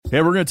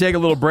Hey, we're going to take a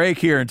little break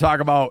here and talk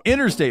about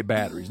interstate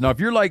batteries. Now, if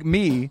you're like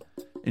me,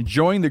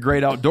 enjoying the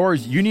great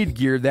outdoors, you need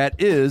gear that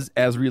is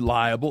as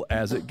reliable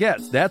as it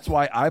gets. That's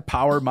why I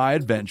power my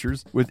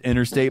adventures with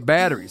Interstate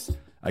batteries.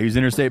 I use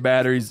Interstate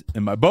batteries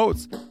in my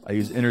boats. I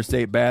use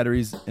Interstate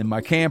batteries in my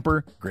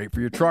camper. Great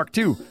for your truck,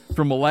 too.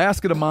 From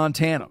Alaska to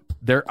Montana,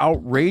 they're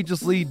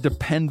outrageously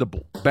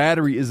dependable.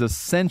 Battery is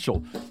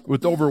essential.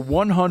 With over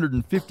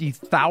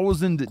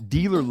 150,000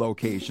 dealer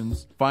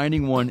locations,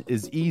 finding one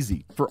is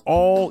easy. For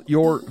all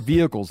your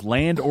vehicles,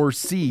 land or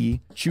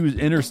sea, choose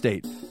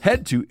Interstate.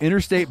 Head to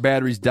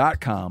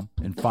interstatebatteries.com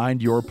and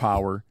find your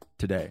power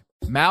today.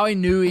 Maui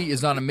Nui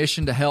is on a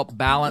mission to help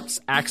balance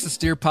axis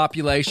deer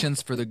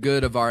populations for the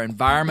good of our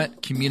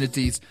environment,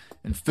 communities,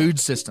 and food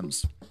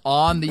systems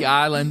on the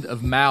island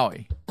of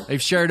Maui.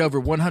 They've shared over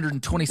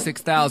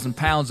 126,000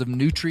 pounds of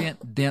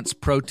nutrient-dense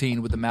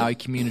protein with the Maui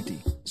community.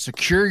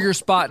 Secure your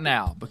spot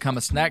now. Become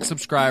a snack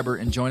subscriber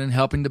and join in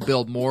helping to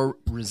build more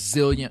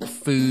resilient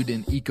food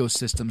and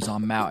ecosystems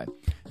on Maui.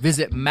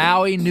 Visit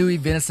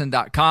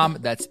MauiNuiVenison.com.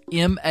 That's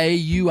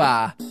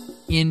MAUINUI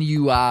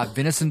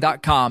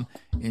venison.com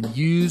and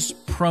use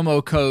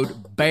promo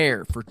code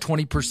BEAR for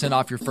 20%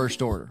 off your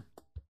first order.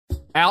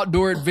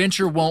 Outdoor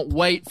adventure won't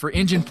wait for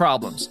engine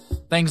problems.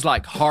 Things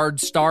like hard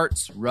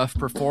starts, rough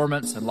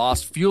performance, and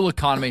lost fuel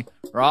economy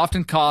are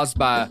often caused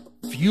by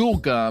fuel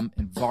gum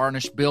and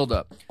varnish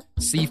buildup.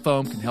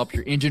 Seafoam can help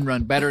your engine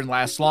run better and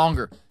last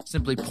longer.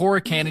 Simply pour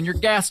a can in your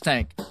gas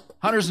tank.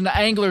 Hunters and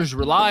anglers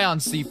rely on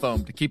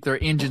Seafoam to keep their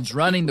engines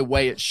running the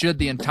way it should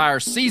the entire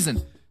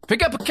season.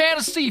 Pick up a can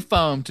of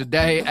Seafoam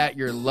today at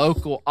your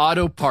local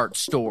auto parts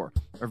store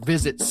or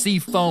visit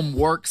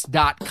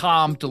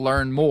seafoamworks.com to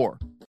learn more.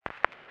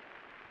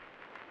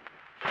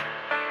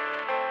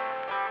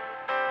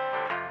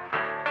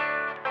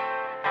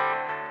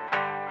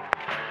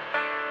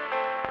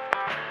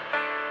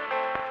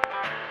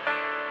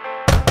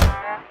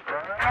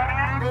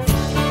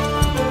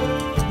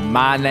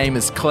 My name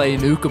is Clay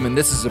Newcomb, and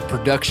this is a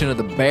production of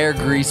the Bear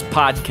Grease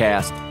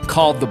podcast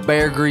called The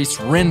Bear Grease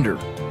Render,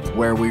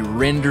 where we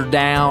render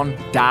down,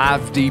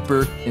 dive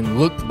deeper, and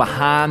look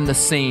behind the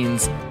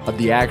scenes of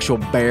the actual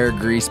Bear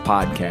Grease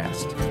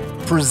podcast.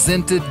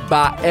 Presented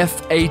by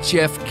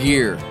FHF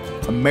Gear,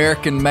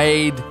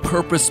 American-made,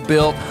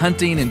 purpose-built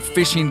hunting and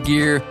fishing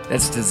gear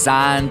that's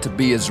designed to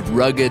be as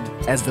rugged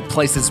as the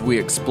places we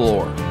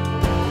explore.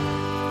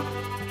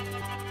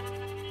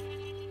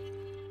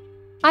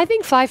 I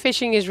think fly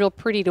fishing is real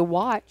pretty to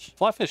watch.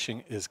 Fly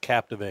fishing is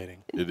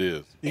captivating. It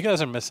is. You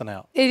guys are missing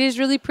out. It is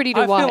really pretty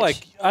to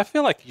watch. I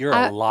feel like you're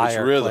a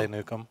liar, Clay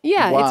Newcomb.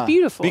 Yeah, Why? it's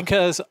beautiful.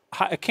 Because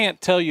I can't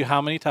tell you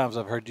how many times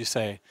I've heard you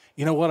say,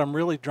 you know what I'm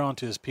really drawn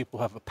to is people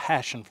who have a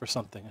passion for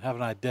something, have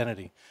an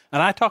identity.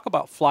 And I talk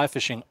about fly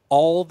fishing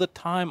all the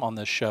time on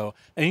this show,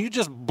 and you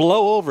just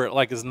blow over it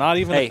like it's not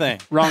even a thing.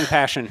 Wrong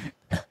passion.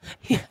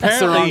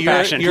 Apparently,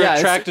 you're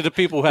attracted to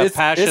people who have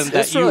passion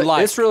that you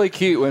like. It's really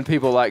cute when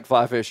people like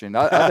fly fishing.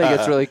 I think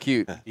it's really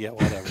cute. Yeah,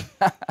 whatever.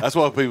 That's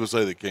why people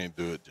say they can't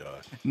do it,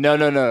 Josh.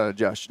 No,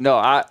 Josh. No,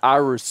 I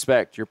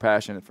respect your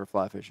passion for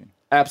fly fishing.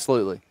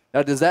 Absolutely.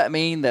 Now, does that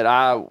mean that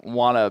I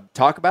want to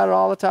talk about it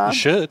all the time? You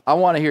should. I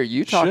want to hear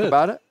you talk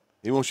about it.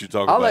 He wants you to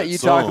talk about it. I'll let you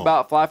talk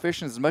about fly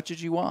fishing as much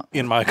as you want.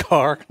 In my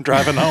car,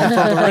 driving home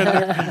from the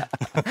render.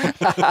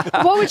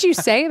 What would you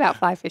say about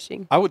fly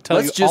fishing? I would tell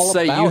Let's you all just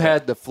say about you it.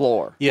 had the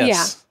floor. Yes.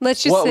 Yeah,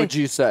 let's just What say. would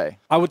you say?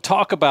 I would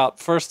talk about,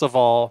 first of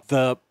all,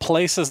 the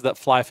places that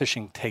fly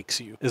fishing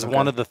takes you is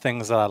one of the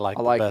things that I like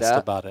the best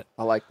about it.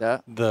 I like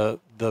that. The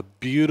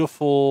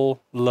beautiful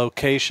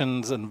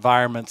locations,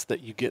 environments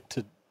that you get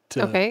to.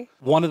 Okay.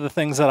 One of the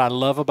things that I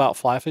love about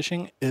fly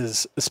fishing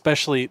is,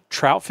 especially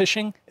trout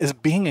fishing, is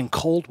being in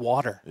cold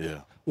water.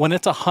 Yeah. When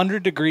it's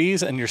 100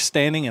 degrees and you're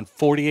standing in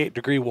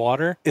 48-degree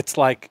water, it's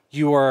like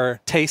you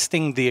are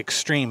tasting the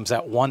extremes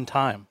at one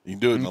time. You can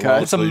do it in a Okay.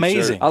 long It's sleeve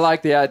amazing. shirt. I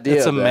like the idea.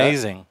 It's of that.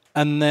 amazing.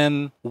 And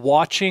then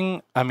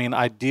watching,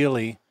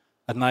 ideally,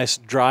 a nice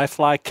dry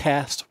fly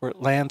cast where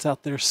it lands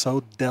out there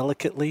so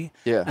delicately.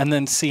 Yeah. And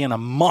then seeing a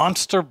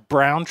monster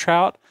brown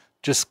trout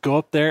just go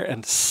up there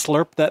and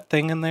slurp that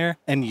thing in there,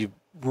 and you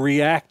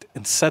react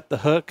and set the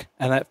hook,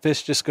 and that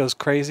fish just goes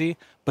crazy.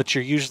 But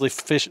you're usually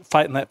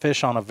fighting that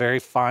fish on a very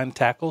fine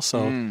tackle,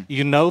 so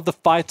you know the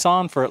fight's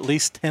on for at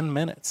least 10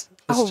 minutes.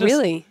 Oh,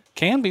 really?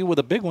 Can be with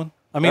a big one.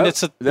 I mean,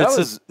 it's a that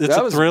was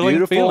thrilling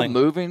beautiful, feeling.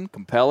 moving,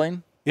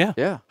 compelling. Yeah.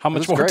 Yeah. How it much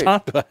was more great. time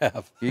do I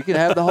have? You can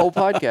have the whole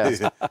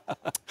podcast.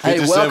 Hey,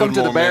 57 welcome to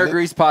the more Bear minutes.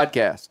 Grease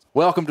Podcast.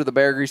 Welcome to the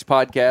Bear Grease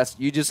Podcast.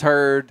 You just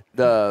heard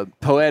the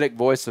poetic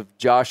voice of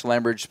Josh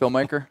Lambridge,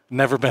 filmmaker.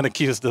 Never been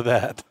accused of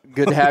that.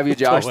 Good to have you,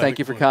 Josh. Poetic Thank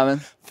you for voice. coming.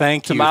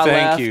 Thank To you. my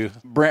Thank left, you.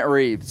 Brent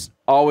Reeves.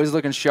 Always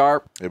looking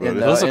sharp. Hey, buddy.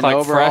 Those look in like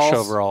overalls. fresh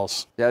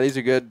overalls. Yeah, these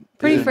are good.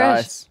 Pretty These are fresh.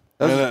 Nice.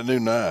 And that new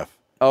knife.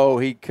 Oh,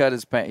 he cut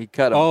his pants. He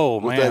cut them. Oh,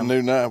 With that man.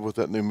 new knife, with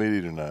that new meat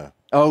eater knife.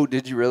 Oh,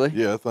 did you really?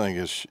 Yeah, I think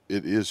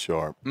it is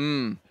sharp.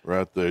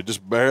 Right there.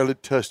 Just barely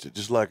touched it.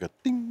 Just like a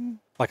ding.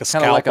 Like a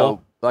Kind of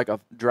scalpel. like a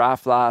dry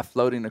fly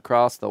floating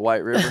across the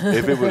White River.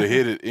 If it would have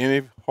hit it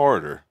any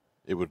harder,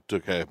 it would have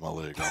took half my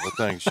leg off. That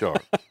thing's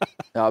sharp.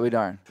 I'll be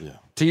darned. Yeah.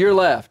 To your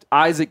left,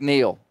 Isaac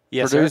Neal,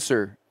 Yes,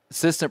 producer,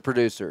 assistant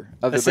producer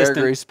of the Bear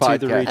Grease to the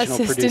podcast. regional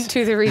Assistant producer.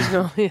 to the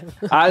regional.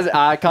 Yeah.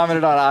 I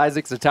commented on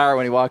Isaac's attire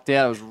when he walked in.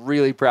 I was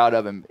really proud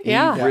of him.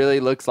 Yeah. He really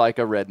looks like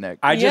a redneck.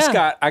 I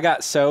Yeah.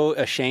 got so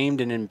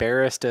ashamed and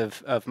embarrassed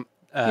of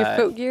Your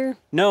foot gear.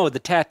 no, the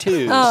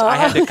tattoos. Oh. I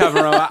had to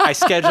cover them up. I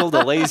scheduled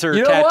a laser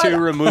You know tattoo what?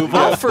 removal.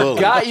 I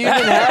forgot you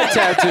didn't have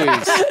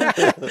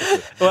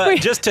tattoos. Well,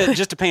 just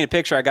to paint a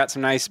picture, I got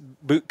some nice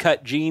boot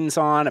cut jeans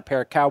on, a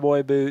pair of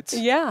cowboy boots.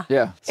 Yeah.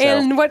 Yeah.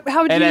 And how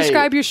would you And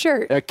describe your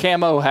shirt? A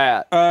camo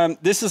hat.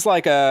 This is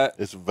like a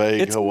It's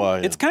vague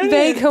Hawaiian. It's kind of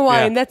Vague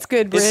Hawaiian. yeah. That's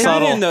good, It's Brent.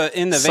 kind Subtle- of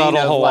in the vein subtle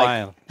of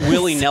Hawaiian. like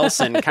Willie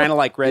Nelson, kind of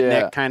like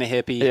redneck, Yeah. kind of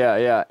hippie. Yeah,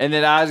 yeah. And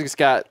then Isaac's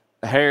got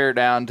hair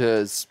down to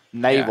his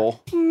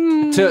navel.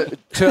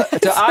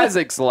 To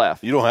Isaac's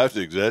left. You don't have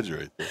to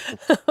exaggerate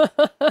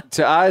that.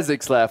 To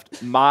Isaac's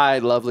left, my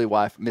lovely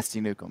wife, Misty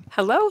Newcomb.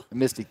 Hello.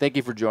 Misty, thank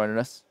you for joining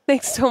us.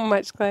 Thanks so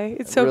much, Clay.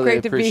 It's so really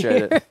great to be appreciate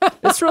here. it.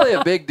 It's really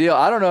a big deal.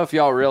 I don't know if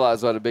y'all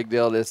realize what a big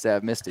deal it is to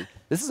have Misty.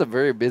 This is a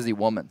very busy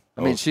woman.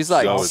 I mean, she's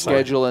like so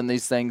scheduling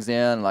these things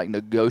in, like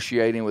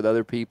negotiating with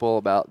other people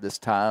about this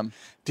time.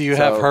 Do you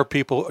So- have her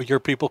people? Your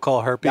people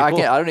call her people? I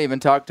can't. I don't even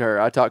talk to her.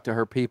 I talk to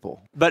her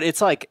people. But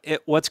it's like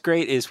what's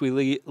great is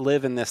we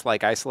live in this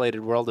like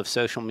isolated world of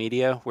social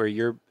media where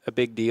you're a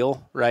big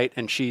deal, right?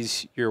 And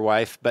she's your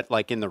wife, but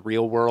like in the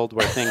real world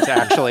where things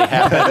actually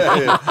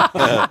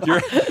happen.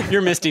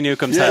 You're Misty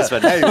Newcomb's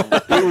husband. Hey,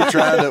 we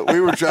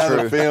were trying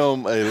to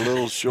film a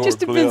little short Just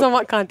depends clip on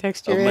what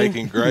context of you're in.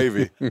 making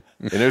gravy, and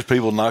there's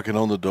people knocking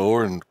on the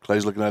door, and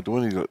Clay's looking out the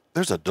window. He goes,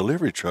 "There's a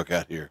delivery truck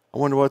out here. I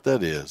wonder what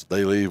that is."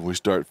 They leave, and we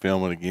start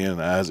filming again.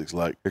 And Isaac's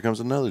like, "Here comes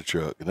another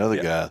truck,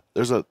 another guy.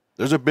 There's a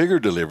bigger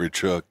delivery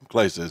truck."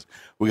 Clay says,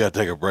 "We got to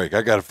take a break.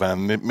 I got to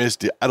find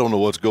Misty. I don't know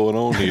what's going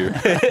on here."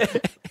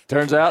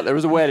 Turns out there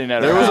was a wedding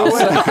at her There was a house.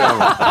 wedding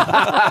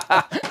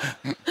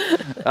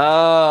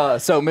coming.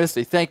 So,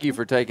 Misty, thank you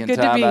for taking Good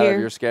to time be out here. of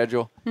your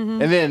schedule.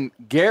 And then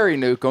Gary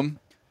Newcomb,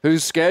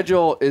 whose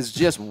schedule is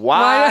just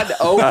wide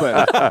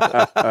open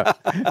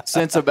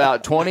since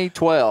about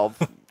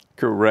 2012.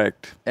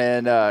 Correct.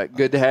 And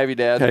good to have you,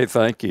 Dad. Hey,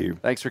 thank you.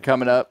 Thanks for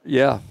coming up.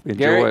 Yeah,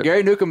 enjoy it.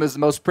 Gary Newcomb is the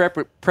most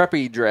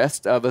preppy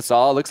dressed of us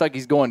all. Looks like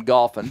he's going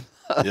golfing.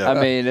 Yeah.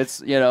 I mean, it's,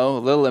 a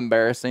little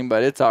embarrassing,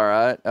 but it's all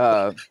right.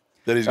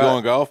 That he's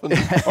going golfing, or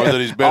that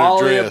he's better all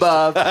dressed. of the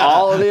above.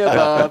 All of the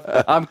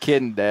above. I'm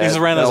kidding, Dad. He's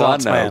a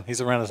Renaissance know. man. He's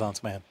a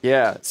Renaissance man.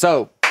 Yeah.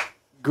 So,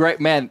 great,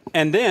 man.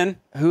 And then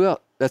Who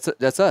else? That's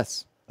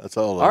us. That's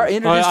all. All right,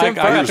 introduce him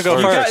I have first. to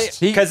go first.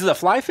 because of the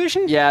fly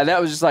fishing. Yeah, that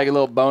was just like a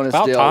little bonus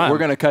About deal. time. We're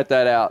going to cut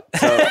that out.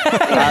 So,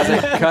 Isaac,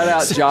 cut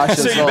out Josh's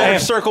So you little- better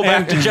circle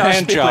back to Josh.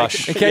 and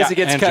Josh. in case it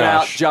gets and cut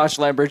out, Josh. Josh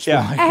Lambridge.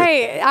 Yeah.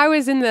 Hey, I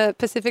was in the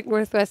Pacific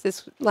Northwest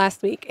this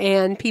last week,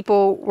 and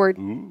people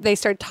they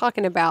started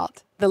talking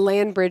about the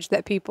land bridge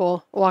that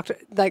people walked,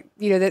 that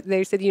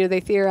they said, they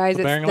theorize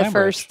The it's Bering the Land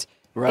Bridge. first.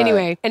 Right.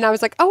 Anyway, and I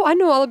was like, oh, I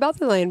know all about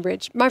the land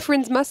bridge. My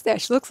friend's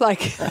mustache looks like.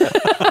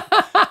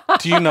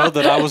 Do you know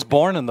that I was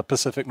born in the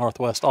Pacific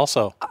Northwest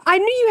also? I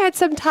knew you had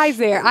some ties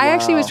there. I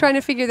actually was trying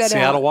to figure that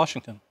Seattle, out.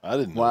 Washington. I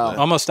didn't know Wow. that.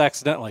 Almost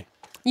accidentally.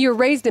 You were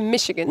raised in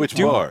Michigan. Which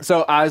part?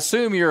 So I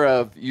assume you're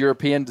of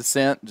European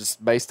descent,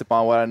 just based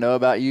upon what I know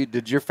about you.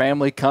 Did your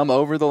family come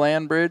over the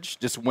land bridge?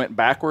 Just went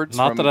backwards?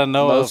 Not from that I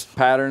know most of.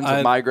 patterns I-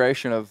 of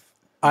migration of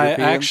I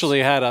Europeans? actually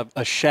had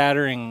a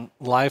shattering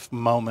life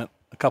moment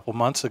a couple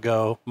months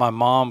ago. My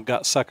mom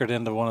got suckered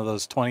into one of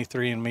those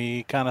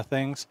 23andMe kind of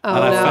things. Oh,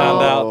 and I no.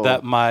 found out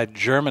that my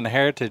German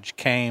heritage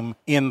came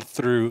in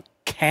through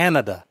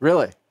Canada.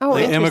 Really? Oh,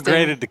 They interesting.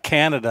 immigrated to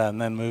Canada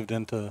and then moved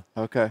into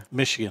Okay.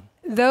 Michigan.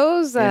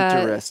 Those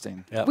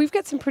Interesting. Yep. We've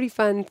got some pretty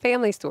fun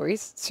family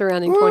stories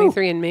surrounding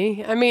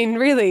 23andMe. I mean,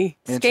 really,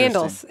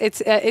 scandals.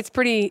 It's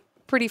pretty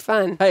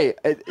fun. Hey,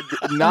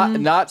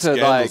 not to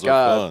Scandals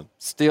are fun.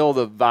 steal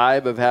the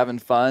vibe of having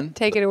fun,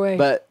 Take it away.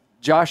 but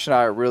Josh and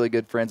I are really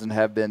good friends and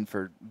have been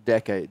for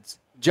decades.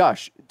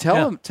 Josh,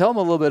 tell him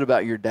a little bit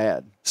about your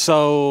dad.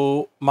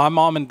 So my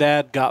mom and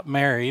dad got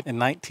married in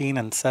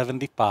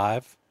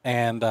 1975.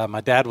 And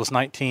my dad was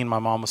 19, my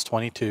mom was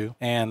 22.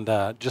 And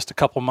just a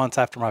couple months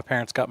after my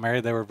parents got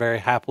married, they were very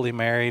happily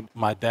married.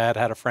 My dad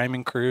had a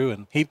framing crew,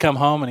 and he'd come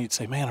home and he'd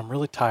say, "Man, I'm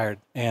really tired."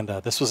 And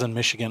this was in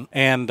Michigan.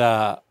 And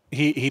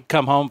he'd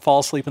come home, fall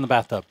asleep in the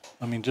bathtub.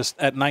 I mean, just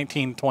at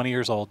 19, 20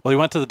 years old. Well, he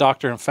went to the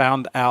doctor and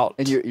found out.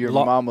 And your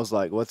mom was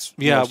like, "What's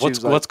Yeah, she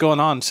was like, what's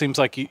going on? Seems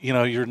like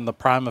you're in the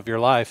prime of your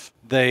life.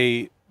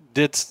 They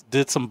did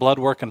some blood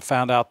work and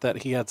found out that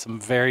he had some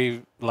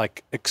very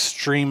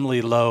extremely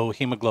low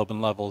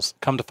hemoglobin levels.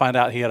 Come to find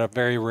out, he had a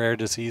very rare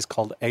disease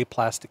called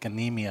aplastic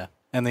anemia,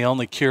 and the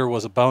only cure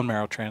was a bone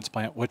marrow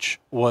transplant,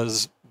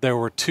 there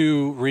were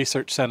 2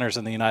 research centers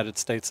in the United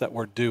States that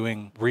were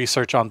doing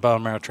research on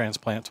bone marrow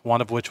transplants, one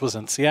of which was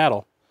in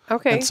Seattle.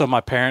 okay. And so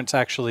my parents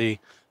actually,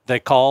 they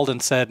called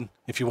and said,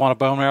 if you want a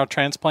bone marrow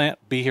transplant,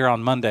 be here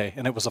on Monday.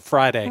 And it was a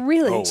Friday.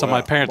 Really? Oh, So wow.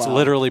 my parents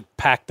literally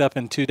packed up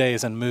in 2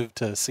 days and moved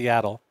to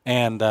Seattle.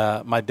 And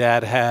my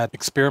dad had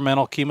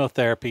experimental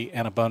chemotherapy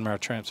and a bone marrow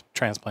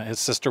transplant. His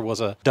sister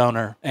was a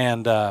donor.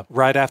 And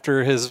right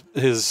after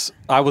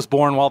I was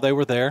born while they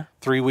were there.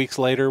 3 weeks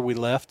later, we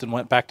left and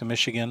went back to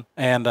Michigan.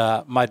 And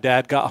my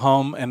dad got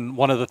home, and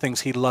one of the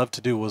things he loved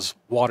to do was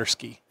water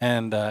ski.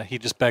 And he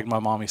just begged my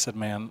mom. He said,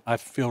 man, I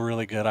feel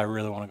really good. I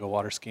really want to go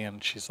water skiing.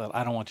 And she said,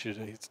 I don't want you to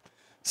do it.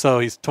 So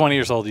he's 20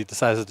 years old. He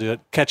decides to do it.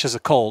 Catches a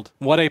cold.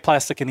 What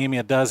aplastic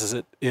anemia does is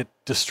it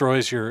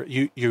destroys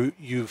you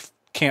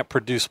can't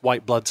produce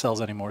white blood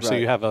cells anymore. So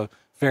Right. you have a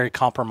very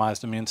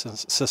compromised immune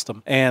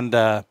system. And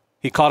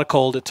he caught a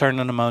cold. It turned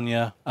to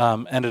pneumonia.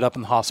 Ended up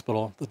in the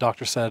hospital. The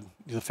doctor said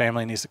the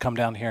family needs to come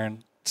down here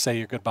and say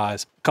your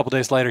goodbyes. A couple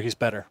days later, he's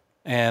better.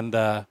 And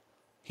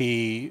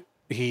he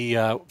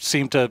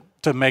seemed to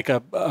make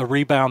a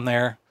rebound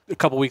there. A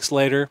couple weeks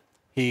later,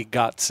 he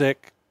got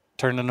sick,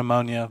 turned to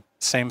pneumonia.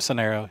 Same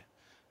scenario.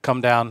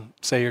 Come down,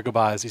 say your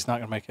goodbyes. He's not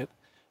going to make it.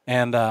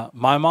 And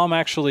my mom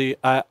actually,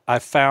 I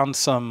found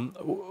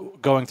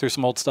going through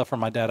some old stuff from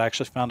my dad, I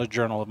actually found a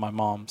journal of my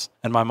mom's.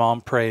 And my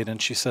mom prayed,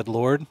 and she said,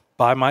 Lord,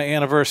 by my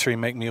anniversary,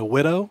 make me a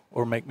widow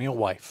or make me a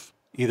wife.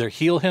 Either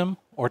heal him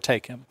or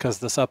take him, because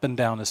this up and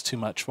down is too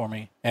much for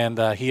me. And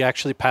he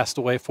actually passed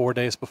away 4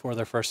 days before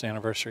their first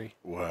anniversary.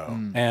 Wow.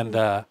 And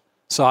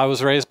so I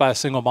was raised by a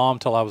single mom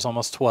till I was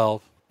almost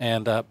 12.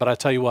 And but I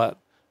tell you what,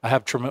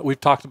 we've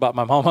talked about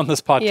my mom on this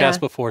podcast Yeah.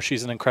 before.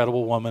 She's an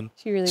incredible woman.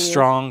 She really is.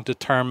 Strong,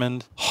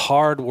 determined,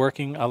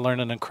 hardworking. I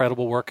learned an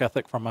incredible work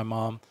ethic from my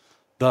mom.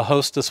 The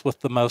hostess with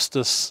the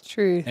mostest.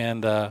 True.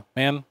 And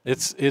man,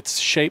 it's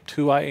shaped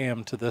who I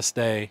am to this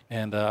day.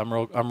 And I'm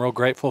real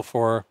grateful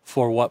for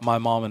what my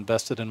mom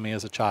invested in me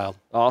as a child.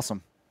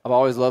 Awesome. I've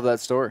always loved that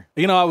story.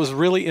 You know, I was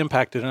really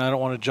impacted, and I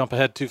don't want to jump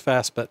ahead too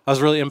fast, but I was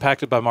really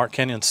impacted by Mark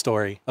Kenyon's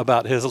story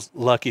about his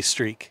lucky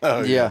streak.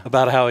 Oh, Yeah.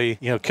 About how he,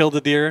 killed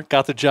the deer,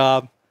 got the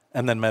job,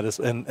 and then met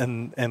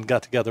and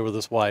got together with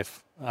his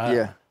wife.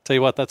 Yeah. Tell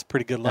you what, that's a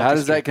pretty good lucky How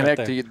does that streak right connect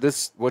there. to you,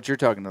 this? What you're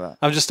talking about?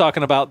 I'm just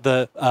talking about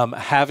the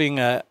having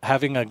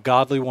a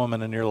godly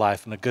woman in your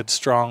life and a good,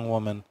 strong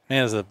woman.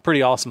 Man, is a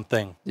pretty awesome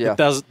thing. Yeah.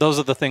 Those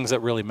are the things that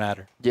really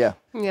matter. Yeah.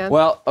 Yeah.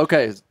 Well,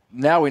 okay.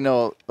 Now we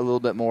know a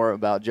little bit more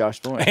about Josh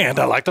Thorne. And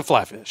I like to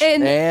fly fish.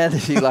 And And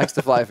he likes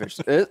to fly fish.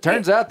 It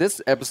turns out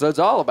this episode's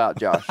all about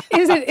Josh.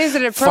 is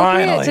it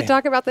appropriate Finally. to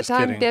talk about the Just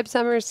time kidding. Deb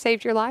Summers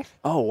saved your life?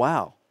 Oh,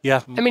 wow. Yeah.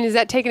 I mean, is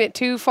that taking it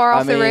too far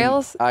off I mean, the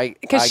rails? I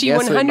Because she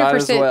guess we might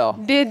as 100% well.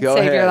 did Go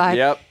save your ahead. life.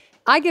 Yep.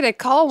 I get a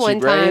call She one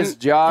time.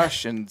 raised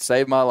Josh and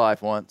saved my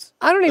life once.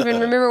 I don't even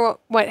remember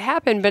what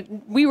happened, but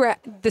we were at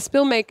the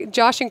spill make.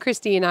 Josh and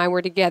Christy and I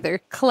were together.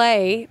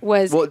 Clay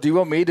was. Well, do you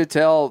want me to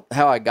tell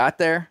how I got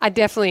there? I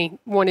definitely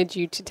wanted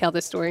you to tell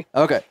the story.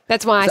 Okay.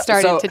 That's why I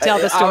started to tell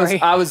the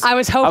story. I was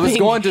hoping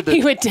going to the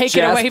he would take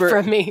it away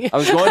from me. I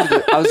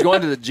was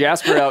going to the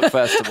Jasper Elk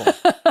Festival.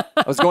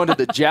 I was going to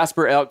the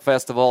Jasper Elk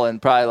Festival in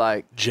probably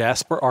like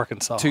Jasper,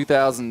 Arkansas.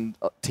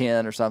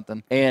 2010 or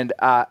something. And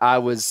I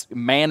was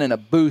manning a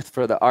booth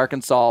for the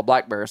Arkansas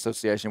Black Bear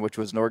Association, which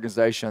was an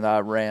organization that I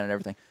ran and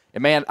everything.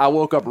 And man, I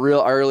woke up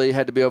real early,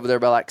 had to be over there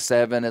by like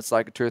 7. It's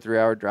like a 2 or 3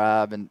 hour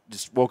drive, and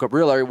just woke up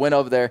real early, went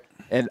over there.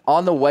 And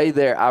on the way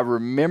there, I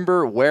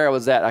remember where I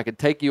was at. I could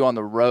take you on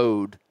the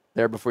road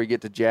there before you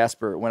get to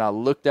Jasper. When I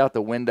looked out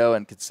the window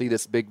and could see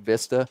this big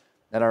vista,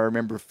 and I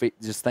remember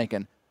just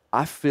thinking,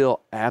 I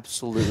feel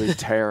absolutely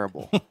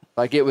terrible.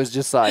 Like it was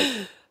just like,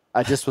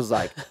 I just was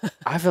like,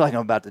 I feel like I'm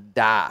about to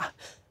die.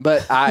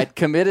 But I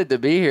committed to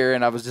be here,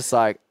 and I was just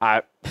like,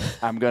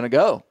 I'm going to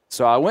go.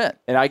 So I went,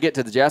 and I get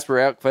to the Jasper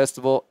Elk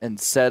Festival and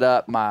set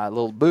up my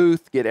little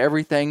booth, get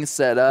everything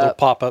set Little up.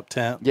 pop-up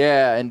tent.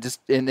 Yeah, and just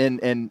and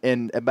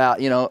about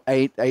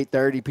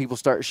 8:30 people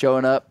start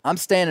showing up. I'm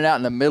standing out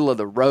in the middle of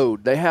the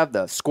road. They have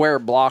the square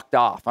blocked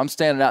off. I'm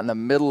standing out in the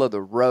middle of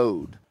the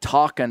road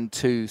talking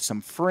to some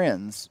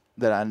friends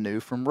that I knew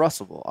from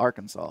Russellville,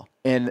 Arkansas.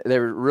 And they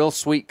were a real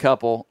sweet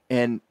couple,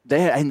 and they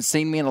hadn't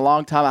seen me in a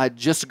long time. I had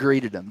just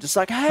greeted them, just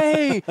like,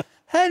 hey,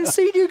 hadn't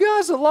seen you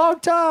guys in a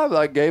long time.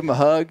 I gave them a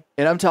hug,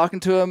 and I'm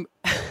talking to them,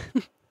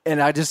 and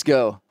I just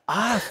go,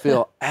 I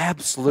feel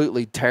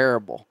absolutely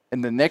terrible.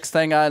 And the next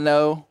thing I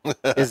know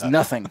is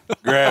nothing.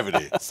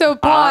 Gravity. So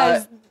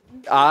pause.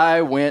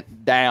 I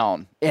went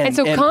down. And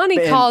so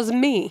Connie calls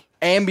me.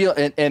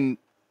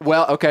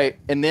 Well, okay,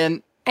 and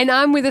then And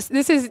I'm with this.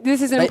 This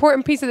is an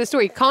important piece of the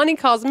story. Connie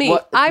calls me.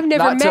 What? I've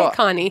never Not till- met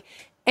Connie.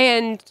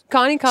 And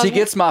Connie calls she me.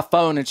 gets my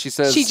phone and she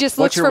says, She just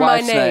 "What's looks your for my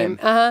wife's name.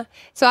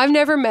 So I've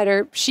never met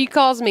her. She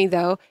calls me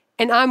though,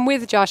 and I'm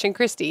with Josh and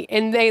Christy,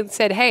 and they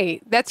said, "Hey,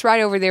 that's right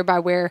over there by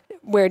where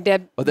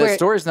Deb." But that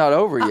story's not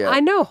over yet. I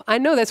know.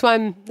 That's why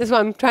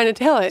I'm trying to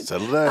tell it.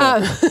 Settle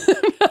down.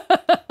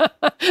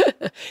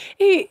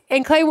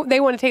 And Clay, they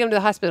want to take him to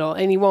the hospital,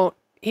 and he won't.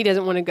 he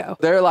doesn't want to go.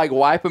 They're like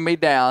wiping me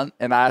down,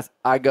 and I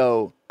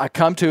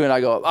come to and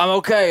I go, I'm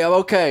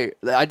okay.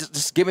 I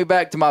just get me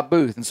back to my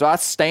booth. And so I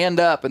stand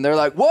up, and they're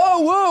like,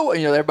 whoa.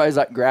 And, everybody's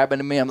like grabbing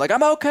at me. I'm like,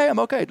 I'm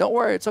okay. Don't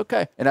worry. It's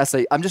okay. And I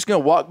say, I'm just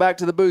going to walk back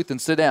to the booth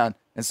and sit down.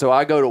 And so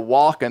I go to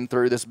walking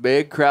through this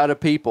big crowd of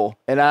people.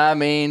 And I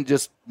mean,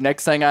 just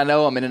next thing I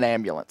know, I'm in an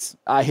ambulance.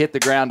 I hit the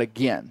ground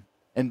again.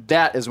 And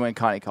that is when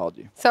Connie called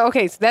you. So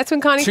that's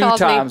when Connie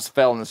calls me. 2 times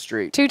fell in the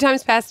street. 2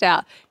 times passed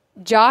out.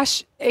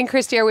 Josh and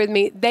Christy are with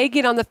me. They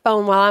get on the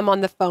phone while I'm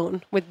on the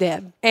phone with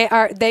Deb.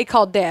 They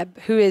call Deb,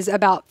 who is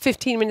about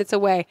 15 minutes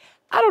away.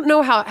 I don't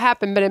know how it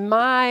happened, but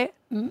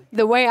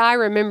the way I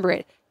remember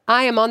it,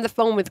 I am on the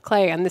phone with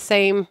Clay on the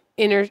same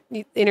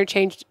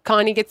interchange.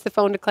 Connie gets the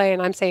phone to Clay,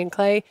 and I'm saying,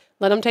 Clay,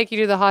 let him take you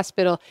to the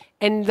hospital.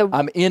 And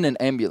I'm in an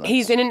ambulance.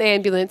 He's in an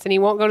ambulance, and he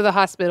won't go to the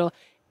hospital.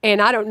 And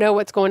I don't know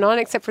what's going on,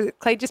 except for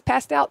Clay just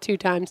passed out 2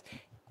 times.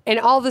 And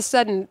all of a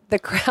sudden, the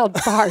crowd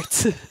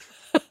parts.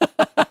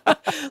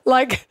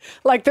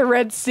 like the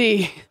Red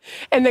Sea,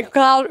 and the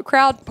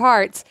crowd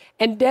parts,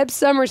 and Deb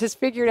Summers has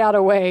figured out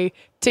a way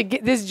to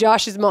get this.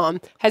 Josh's mom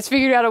has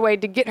figured out a way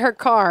to get her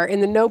car in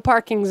the no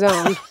parking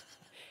zone.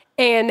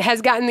 And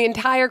has gotten the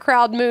entire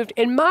crowd moved.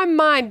 In my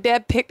mind,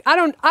 Deb picked. I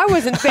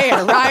wasn't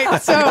there, right?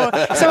 So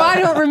I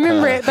don't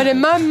remember it. But in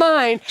my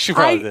mind, She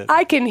probably did.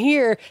 I can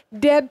hear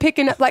Deb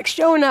picking up,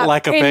 showing up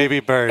Like a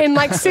baby bird. in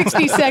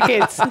 60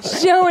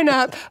 seconds, showing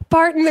up,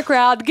 parting the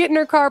crowd, getting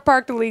her car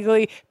parked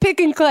illegally,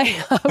 picking Clay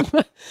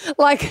up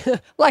like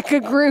a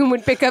groom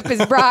would pick up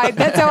his bride.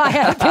 That's how I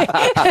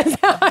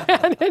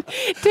had it.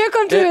 Took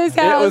him to his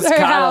house. It was her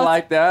kind house. of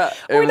like that.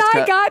 When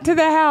I got to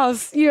the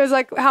house, it was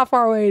like, how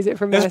far away is it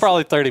from It was us?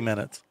 probably 30 minutes.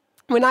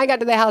 When I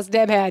got to the house,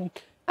 Deb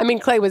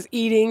Clay was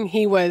eating.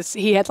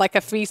 He had like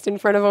a feast in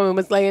front of him and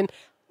was laying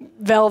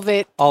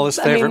Velvet. All his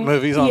favorite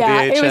movies on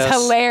VHS. It was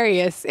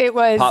hilarious. It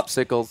was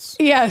Popsicles.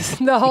 Yes,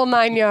 the whole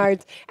 9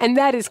 yards. And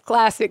that is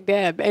classic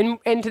Deb. And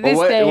to this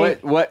day.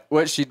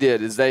 What she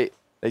did is they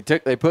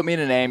put me in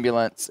an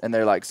ambulance, and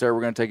they're like, sir,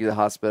 we're going to take you to the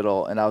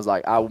hospital. And I was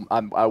like,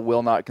 I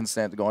will not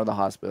consent to going to the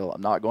hospital.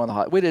 I'm not going to the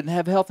hospital. We didn't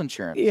have health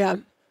insurance. Yeah.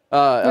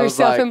 I We're was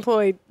like,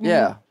 self-employed.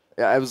 yeah.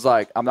 I was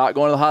like, I'm not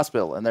going to the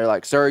hospital. And they're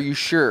like, sir, are you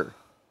sure? And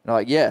I'm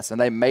like, yes.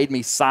 And they made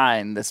me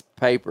sign this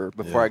paper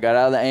before I got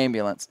out of the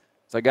ambulance.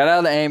 So I got out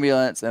of the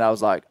ambulance, and I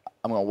was like,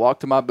 I'm going to walk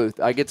to my booth.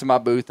 I get to my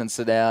booth and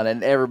sit down,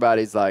 and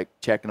everybody's like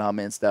checking on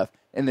me and stuff.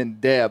 And then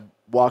Deb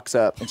walks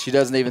up, and she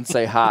doesn't even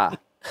say hi.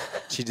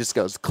 She just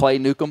goes, Clay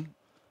Newcomb,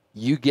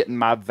 you get in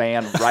my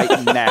van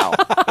right now.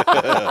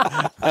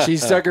 She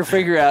stuck her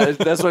finger out.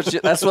 That's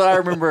what I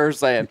remember her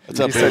saying. She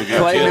said,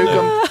 Clay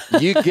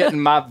Newcomb, you get in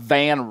my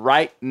van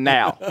right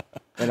now.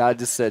 And I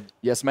just said,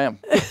 yes, ma'am.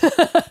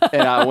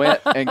 And I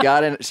went and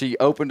got in. She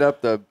opened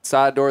up the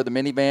side door of the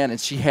minivan, and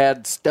she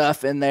had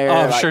stuff in there. Oh,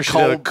 I'm like sure she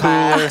did a cold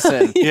packs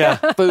and Yeah.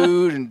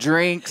 food and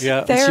drinks.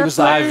 Yeah. And she was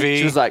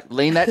IV. like,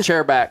 lean that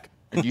chair back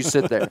and you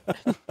sit there.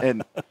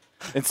 And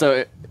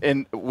so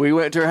we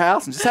went to her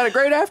house and just had a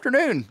great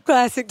afternoon.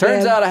 Classic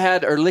Turns Deb. out I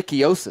had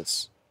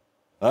ehrlichiosis.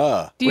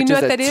 Ah, Do you which know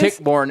is what a that is?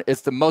 tick-borne.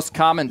 It's the most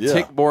common Yeah.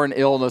 tick-borne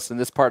illness in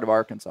this part of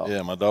Arkansas.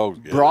 yeah, my dog's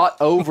good. Brought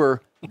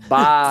over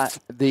by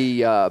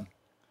the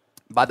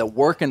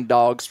working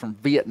dogs from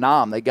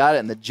Vietnam. They got it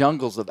in the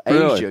jungles of Asia,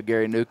 Really?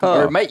 Gary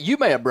Newcomb. Huh. Or you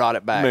may have brought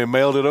it back. They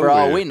mailed it over for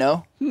all here. we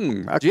know.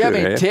 I Do you have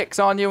could any ticks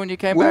on you when you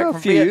came back Well, from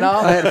a few.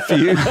 Vietnam? I had a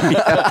few.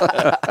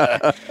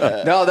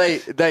 No,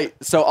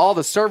 so all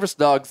the service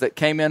dogs that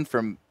came in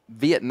from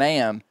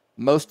Vietnam,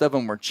 most of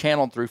them were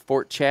channeled through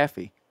Fort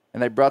Chaffee,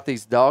 and they brought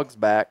these dogs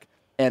back.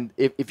 And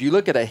if you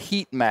look at a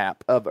heat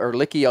map of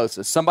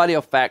ehrlichiosis, somebody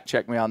will fact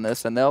check me on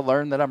this, and they'll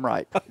learn that I'm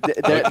right.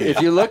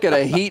 If you look at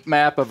a heat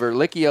map of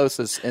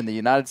ehrlichiosis in the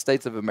United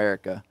States of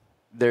America,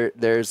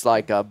 there's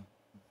like a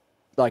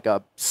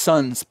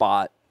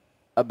sunspot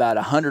about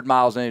 100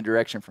 miles in any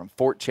direction from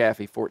Fort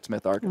Chaffee, Fort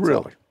Smith, Arkansas.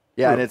 Really?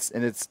 Yeah, and it's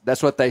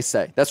that's what they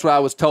say. That's what I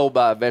was told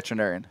by a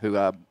veterinarian who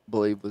I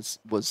believe was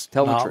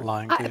telling the Not truth.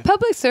 lying to you.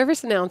 Public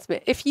service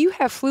announcement. If you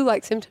have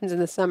flu-like symptoms in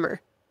the summer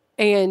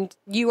and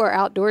you are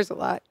outdoors a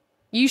lot,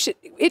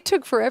 it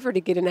took forever to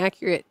get an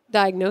accurate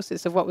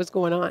diagnosis of what was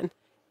going on.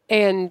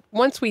 And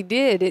once we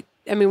did,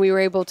 we were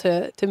able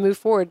to move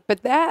forward.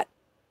 But that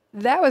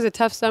was a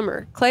tough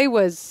summer. Clay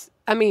was,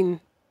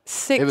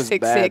 sick. It was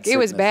It bad was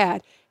sickness.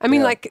 bad.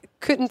 Yeah.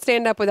 Couldn't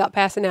stand up without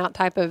passing out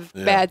type of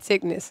bad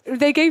sickness.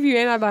 They gave you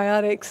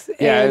antibiotics.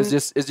 Yeah, and it's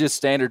just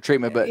standard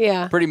treatment, but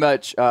Yeah. pretty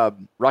much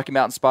Rocky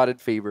Mountain spotted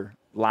fever,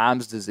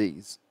 Lyme's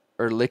disease,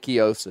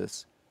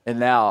 ehrlichiosis, and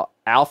now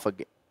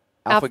alpha-gal.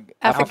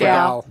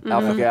 Alpha-gal.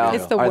 Alpha-gal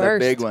It's the are worst.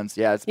 the big ones.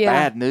 Yeah, it's Yeah.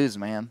 bad news,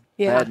 man.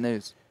 Yeah. Bad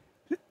news.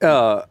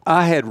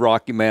 I had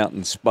Rocky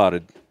Mountain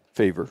spotted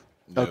fever.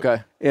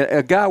 Okay.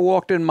 A guy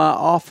walked in my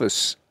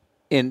office,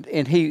 and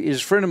he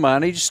is a friend of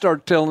mine. He just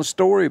started telling a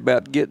story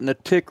about getting a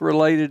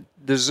tick-related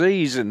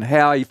disease and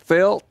how he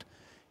felt.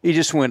 He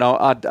just went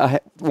on. I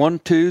had 1,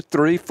 2,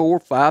 3, 4,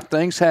 5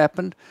 things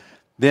happened.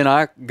 Then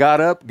I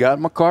got up, got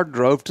in my car,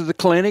 drove to the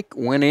clinic,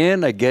 went in.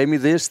 They gave me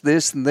this,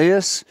 and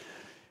this.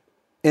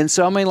 And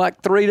so, I mean,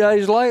 like 3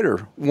 days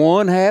later,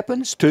 1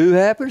 happens, 2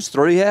 happens,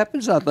 3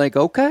 happens. I think,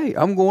 okay,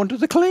 I'm going to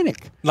the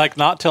clinic. Like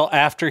not till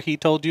after he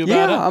told you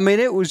about Yeah, it? I mean,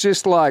 it was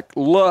just like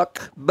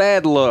luck,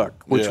 bad luck,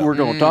 which Yeah. we're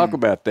going to talk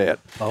about that.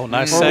 Oh,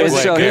 nice Well, segue,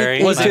 so he- Gary.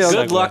 he Was it tells-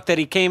 good luck that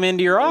he came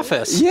into your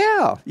office?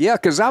 Yeah,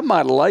 because I might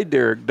have laid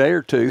there a day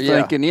or two Yeah.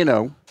 thinking, you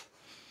know,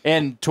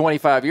 And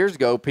 25 years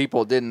ago,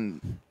 people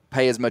didn't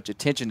pay as much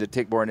attention to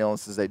tick-borne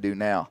illness as they do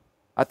now.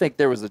 I think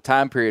there was a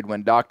time period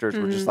when doctors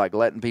were just like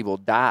letting people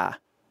die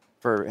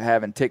for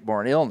having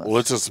tick-borne illness. Well,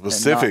 it's a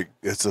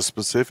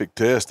specific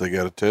test they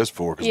got to test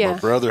for because Yeah. my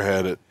brother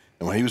had it,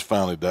 and when he was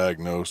finally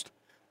diagnosed,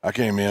 I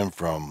came in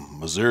from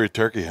Missouri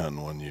turkey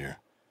hunting one year.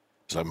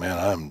 It's like,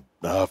 man,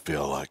 I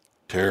feel like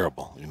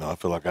terrible. You know, I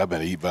feel like I've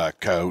been eaten by a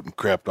coyote and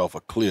crapped off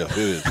a cliff. It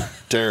is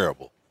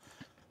terrible.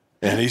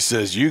 And he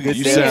says, you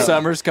Damn sound,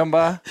 summers come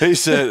by. he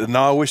said,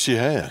 no, I wish you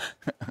had.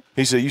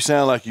 He said, you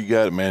sound like you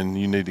got it, man.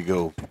 You need to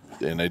go.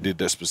 And they did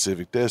that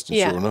specific test, and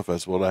Yeah. sure enough,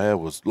 that's what I had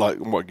was like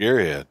what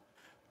Gary had,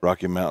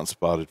 Rocky Mountain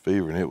spotted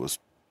fever, and it was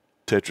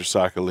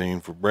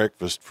tetracycline for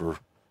breakfast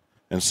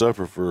and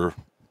supper for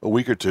a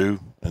week or two,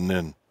 and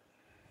then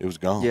it was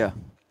gone. Yeah.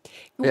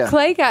 Yeah.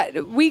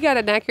 We got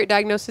an accurate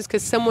diagnosis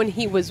because someone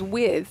he was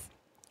with,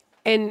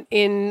 and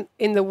in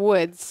the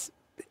woods,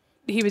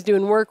 he was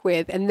doing work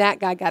with, and that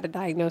guy got a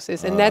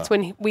diagnosis, and that's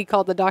when we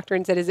called the doctor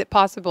and said, "Is it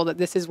possible that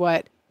this is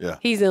what Yeah.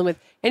 he's dealing with?"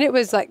 And it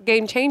was like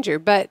game changer,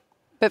 but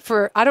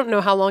for I don't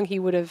know how long he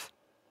would have.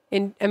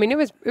 And I mean, it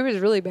was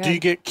really bad. Do you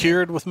get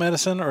cured with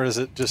medicine, or is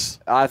it just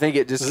I think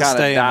it just Does it kind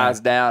stay of in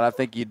dies there? down. I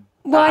think you'd.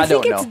 Well, I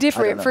think don't it's know.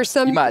 different I don't for know.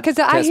 some You might because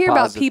I test hear about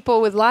positive.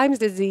 people with Lyme's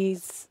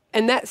disease,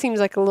 and that seems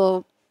like a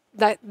little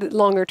that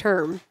longer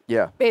term.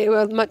 Yeah. It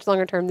was much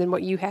longer term than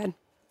what you had.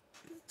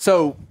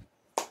 So,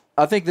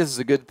 I think this is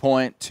a good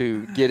point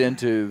to get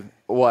into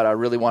what I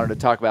really wanted to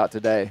talk about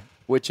today,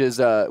 which is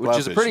a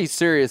fishing. pretty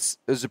serious.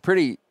 It was a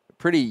pretty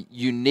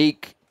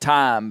unique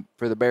time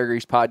for the Bear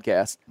Grease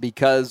podcast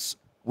because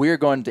we're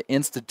going to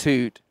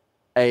institute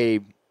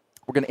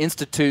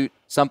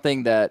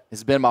something that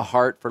has been in my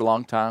heart for a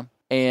long time,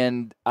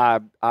 and I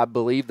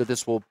believe that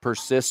this will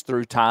persist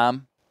through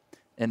time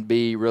and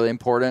be really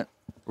important.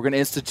 We're going to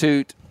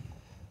institute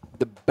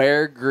the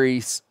Bear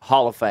Grease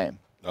Hall of Fame.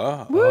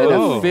 Ah. An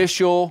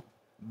official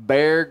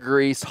Bear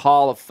Grease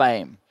Hall of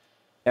Fame.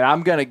 And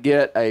I'm going to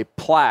get a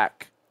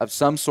plaque of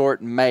some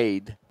sort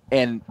made.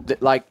 And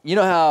like, you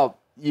know how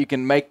you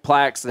can make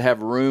plaques that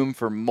have room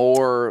for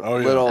more Oh,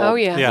 yeah. little Oh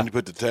yeah. Yeah. And you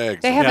put the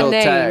tags. They on. have a little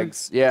name.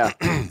 tags. Yeah.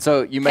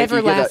 So you make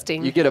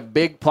Everlasting. you get a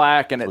big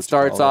plaque and it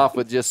starts off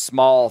with just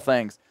small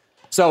things.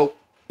 So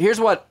here's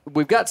what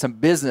we've got: some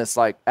business,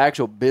 like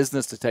actual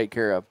business to take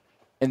care of.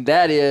 And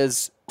that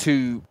is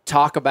to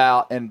talk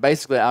about, and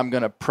basically I'm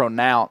going to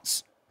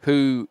pronounce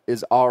who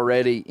is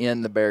already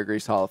in the Bear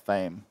Grease Hall of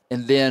Fame.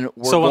 And then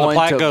we're so when going the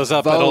plaque to goes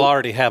up, vote. it'll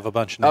already have a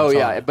bunch of names Oh on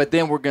yeah, it. but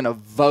then we're going to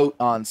vote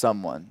on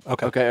someone.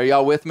 Okay. Okay, are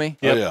y'all with me?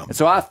 Yep. Oh, yeah. And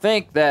so I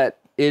think that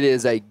it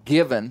is a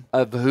given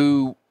of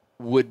who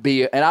would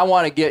be, and I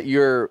want to get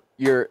your.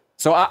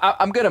 So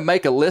I'm going to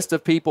make a list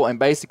of people, and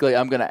basically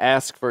I'm going to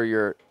ask for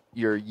your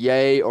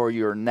yay or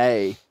your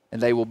nay,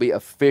 and they will be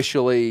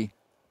officially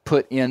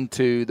put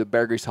into the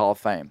Bear Grease Hall of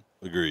Fame.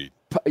 Agreed.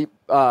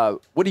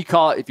 What do you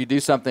call it if you do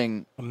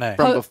something Nay.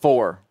 from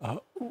before?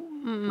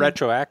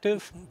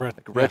 Retroactive?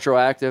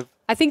 Retroactive.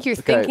 I think you're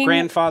thinking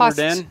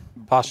Grandfathered in?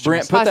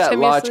 Posthumous. Brent, put that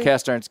large Posthumously?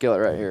 cast iron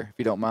skillet right here, if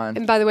you don't mind.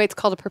 And by the way, it's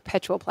called a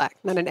perpetual plaque,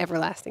 not an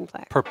everlasting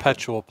plaque.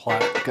 Perpetual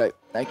plaque. Okay,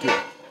 thank you.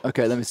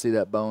 Okay, let me see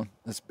that bone.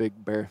 That's big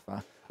bear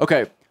fine.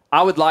 Okay,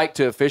 I would like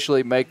to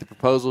officially make the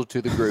proposal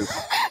to the group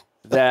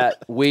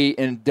that we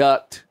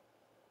induct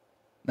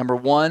number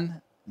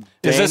one.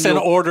 Is this in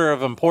Daniel- order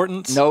of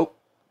importance? Nope.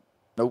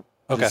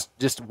 Okay.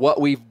 Just what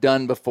we've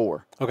done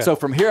before. Okay. So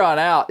from here on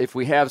out, if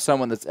we have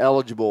someone that's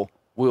eligible,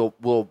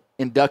 we'll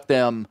induct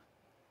them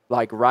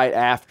like right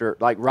after,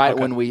 like right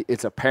Okay. when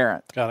it's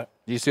apparent. Got it.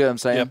 Do you see what I'm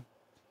saying? Yep.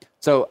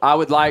 So I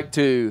would like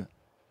to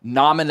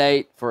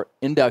nominate for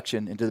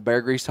induction into the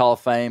Bear Grease Hall of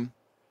Fame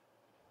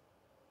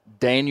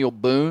Daniel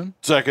Boone.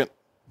 Second.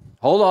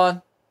 Hold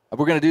on.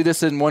 We're going to do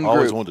this in one I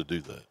always group. wanted to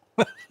do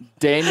that.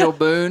 Daniel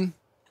Boone.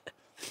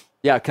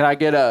 Yeah, can I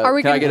get Are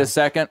we can I gonna- get a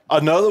second?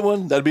 Another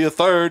one? That'd be a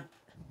third.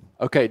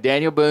 Okay,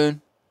 Daniel Boone,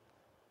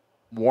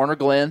 Warner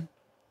Glenn,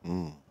 I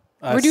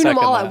We're doing them second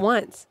all that. at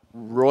once.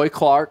 Roy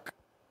Clark.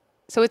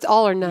 So it's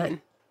all or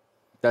none.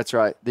 That's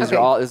right. These Okay. are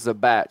all. This is a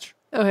batch.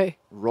 Okay.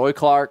 Roy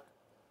Clark,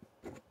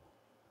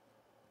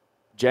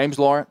 James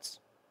Lawrence,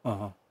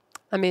 Uh-huh.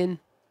 I'm in.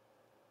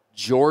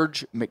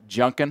 George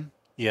McJunkin,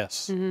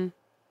 Yes. Mm-hmm.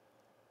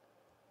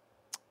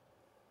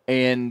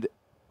 and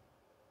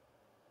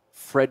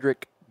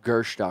Frederick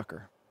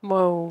Gerstocker.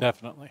 Whoa.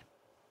 Definitely.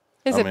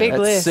 It's I a mean, big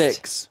That's list.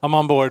 6. I'm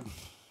on board.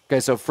 Okay,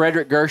 so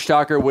Frederick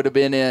Gerstocker would have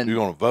been You in.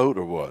 going to vote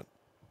or what?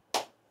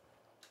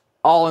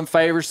 All in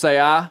favor, say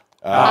aye.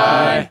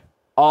 Aye.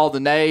 All the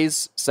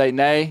nays, say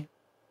nay.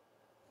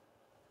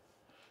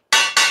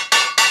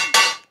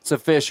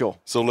 It's official.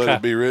 So let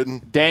it be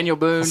written. Daniel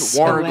Boone, So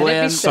Warner let it be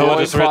Glenn, so Roy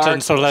it is written,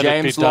 Clark, so let it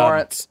be James done.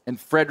 Lawrence, and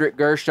Frederick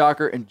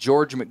Gershocker and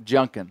George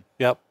McJunkin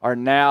Yep. are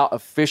now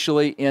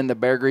officially in the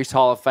Bear Grease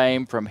Hall of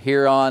Fame from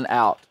here on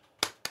out.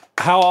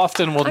 How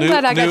often will I'm new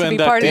glad I got to be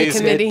part of the inductees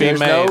committee. be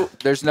made?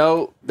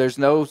 There's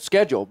no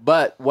schedule.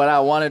 But what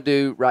I want to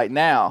do right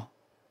now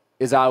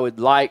is I would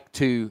like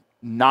to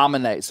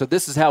nominate. So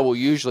this is how we'll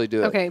usually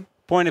do it. Okay.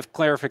 Point of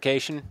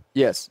clarification.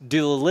 Yes.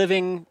 Do the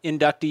living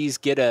inductees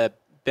get a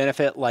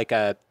benefit like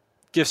a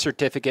gift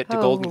certificate to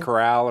Golden Oh.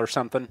 Corral or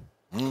something?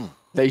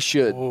 They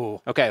should. Ooh.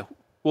 Okay.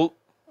 We'll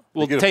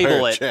Get a pair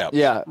table of it. chaps.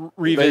 Yeah.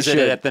 Revisit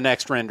they it should. at the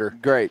next render.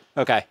 Great.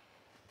 Okay.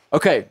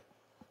 Okay.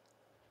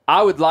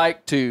 I would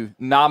like to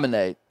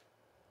nominate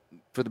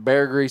for the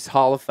Bear Grease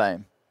Hall of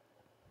Fame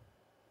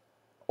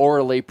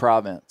Ora Lee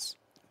Province.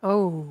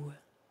 Oh.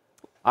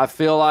 I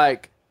feel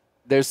like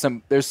there's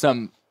some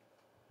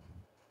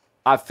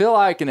I feel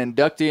like an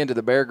inductee into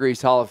the Bear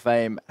Grease Hall of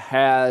Fame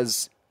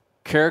has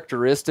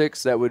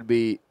characteristics that would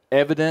be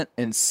evident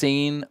and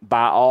seen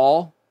by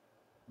all,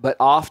 but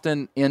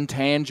often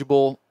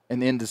intangible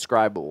and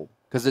indescribable.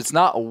 Because it's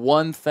not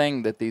one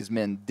thing that these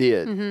men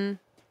did.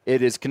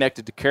 It is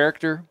connected to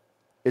character.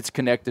 It's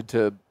connected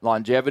to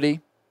longevity.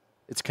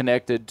 It's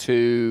connected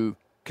to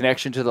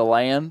connection to the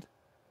land.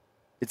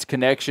 It's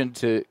connected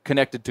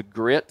to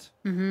grit.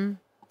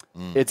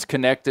 It's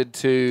connected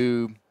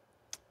to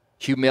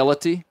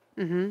humility.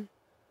 You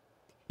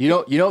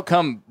don't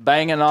come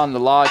banging on the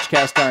Lodge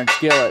cast iron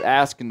skillet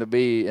asking to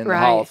be in the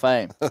Hall of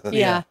Fame.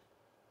 Yeah.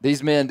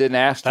 These men didn't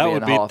ask to That be in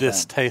would the be Hall of Fame.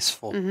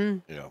 distasteful.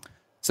 Yeah.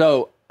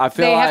 So I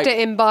feel They like have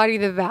to embody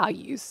the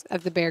values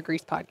of the Bear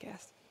Grease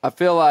podcast. I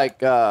feel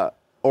like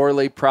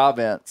Orly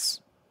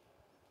Province.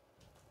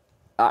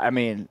 I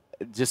mean,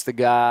 just the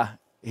guy.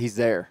 He's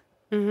there.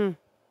 Are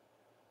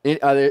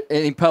there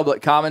any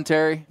public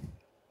commentary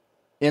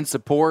in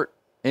support?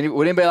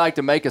 Would anybody like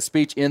to make a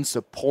speech in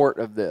support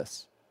of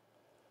this?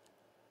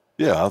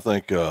 Yeah, I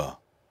think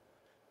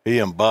he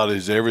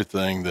embodies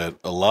everything that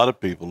a lot of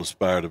people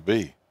aspire to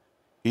be.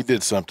 He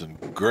did something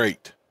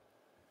great,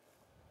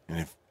 and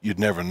if you'd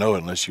never know it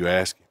unless you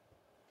ask him.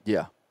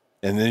 Yeah.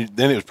 And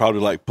then it was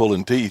probably like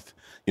pulling teeth.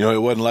 You know, it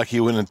wasn't like he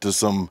went into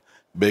some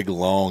big,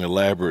 long,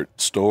 elaborate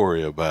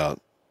story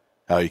about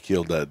how he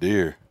killed that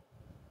deer.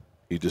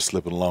 He just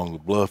slipping along the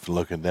bluff and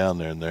looking down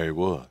there, and there he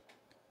was.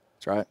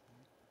 That's right.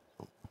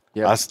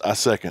 Yeah. I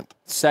second.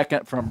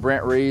 Second from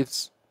Brent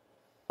Reeves.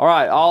 All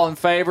right. All in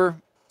favor,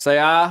 say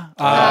aye.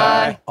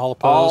 Aye. All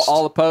opposed?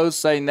 All opposed,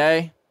 say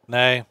nay.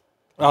 Nay.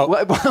 Oh,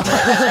 What,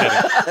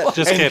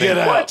 just kidding.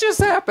 what just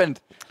happened?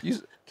 You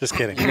Just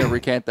kidding. gonna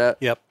recant that?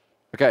 Yep.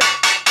 Okay.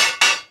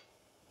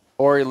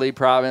 Ori Lee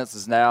Province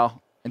is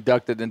now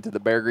inducted into the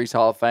Bear Grease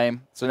Hall of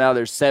Fame. So now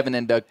there's 7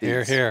 inductees.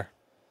 Here, here.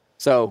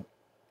 So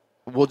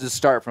we'll just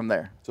start from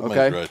there. Somebody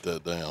Okay. write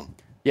that down.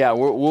 Yeah,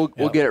 we'll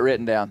get it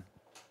written down.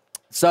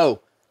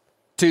 So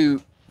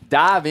to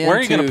dive into Where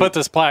are you going to put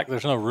this plaque?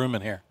 There's no room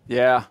in here.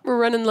 Yeah, We're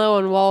running low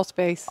on wall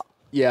space.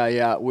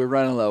 yeah. We're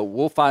running low.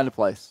 We'll find a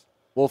place.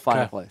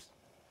 Okay.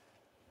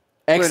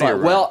 Excellent.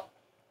 room. Well,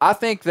 I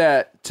think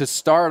that to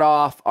start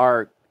off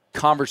our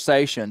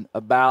conversation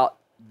about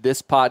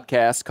this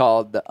podcast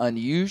called "The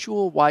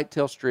Unusual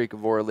Whitetail Streak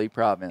of Ora Lee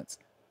Province,"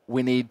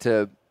 we need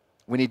to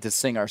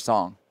sing our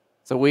song.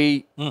 So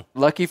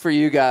lucky for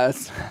you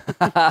guys,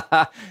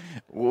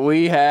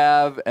 we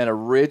have an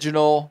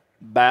original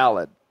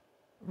ballad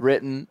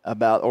written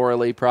about Ora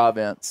Lee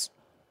Province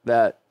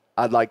that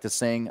I'd like to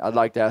sing. I'd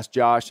like to ask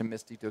Josh and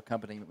Misty to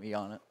accompany me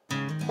on it.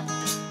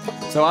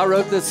 So I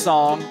wrote this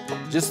song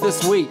just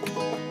this week.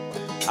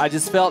 I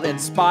just felt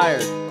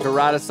inspired to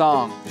write a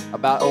song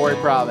about Ori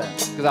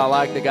Province because I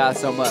like the guy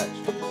so much.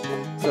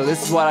 So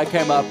this is what I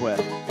came up with.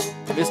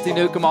 Misty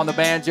Newcomb on the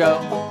banjo,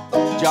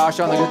 Josh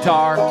on the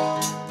guitar,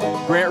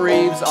 Brent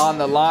Reeves on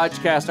the Lodge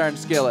cast iron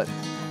skillet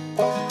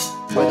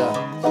with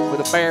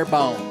a bare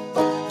bone.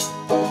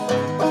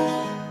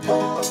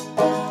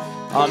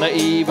 On the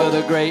eve of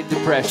the Great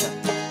Depression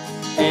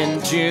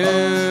in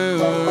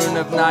June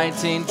of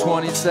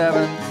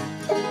 1927,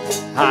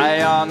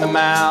 high on the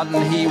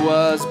mountain he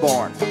was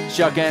born,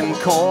 shucking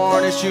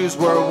corn, his shoes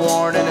were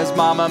worn and his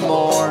mama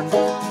mourned.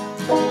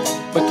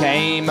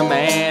 Became a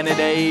man at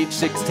age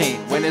 16.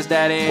 When his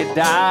daddy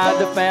died,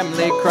 the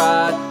family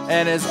cried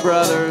and his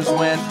brothers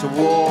went to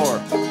war.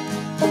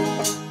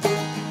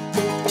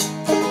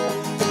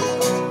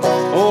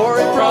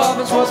 Ori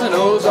Province was an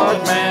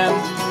Ozark man.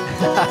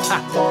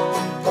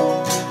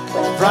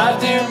 Fried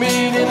deer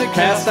meat in the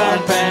cast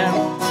iron pan.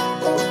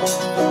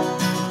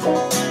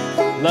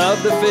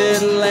 Loved the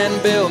fiddle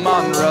and Bill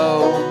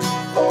Monroe.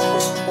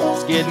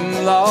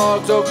 Skidding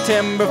logs, oak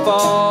timber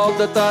fall,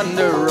 the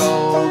thunder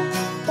rolled.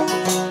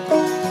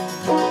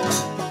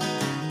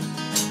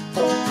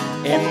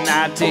 In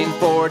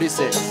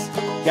 1946,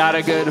 got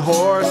a good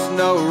horse,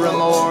 no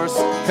remorse,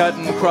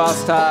 cutting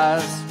cross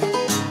ties.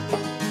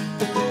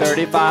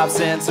 35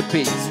 cents a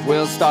piece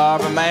will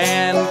starve a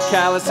man,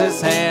 callous his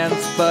hands,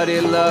 but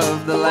he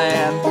loved the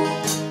land.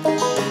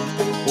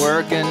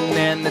 Working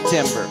in the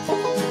timber,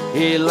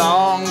 He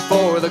longed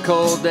for the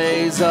cold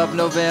days of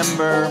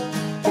November.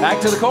 Back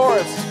to the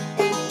chorus.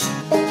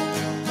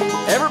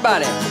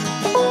 Everybody.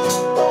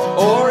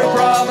 Horry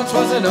Province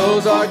was an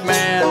Ozark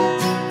man.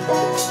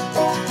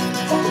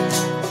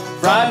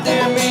 Fried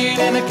deer meat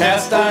in a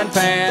cast iron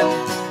pan.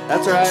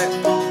 That's right.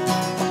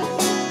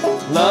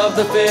 Loved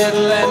the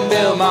fiddle and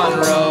Bill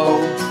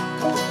Monroe.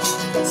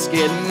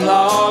 Skidding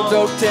logs,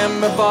 oak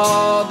timber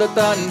fall, the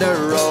thunder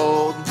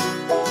rolled.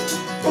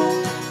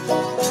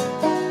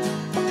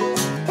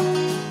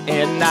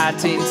 In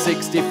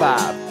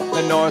 1965,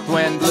 the north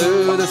wind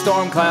blew, the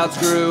storm clouds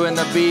grew, and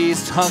the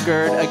beast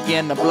hunkered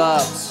again the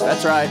bluffs.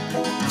 That's right.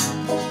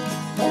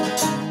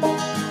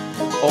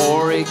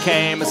 Horry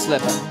came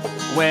a-slippin'.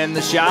 When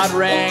the shot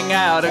rang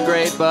out, a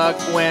great buck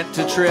went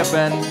to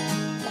trippin'.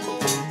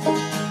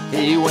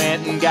 He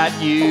went and got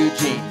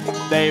Eugene.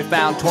 They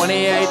found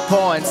 28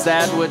 points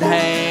that would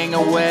hang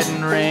a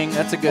wedding ring.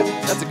 That's a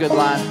good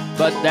line,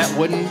 but that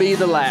wouldn't be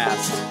the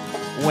last.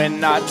 When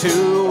not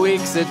 2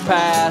 weeks had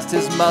passed,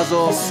 his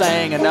muzzle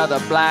sang another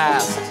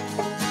blast.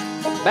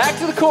 Back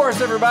to the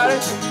chorus, everybody.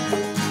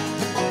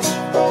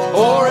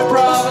 Horry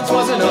Province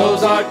was an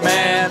Ozark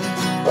man.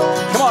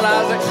 Come on,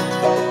 Isaac.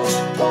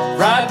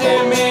 Fried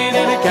deer meat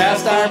in a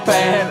cast iron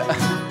pan.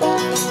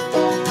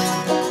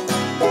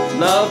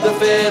 Loved the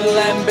fiddle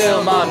and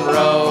Bill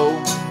Monroe.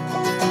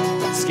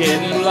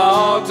 Skidding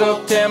logs,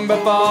 oak timber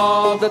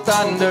fall, the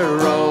thunder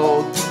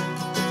rolled.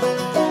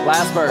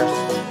 Last verse.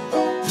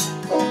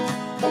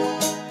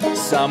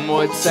 Some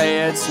would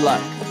say it's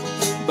luck,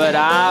 but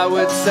I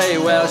would say,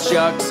 well,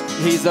 shucks,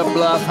 he's a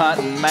bluff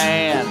hunting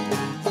man.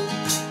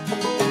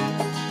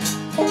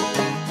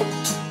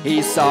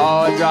 He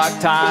saw a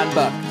Drock-tine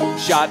buck,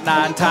 shot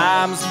 9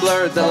 times,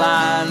 blurred the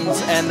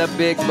lines, and the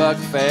big buck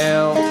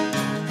fell.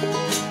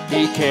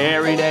 He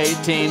carried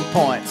 18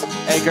 points,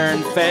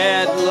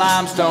 acorn-fed,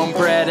 limestone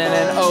bred, and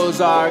an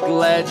Ozark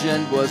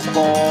legend was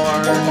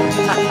born.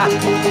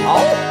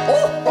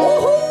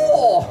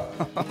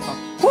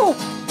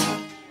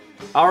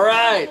 All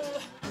right.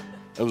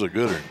 That was a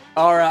good one.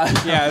 All right.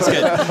 Yeah, it's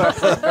good.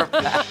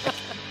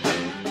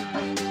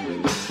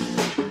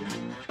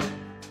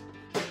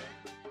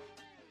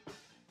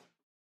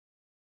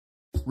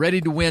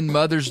 Ready to win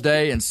Mother's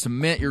Day and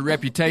cement your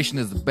reputation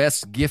as the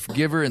best gift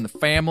giver in the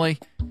family?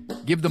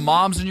 Give the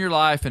moms in your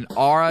life an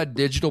Aura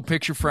digital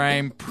picture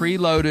frame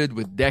preloaded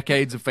with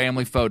decades of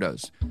family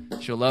photos.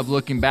 She'll love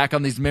looking back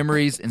on these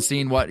memories and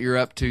seeing what you're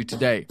up to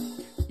today.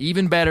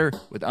 Even better,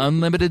 with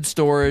unlimited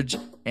storage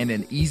and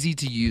an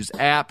easy-to-use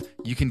app,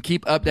 you can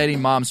keep updating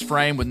Mom's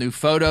frame with new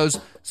photos,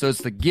 so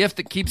it's the gift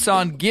that keeps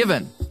on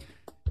giving.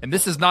 And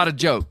this is not a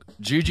joke.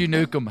 Juju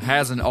Newcomb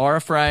has an Aura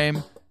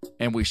frame,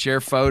 and we share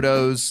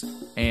photos,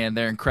 and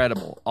they're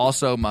incredible.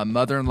 Also, my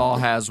mother-in-law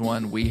has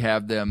one. We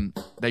have them.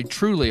 They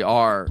truly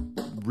are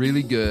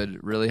really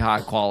good, really high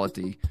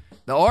quality.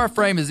 The Aura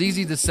frame is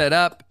easy to set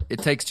up. It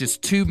takes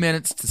just 2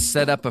 minutes to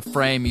set up a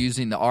frame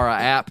using the Aura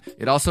app.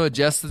 It also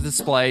adjusts the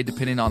display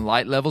depending on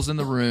light levels in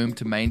the room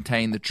to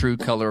maintain the true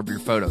color of your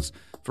photos.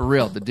 For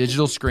real, the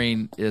digital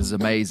screen is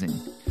amazing.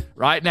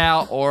 Right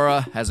now,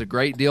 Aura has a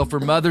great deal for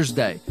Mother's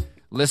Day.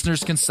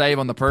 Listeners can save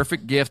on the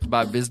perfect gift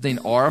by visiting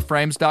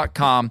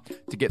auraframes.com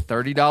to get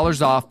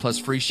 $30 off plus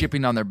free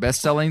shipping on their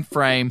best-selling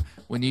frame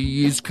when you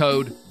use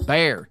code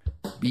BEAR,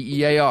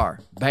 B-E-A-R,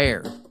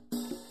 BEAR.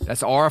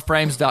 That's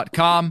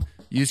auraframes.com.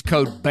 Use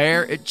code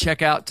BEAR at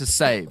checkout to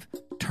save.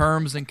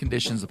 Terms and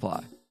conditions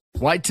apply.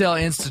 Whitetail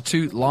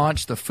Institute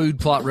launched the food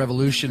plot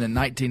revolution in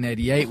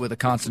 1988 with a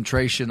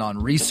concentration on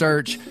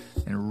research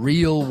and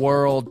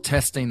real-world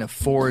testing of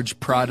forage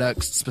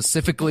products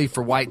specifically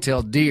for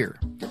whitetail deer.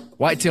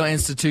 Whitetail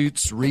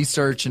Institute's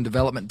research and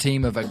development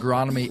team of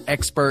agronomy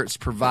experts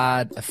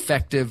provide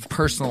effective,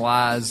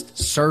 personalized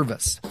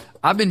service.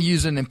 I've been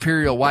using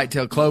Imperial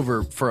Whitetail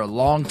Clover for a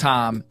long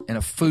time in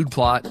a food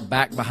plot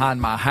back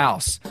behind my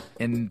house.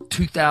 In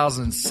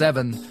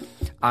 2007,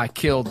 I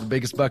killed the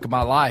biggest buck of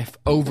my life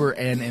over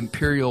an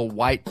Imperial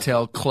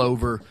Whitetail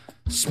Clover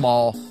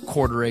small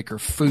quarter-acre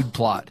food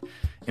plot.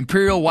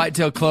 Imperial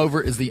Whitetail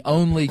Clover is the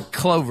only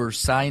clover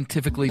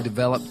scientifically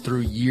developed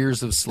through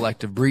years of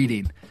selective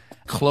breeding.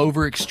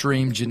 Clover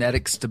Extreme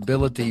genetic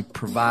stability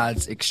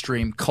provides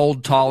extreme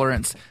cold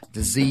tolerance,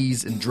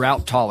 disease, and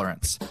drought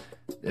tolerance.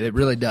 It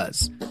really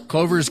does.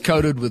 Clover is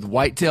coated with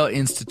Whitetail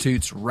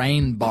Institute's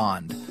Rain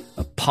Bond,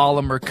 a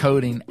polymer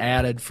coating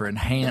added for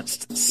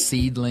enhanced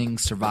seedling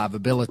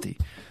survivability.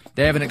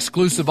 They have an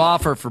exclusive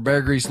offer for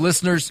Bear Grease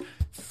listeners,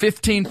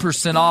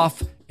 15%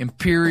 off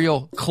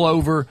Imperial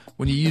Clover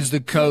when you use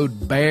the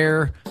code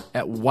BEAR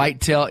at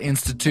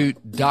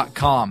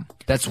whitetailinstitute.com.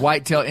 That's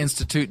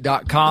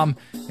whitetailinstitute.com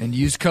and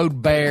use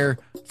code BEAR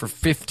for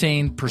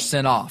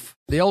 15% off.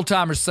 The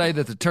old-timers say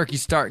that the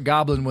turkeys start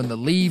gobbling when the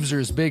leaves are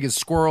as big as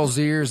squirrels'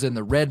 ears and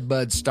the red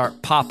buds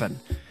start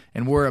popping.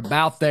 And we're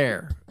about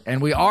there.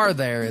 And we are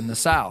there in the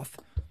South.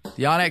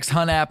 The onX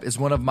Hunt app is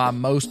one of my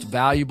most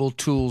valuable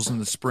tools in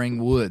the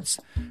spring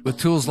woods. With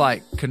tools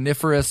like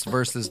coniferous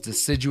versus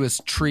deciduous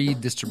tree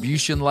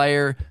distribution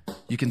layer,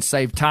 You can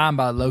save time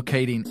by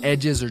locating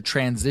edges or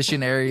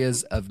transition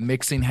areas of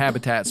mixing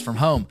habitats from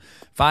home.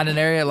 Find an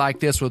area like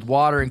this with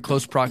water in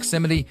close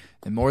proximity,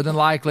 and more than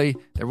likely,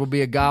 there will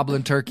be a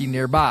goblin turkey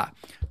nearby.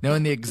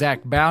 Knowing the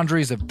exact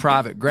boundaries of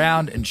private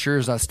ground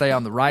ensures I stay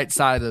on the right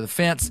side of the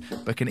fence,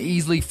 but can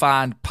easily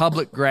find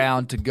public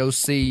ground to go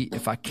see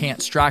if I can't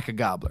strike a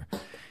gobbler.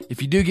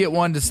 If you do get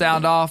one to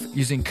sound off,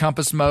 using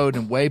compass mode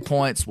and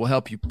waypoints will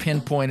help you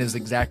pinpoint his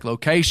exact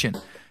location,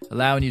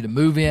 allowing you to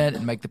move in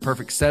and make the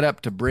perfect setup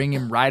to bring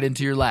him right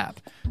into your lap.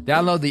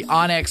 Download the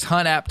onX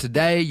Hunt app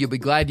today. You'll be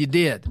glad you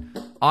did.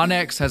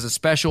 onX has a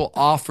special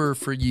offer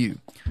for you.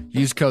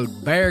 Use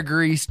code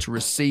BEARGREASE to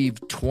receive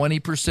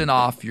 20%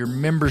 off your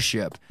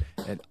membership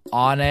at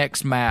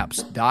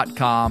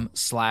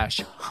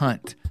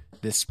onxmaps.com/hunt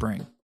this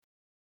spring.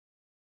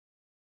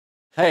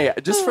 Hey,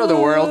 just for the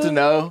world to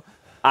know,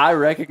 I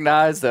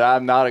recognize that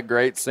I'm not a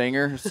great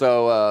singer,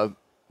 so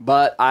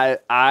but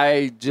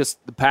I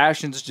just the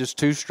passion's just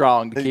too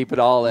strong to keep it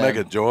all in. Make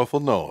a joyful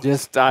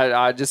noise.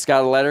 I just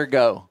gotta let her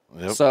go.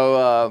 Yep.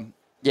 So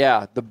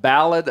yeah, the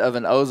Ballad of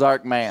an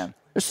Ozark Man.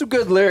 There's some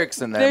good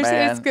lyrics in there,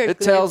 man. It's good.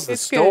 It tells the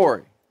It's good.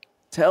 story.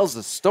 Tells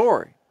the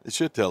story. It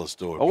should tell a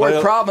story.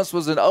 Old Promise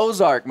was an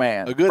Ozark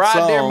man. a good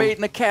Fried deer song. meat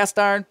in a cast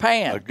iron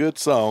pan. A good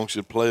song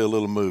should play a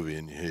little movie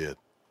in your head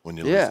when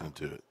you're listening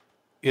to it.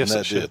 Yes,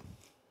 and it should.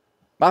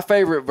 My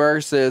favorite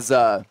verse is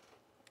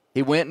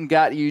he went and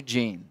got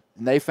Eugene,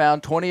 and they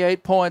found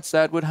 28 points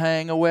that would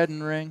hang a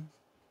wedding ring.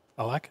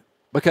 I like it.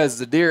 Because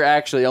the deer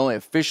actually only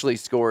officially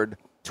scored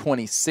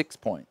 26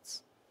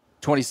 points,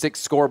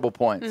 26 scorable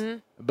points. Mm-hmm.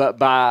 But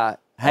by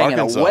hanging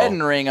Arkansas. a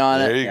wedding ring on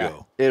There it, you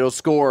go. it'll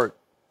score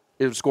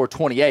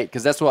 28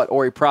 because that's what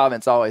Ori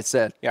Province always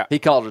said. Yeah. He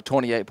called it a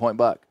 28-point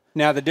buck.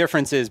 Now, the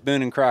difference is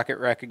Boone and Crockett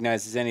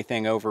recognizes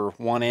anything over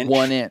 1 inch.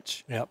 1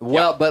 inch. Yep.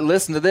 Well, but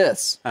listen to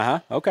this. Uh-huh.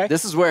 Okay.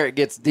 This is where it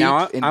gets deep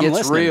Now, and I'm gets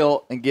listening.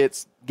 real and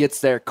gets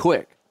there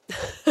quick.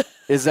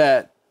 Is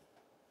that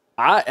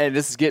and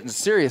this is getting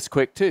serious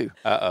quick too.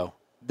 Uh-oh.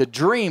 The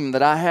dream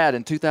that I had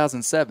in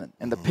 2007,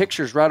 and the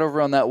picture's right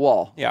over on that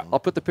wall. Yeah. I'll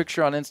put the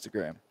picture on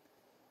Instagram.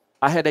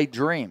 I had a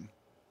dream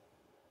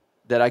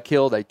that I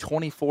killed a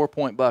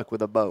 24-point buck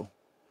with a bow.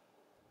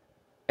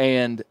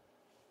 And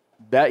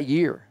that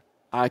year,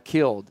 I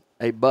killed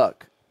a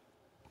buck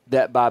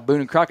that by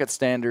Boone and Crockett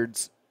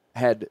standards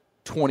had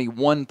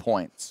 21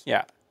 points.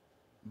 Yeah.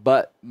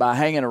 But by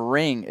hanging a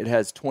ring, it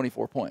has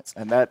 24 points.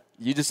 And that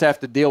you just have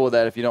to deal with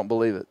that if you don't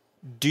believe it.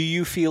 Do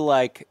you feel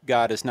like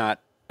God is not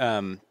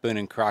Boone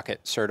and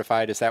Crockett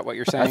certified? Is that what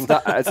you're saying?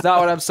 That's not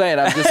what I'm saying.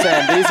 I'm just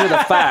saying these are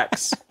the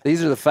facts.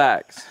 These are the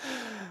facts.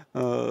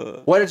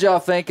 What did y'all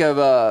think of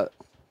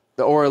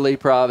the Ora Lee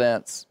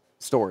Province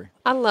story?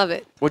 I love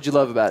it. What'd you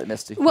love about it,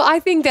 Misty? Well, I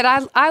think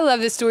that I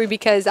love this story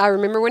because I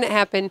remember when it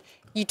happened.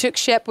 You took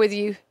Shep with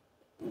you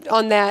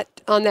on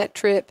that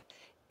trip,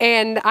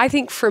 and I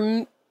think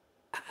probably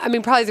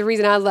the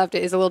reason I loved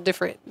it is a little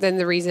different than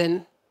the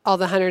reason all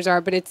the hunters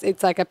are, but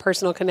it's like a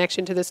personal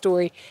connection to the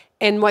story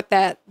and what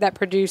that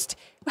produced.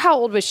 How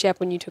old was Shep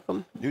when you took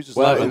him? He was just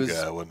Well, a it little was-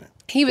 guy, wasn't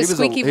he? He was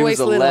squeaky voice He was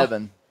little.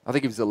 11. I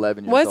think he was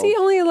 11 years old. Was he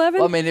only 11?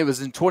 Well, I mean, it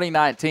was in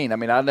 2019. I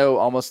mean, I know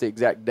almost the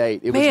exact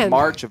date. It was Man.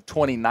 March of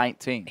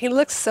 2019. He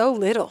looks so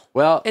little.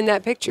 Well, in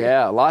that picture.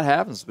 Yeah, a lot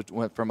happens.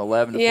 Went from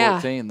 11 to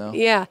 14, though.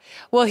 Yeah.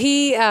 Well,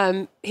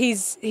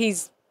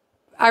 he's.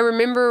 I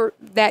remember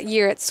that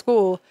year at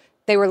school,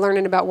 they were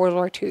learning about World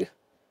War II,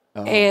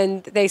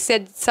 and they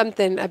said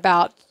something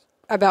about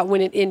when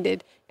it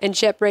ended, and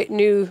Shep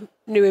knew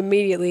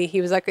immediately.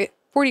 He was like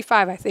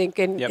 45, I think,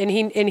 and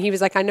he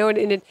was like, I know it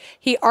ended.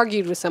 He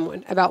argued with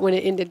someone about when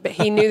it ended, but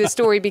he knew the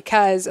story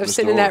because of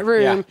sitting in that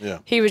room. Yeah.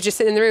 He was just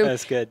sitting in the room.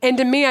 That's good. And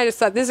to me, I just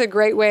thought this is a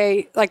great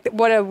way, like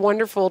what a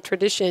wonderful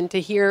tradition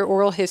to hear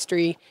oral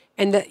history,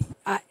 and that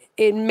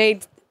it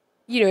made,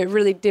 it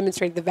really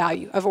demonstrated the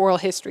value of oral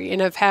history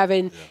and of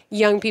having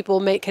young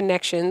people make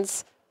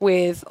connections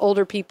with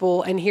older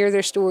people and hear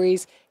their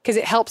stories, because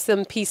it helps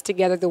them piece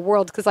together the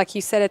world. Because like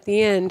you said at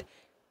the end,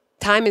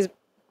 time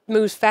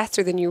moves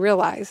faster than you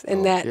realize,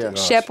 and that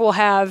Shep will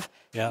have,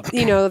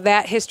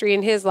 that history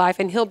in his life,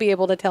 and he'll be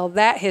able to tell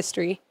that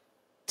history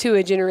to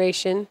a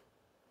generation,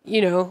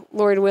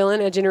 Lord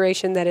willing, a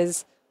generation that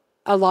is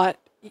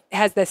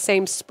has the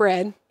same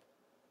spread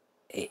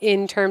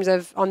in terms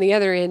of on the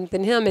other end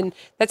than him. And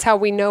that's how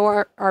we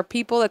know our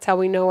people. That's how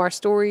we know our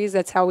stories.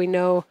 That's how we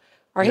know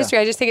our history.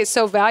 I just think it's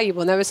so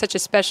valuable. And that was such a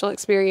special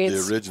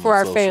experience original for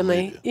our social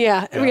family.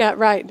 media. Yeah.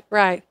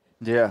 Right.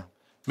 Yeah.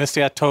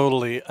 Misty, I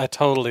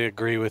totally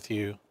agree with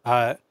you.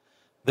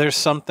 There's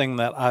something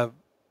that I've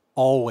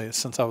always,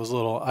 since I was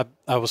little,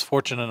 I was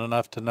fortunate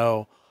enough to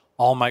know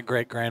all my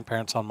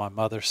great-grandparents on my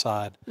mother's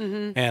side.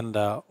 Mm-hmm. And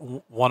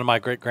one of my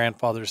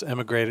great-grandfathers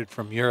immigrated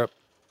from Europe,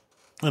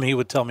 and he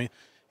would tell me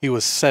he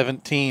was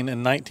 17 in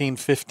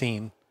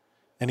 1915,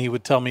 and he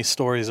would tell me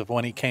stories of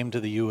when he came to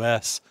the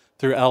U.S.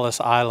 through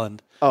Ellis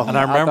Island. Oh, and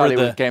I remember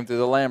thought he came through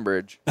the land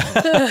bridge.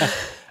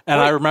 And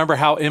I remember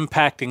how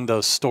impacting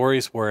those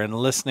stories were, and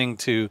listening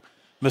to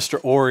Mr.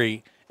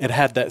 Ori, it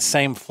had that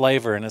same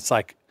flavor. And it's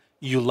like,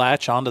 you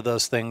latch onto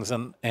those things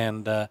and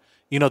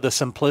you know, the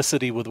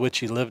simplicity with which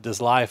he lived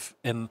his life.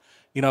 And,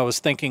 you know, I was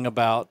thinking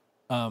about,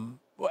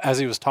 as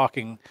he was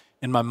talking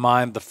in my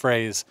mind, the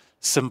phrase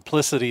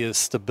simplicity is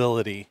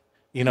stability,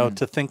 you know,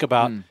 to think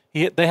about,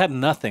 they had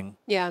nothing,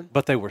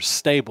 but they were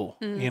stable,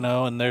 you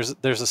know, and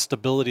there's a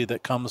stability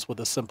that comes with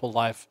a simple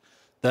life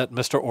that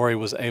Mr. Ori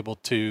was able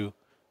to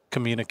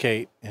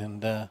communicate.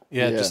 And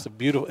just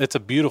it's a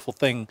beautiful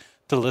thing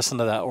to listen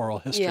to that oral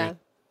history.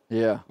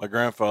 Yeah. My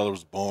grandfather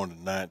was born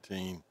in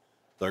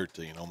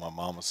 1913 on my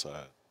mama's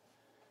side.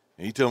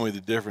 And he told me the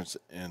difference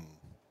in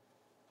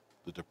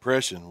the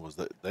Depression was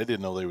that they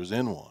didn't know they was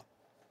in one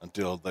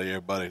until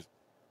everybody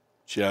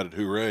shouted,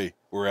 "Hooray,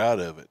 we're out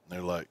of it." And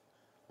they're like,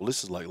 well,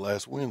 this is like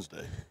last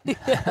Wednesday.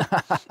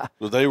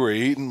 So they were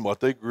eating what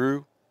they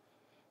grew,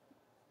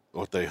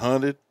 what they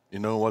hunted, you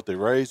know, what they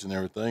raised and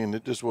everything. And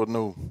it just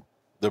wasn't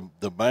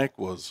the bank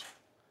was,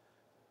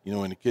 you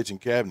know, in the kitchen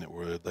cabinet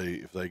where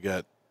if they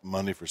got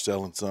money for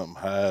selling something,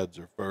 hides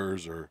or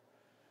furs or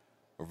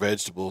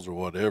vegetables or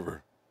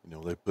whatever, you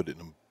know, they put it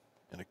in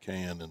a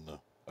can,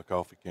 a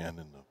coffee can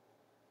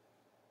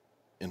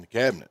in the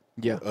cabinet.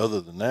 Yeah.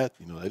 Other than that,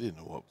 you know, they didn't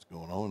know what was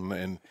going on.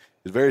 And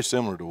it's very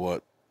similar to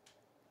what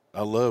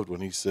I loved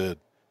when he said,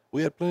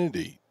 we had plenty to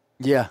eat.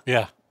 Yeah.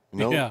 Yeah.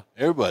 You know,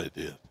 everybody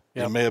did.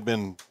 Yep. It may have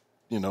been,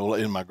 you know,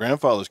 in my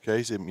grandfather's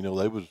case, you know,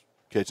 they was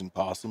catching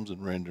possums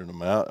and rendering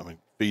them out. I mean,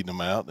 feeding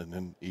them out and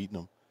then eating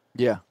them.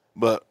 Yeah.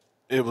 But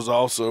it was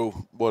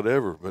also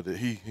whatever. But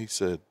he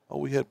said, oh,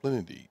 we had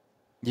plenty to eat.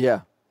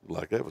 Yeah.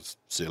 Like, that was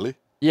silly.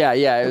 Yeah,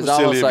 it was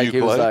silly almost of like you,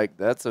 he was Clay. like,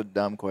 that's a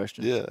dumb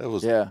question. Yeah, it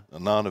was a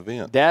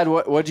non-event. Dad,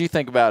 what do you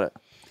think about it?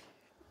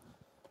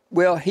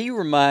 Well, he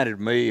reminded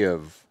me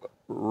of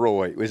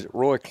Roy. Was it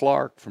Roy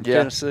Clark from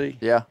Tennessee?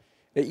 Yeah.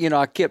 You know,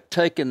 I kept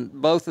taking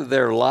both of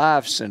their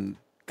lives and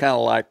kind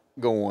of like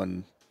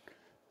going,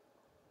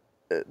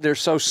 they're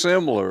so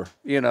similar,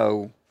 you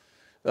know,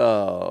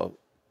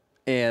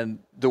 and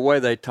the way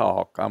they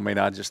talk. I mean,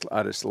 I just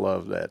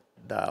love that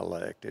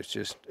dialect. It's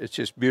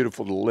just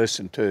beautiful to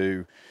listen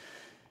to.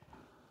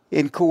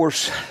 And of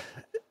course,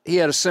 he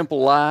had a simple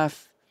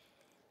life,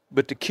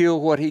 but to kill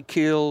what he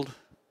killed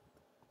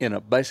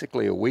in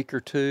basically a week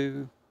or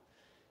two,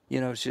 you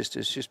know, it's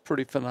just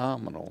pretty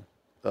phenomenal.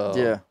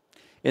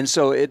 And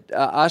so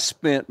I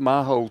spent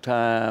my whole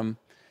time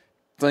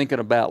thinking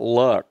about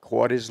luck.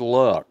 What is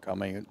luck? I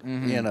mean,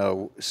 you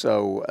know,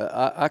 so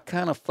I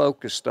kind of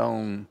focused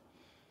on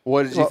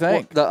what did you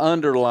think? The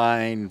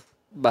underlying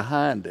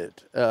behind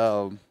it.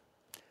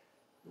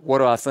 What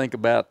do I think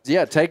about?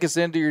 Yeah, take us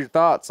into your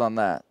thoughts on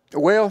that.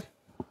 Well,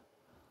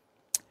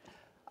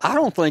 I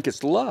don't think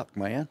it's luck,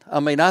 man. I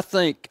mean, I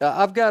think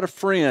I've got a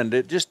friend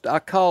I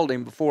called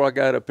him before I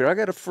got up here. I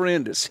got a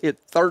friend that's hit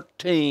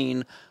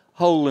 13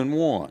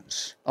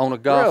 hole-in-ones on a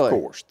golf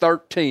course.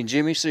 13.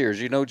 Jimmy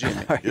Sears. You know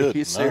Jimmy. Are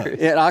you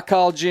serious? And I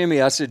called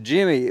Jimmy. I said,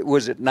 Jimmy,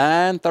 was it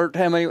 9, 13?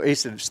 How many? He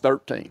said, it's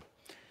 13.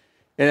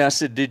 And I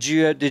said, did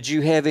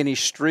you have any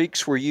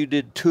streaks where you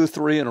did 2 or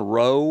 3 in a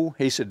row?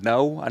 He said,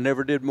 no, I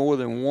never did more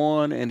than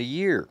 1 in a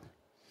year.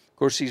 Of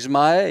course, he's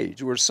my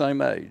age. We're the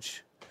same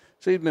age.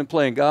 So he's been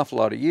playing golf a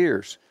lot of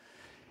years.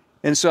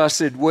 And so I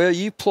said, well,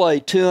 you play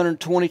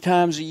 220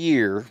 times a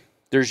year.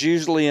 There's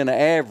usually an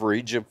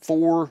average of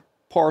 4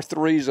 par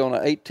 3s on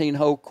an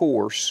 18-hole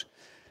course.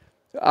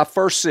 I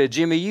first said,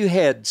 Jimmy, you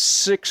had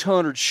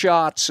 600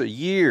 shots a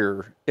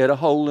year at a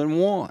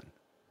hole-in-one.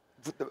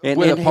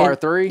 With a par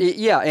 3?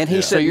 Yeah, and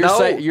he said,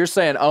 so you're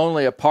saying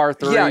only a par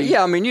 3?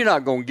 Yeah, I mean, you're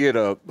not going to get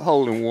a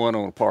hole-in-one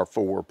on a par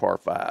 4 or par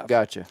 5.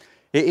 Gotcha.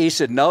 He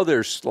said, no,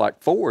 there's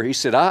like 4. He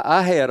said,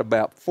 I had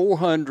about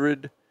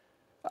 800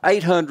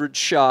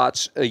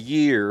 shots a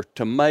year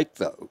to make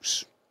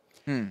those.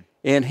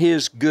 And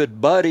his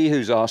good buddy,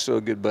 who's also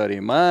a good buddy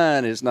of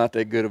mine, is not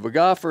that good of a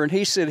golfer. And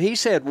he said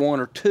he's had 1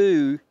 or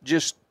 2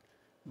 just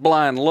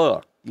blind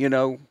luck, you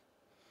know.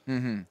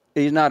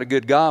 He's not a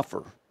good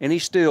golfer. And he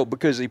still,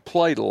 because he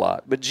played a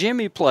lot. But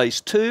Jimmy plays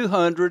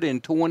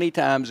 220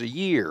 times a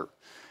year.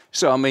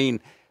 So, I mean,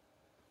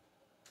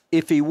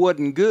 if he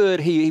wasn't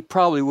good, he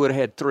probably would have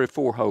had 3 or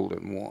 4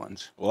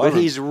 hole-in-ones. Well, but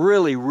he's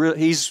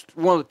he's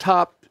one of the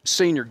top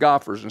senior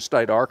golfers in the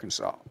state of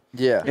Arkansas.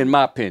 Yeah, in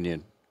my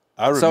opinion.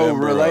 I remember. So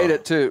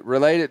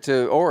relate it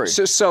to Ori.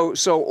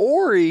 So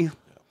Ori,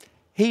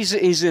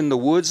 he's in the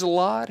woods a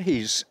lot.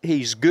 He's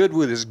good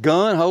with his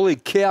gun. Holy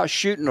cow,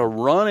 shooting a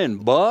running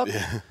buck.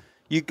 Yeah.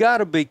 You got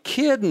to be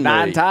kidding me.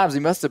 9 times.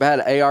 He must have had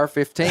an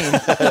AR-15.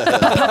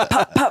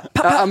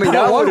 I mean,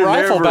 one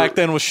rifle back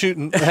then was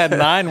had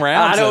 9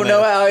 rounds. I don't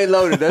know how he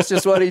loaded. That's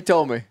just what he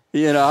told me.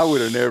 You know, I would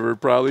have never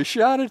probably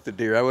shot at the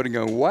deer. I would have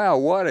gone, wow,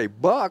 what a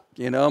buck.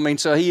 You know, I mean,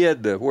 so he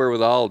had the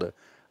wherewithal to,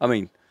 I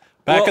mean.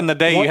 Back in the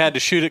day, you had to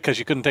shoot it because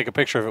you couldn't take a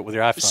picture of it with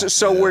your iPhone.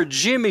 So where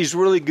Jimmy's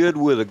really good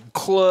with a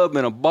club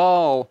and a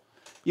ball,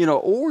 you know,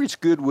 Ori's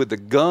good with a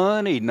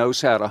gun. He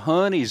knows how to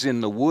hunt. He's in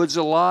the woods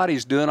a lot.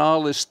 He's doing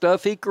all this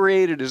stuff. He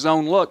created his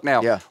own luck.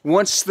 Now,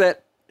 once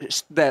that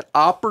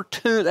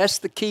opportunity, that's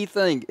the key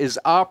thing, is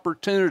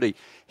opportunity.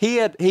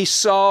 He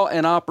saw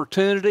an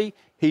opportunity.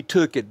 He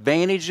took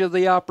advantage of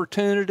the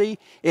opportunity,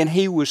 and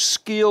he was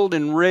skilled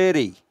and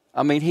ready.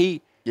 I mean,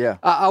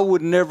 I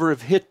would never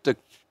have hit the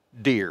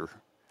deer.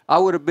 I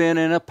would have been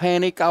in a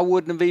panic. I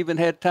wouldn't have even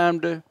had time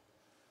to.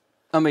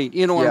 I mean,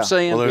 you know what I'm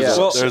saying?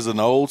 Well, there's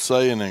an old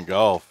saying in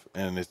golf,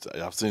 and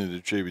I've seen it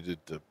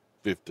attributed to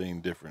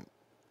 15 different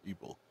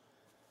people.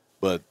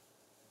 But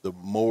the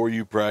more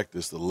you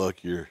practice, the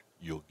luckier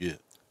you'll get.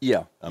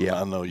 Yeah.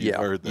 I know you've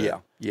heard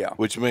that. Yeah.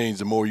 Which means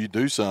the more you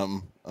do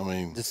something, I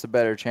mean, just a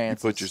better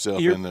chance. You put yourself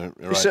in the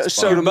right spot.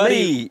 So to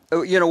me,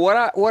 you know,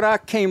 what I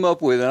came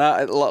up with, and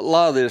a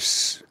lot of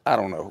this, I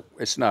don't know,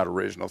 it's not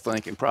original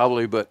thinking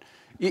probably, but,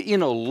 you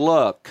know,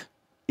 luck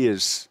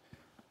is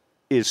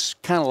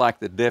kind of like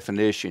the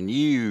definition.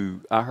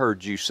 I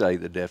heard you say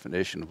the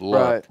definition of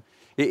luck.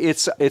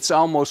 Right. It's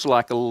almost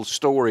like a little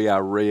story I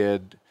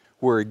read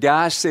where a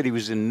guy said he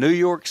was in New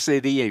York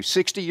City, he was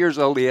 60 years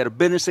old, he had a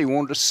business, he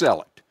wanted to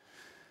sell it.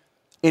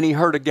 And he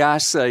heard a guy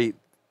say,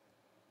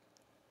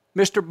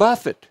 Mr.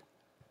 Buffett.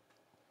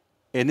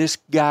 And this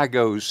guy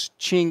goes,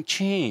 ching,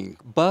 ching,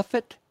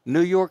 Buffett,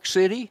 New York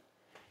City?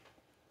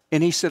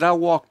 And he said, I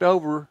walked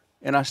over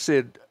and I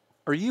said,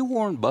 are you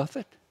Warren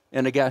Buffett?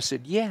 And the guy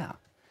said, yeah.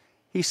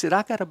 He said,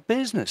 I got a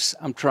business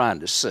I'm trying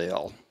to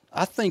sell.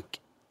 I think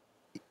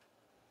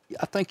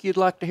you'd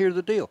like to hear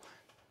the deal.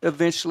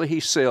 Eventually he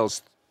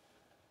sells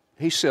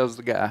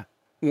the guy,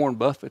 Warren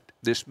Buffett,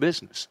 this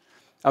business.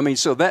 I mean,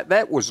 so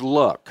that was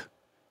luck.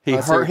 He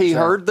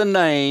heard the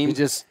name. He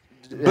just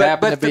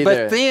happened to be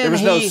there. There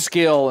was no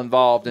skill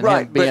involved in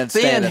him being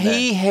standing there.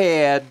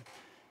 But then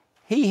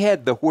he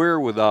had the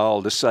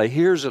wherewithal to say,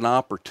 here's an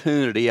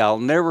opportunity. I'll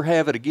never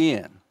have it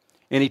again.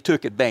 And he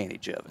took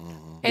advantage of it.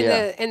 And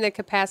and the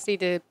capacity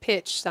to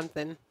pitch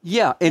something.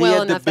 Yeah, and well he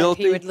had the enough that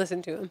ability. he would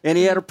listen to him. And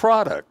he had a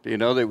product, you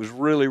know, that was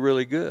really,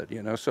 really good,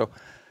 you know. So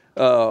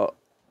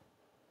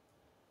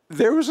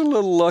there was a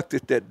little luck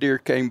that deer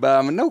came by.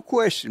 I mean, no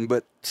question,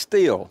 but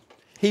still,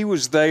 he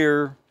was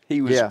there.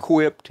 He was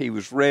equipped. He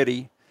was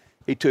ready.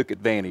 He took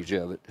advantage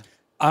of it.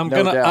 I'm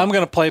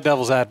gonna play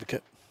devil's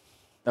advocate.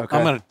 Okay.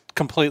 I'm gonna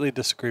completely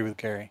disagree with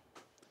Gary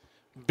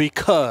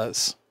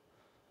because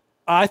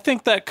I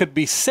think that could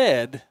be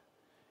said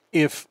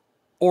if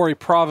Ori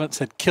Province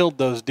had killed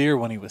those deer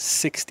when he was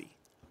 60.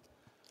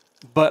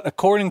 But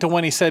according to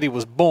when he said he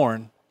was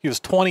born, he was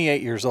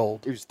 28 years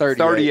old. He was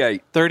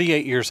 38.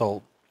 38 years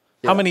old.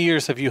 Yeah. How many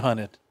years have you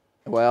hunted?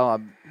 Well,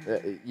 I'm,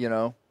 you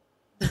know.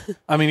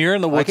 I mean, you're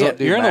in the woods.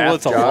 You're in the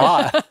woods a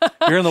lot.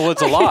 You're in the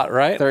woods a lot,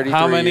 right? 33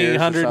 How many years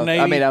 180?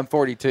 I mean, I'm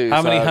 42.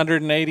 How many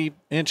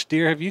 180-inch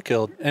deer have you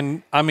killed?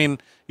 And I mean,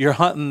 you're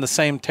hunting the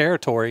same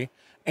territory,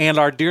 and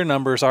our deer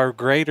numbers are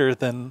greater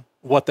than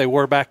what they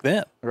were back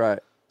then. Right.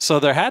 So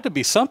there had to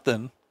be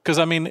something, because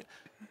I mean,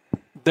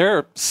 there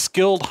are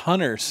skilled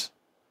hunters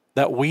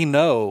that we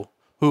know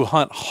who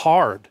hunt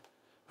hard,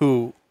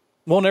 who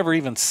won't ever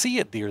even see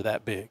a deer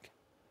that big.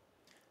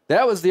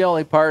 That was the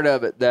only part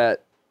of it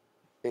that,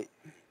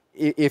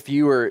 if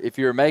you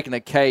were making a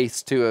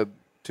case to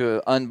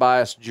an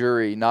unbiased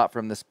jury, not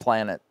from this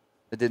planet,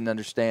 that didn't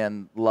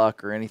understand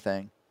luck or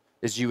anything,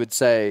 is you would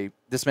say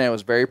this man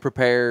was very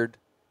prepared,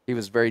 he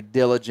was very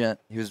diligent,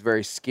 he was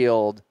very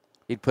skilled,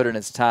 he'd put in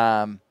his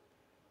time.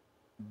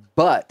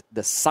 But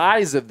the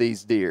size of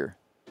these deer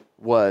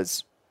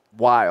was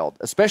wild,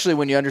 especially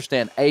when you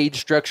understand age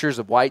structures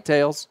of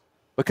whitetails.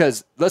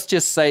 Because let's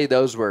just say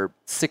those were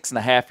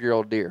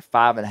 6.5-year-old deer,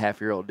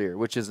 5.5-year-old deer,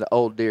 which is an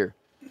old deer.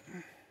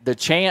 The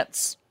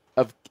chance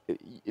of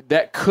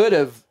that could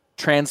have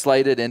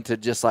translated into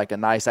just like a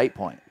nice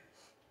 8-point.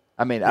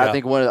 I mean, I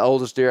think one of the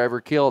oldest deer I ever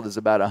killed is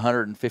about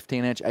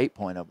 115-inch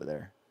 8-point over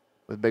there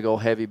with big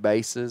old heavy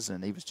bases,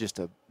 and he was just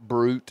a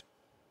brute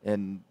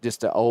and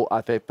just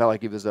I felt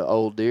like he was an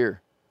old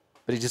deer,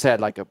 but he just had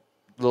like a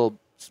little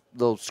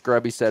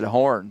scrubby set of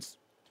horns.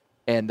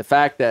 And the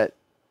fact that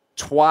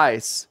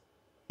twice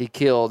he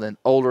killed an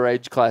older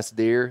age class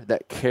deer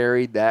that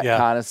carried that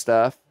kind of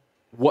stuff,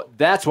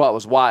 that's what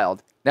was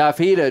wild. Now, if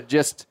he'd have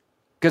just,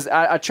 because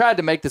I tried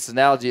to make this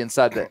analogy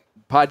inside the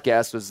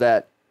podcast, was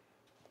that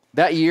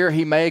year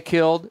he may have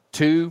killed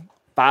 2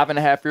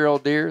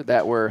 5.5-year-old deer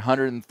that were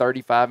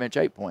 135-inch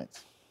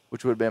 8-points,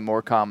 which would have been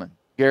more common.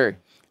 Gary.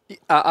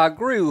 I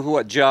agree with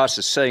what Josh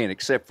is saying,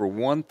 except for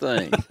one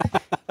thing.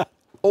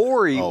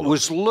 Ori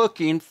was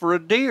looking for a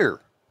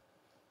deer.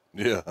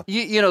 Yeah.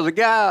 You know, the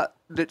guy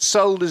that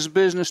sold his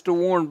business to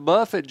Warren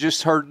Buffett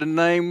just heard the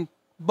name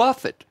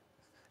Buffett.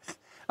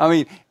 I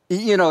mean,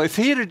 you know, if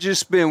he'd have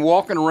just been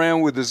walking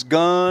around with his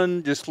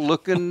gun, just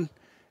looking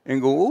and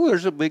go, oh,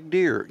 there's a big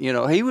deer. You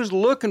know, he was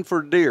looking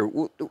for deer.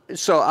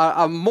 So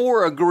I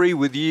more agree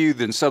with you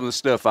than some of the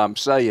stuff I'm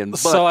saying. But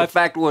so the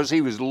fact was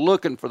he was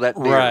looking for that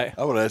deer. Right.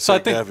 I would ask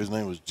that guy if his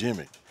name was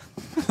Jimmy.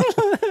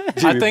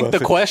 I think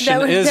the question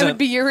that would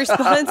be your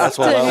response. That's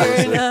what I would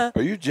say.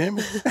 Are you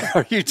Jimmy?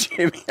 Are you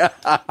Jimmy?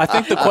 I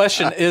think the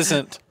question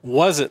isn't,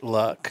 was it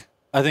luck?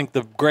 I think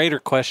the greater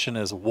question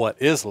is,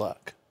 what is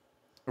luck?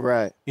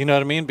 Right. You know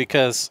what I mean?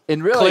 Because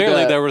and really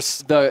clearly there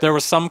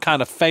was some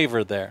kind of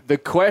favor there. The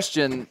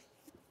question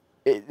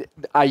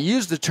I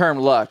use the term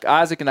luck.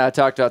 Isaac and I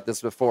talked about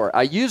this before.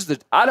 I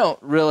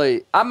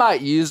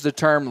might use the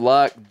term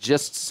luck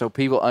just so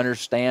people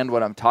understand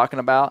what I'm talking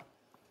about.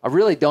 I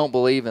really don't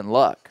believe in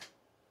luck.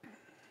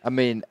 I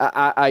mean,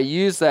 I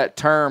use that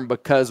term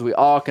because we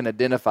all can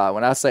identify.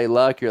 When I say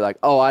luck, you're like,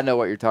 oh, I know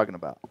what you're talking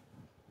about.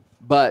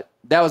 But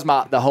that was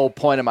the whole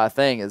point of my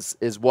thing is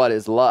what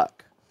is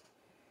luck?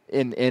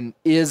 And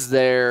is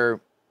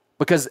there,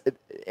 because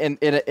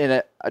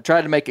I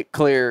tried to make it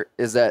clear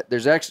is that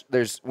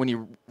there's when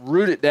you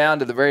root it down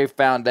to the very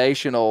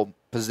foundational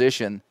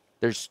position,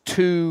 there's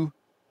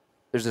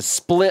a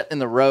split in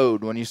the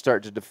road when you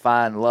start to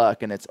define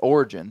luck and its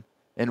origin.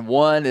 And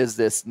one is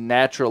this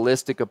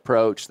naturalistic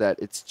approach that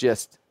it's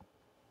just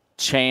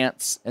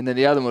chance, and then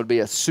the other one would be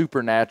a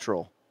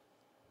supernatural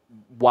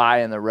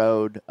why in the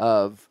road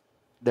of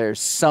there's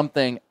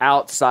something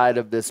outside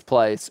of this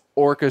place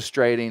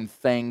orchestrating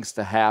things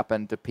to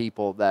happen to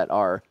people that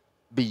are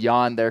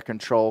beyond their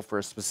control for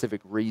a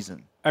specific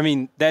reason. I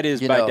mean, that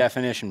is by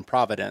definition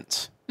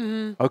providence.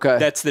 Mm-hmm. Okay.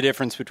 That's the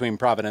difference between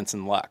providence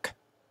and luck.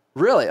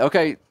 Really?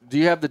 Okay. Do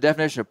you have the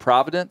definition of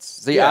providence?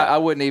 See, Yeah. I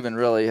wouldn't even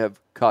really have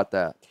caught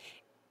that.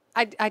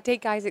 I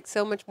take Isaac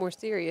so much more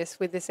serious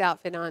with this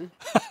outfit on.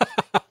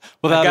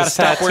 Without I gotta his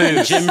stop wearing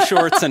tattoos. gym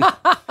shorts and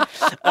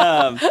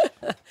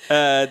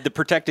the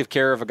protective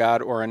care of a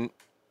god or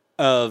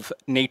of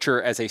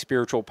nature as a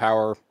spiritual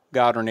power,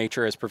 God or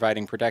nature as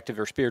providing protective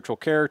or spiritual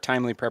care,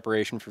 timely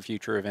preparation for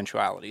future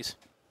eventualities.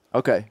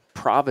 Okay.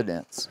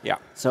 Providence. Yeah.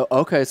 So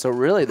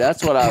really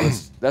that's what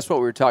we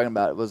were talking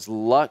about. It was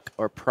luck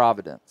or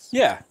providence.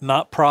 Yeah.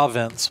 Not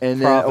province. And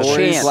then providence.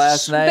 Ori's Chance.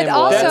 last name But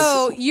was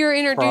also, you're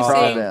introducing.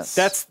 Providence.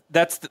 That's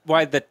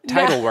why the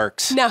title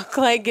works. Now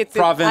Clay gets it.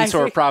 Province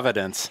or Isaac.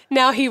 Providence.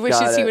 Now he wishes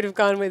Got he it. would have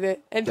gone with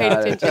it and paid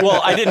Got it. attention. Well,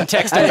 I didn't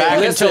text him Hey, back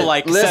listen, until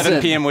like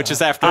 7 p.m., which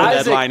is after the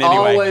Isaac deadline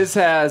anyway. always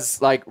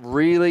has like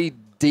really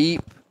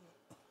deep,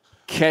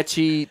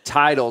 catchy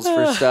titles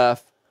for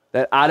stuff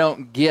that I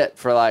don't get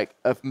for like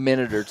a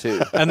minute or two.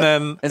 And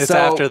then And it's so-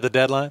 after the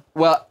deadline.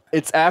 Well,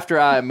 it's after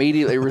I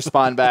immediately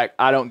respond back,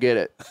 I don't get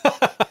it.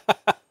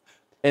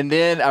 And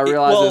then I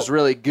realize well, it's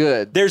really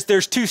good.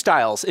 There's two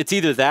styles. It's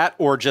either that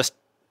or just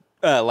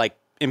like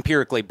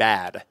empirically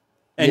bad.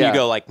 And Yeah. you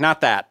go like,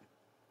 not that.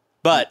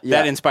 But Yeah.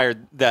 that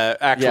inspired the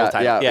actual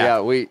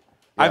title.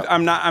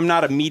 I'm I'm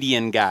not a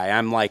median guy.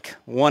 I'm like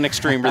one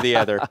extreme or the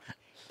other.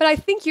 But I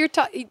think you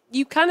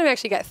kind of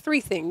actually got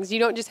three things. You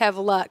don't just have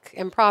luck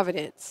and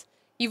providence.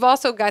 You've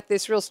also got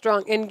this real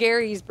strong, and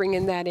Gary's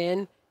bringing that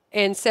in,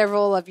 and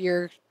several of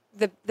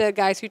the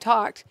guys who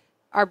talked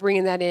are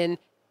bringing that in.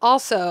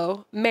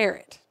 Also,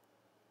 merit.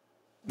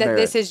 That Merit.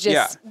 this is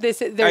just there's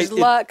it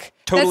luck.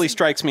 Totally That's-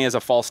 strikes me as a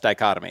false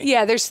dichotomy.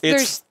 Yeah, there's three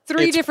it's-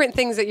 different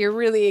things that you're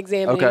really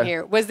examining Okay.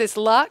 here. Was this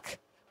luck?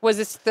 Was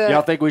this the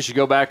Y'all think we should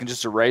go back and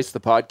just erase the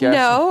podcast?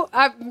 No,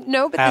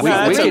 but Half this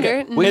of is it.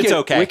 later. It's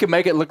okay. We can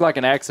make it look like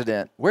an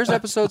accident. Where's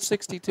episode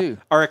 62?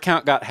 Our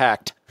account got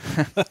hacked.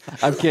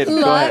 I'm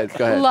kidding. Go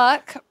ahead.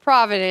 Luck,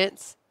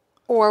 providence,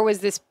 or is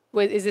this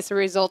a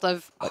result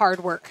of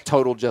hard work?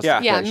 Total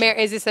justification. Yeah,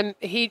 is this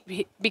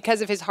he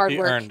because of his hard He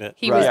work? earned it.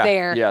 He Right. was Yeah.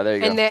 there. Yeah, there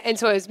you and go. And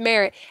so it was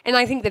merit. And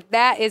I think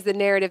that is the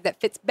narrative that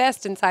fits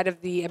best inside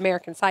of the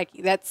American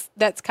psyche. That's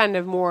kind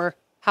of more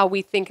how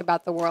we think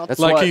about the world. That's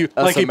Like what he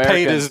us paid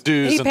Americans- his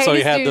dues, He and paid so he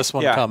his had dues. this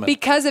one Yeah. coming.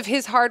 Because of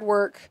his hard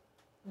work,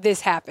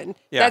 this happened.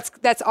 Yeah.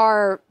 That's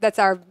our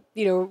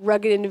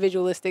rugged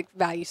individualistic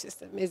value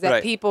system. Is that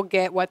Right. people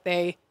get what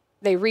they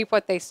reap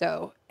what they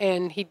sow,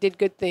 and he did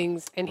good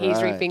things, and he's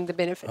Right. reaping the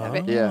benefit of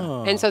it.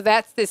 Yeah. And so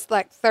that's this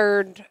like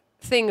third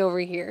thing over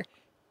here,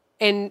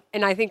 and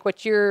I think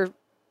what you're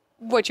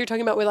talking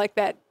about with like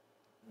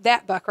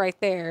that buck right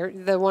there,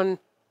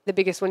 the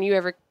biggest one you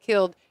ever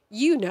killed,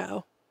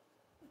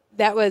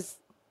 that was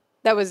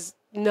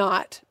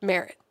not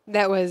merit.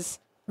 There was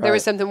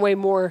Right. something way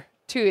more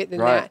to it than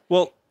Right. that.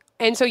 Well,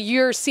 And so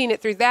you're seeing it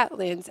through that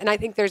lens. And I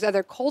think there's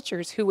other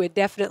cultures who would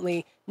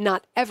definitely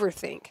not ever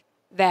think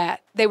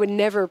that they would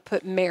never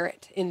put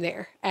merit in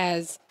there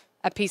as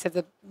a piece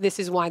of this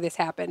is why this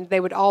happened. They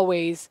would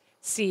always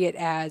see it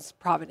as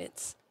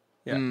providence.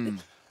 yeah.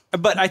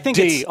 But I think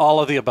D, it's all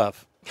of the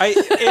above.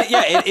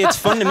 it's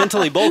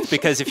fundamentally both,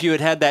 because if you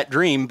had that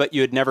dream but you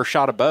had never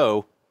shot a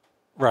bow,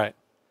 Right.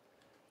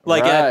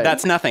 like Right.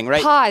 that's nothing,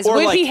 right? Pause. Or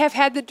Would like, he have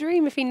had the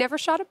dream if he never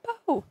shot a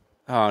bow?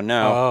 Oh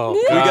no.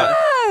 Oh, God.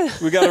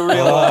 We got a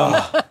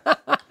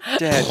real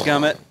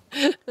dadgummit.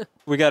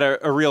 We got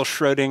a real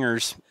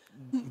Schrodinger's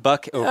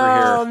buck over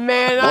Oh here.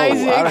 man, Oh, I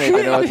Isaac. don't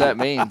even know what that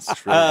means.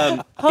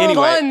 Hold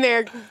Anyway, on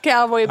there,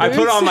 cowboy boots. I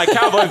put on my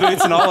cowboy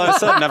boots, and all of a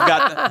sudden I've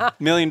got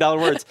 $1 million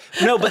words.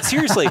 No, but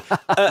seriously,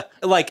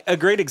 like a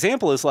great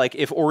example is like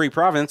if Ori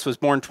Providence was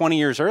born 20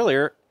 years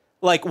earlier,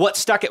 like what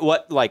stuck at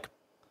what like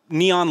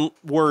neon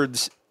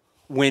words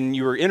when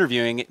you were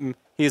interviewing.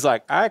 He's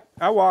like, I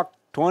walk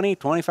 20,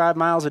 25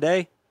 miles a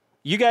day.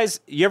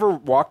 you ever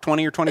walk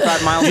 20 or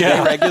 25 miles a day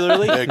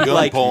regularly? At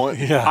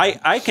gunpoint. Yeah.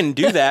 I can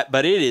do that,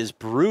 but it is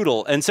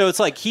brutal. And so it's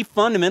like he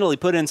fundamentally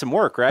put in some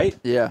work, right?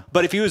 Yeah.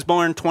 But if he was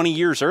born 20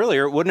 years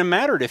earlier, it wouldn't have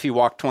mattered if he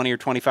walked 20 or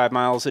 25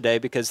 miles a day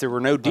because there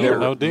were no deer.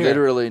 No deer.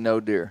 Literally no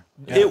deer.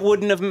 It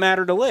wouldn't have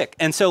mattered a lick.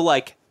 And so,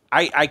 like,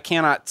 I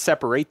cannot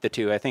separate the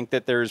two. I think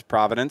that there's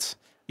providence.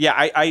 Yeah,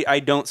 I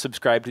don't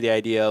subscribe to the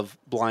idea of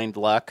blind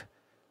luck.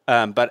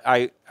 But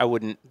I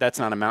wouldn't, that's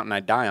not a mountain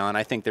I'd die on.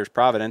 I think there's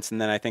providence,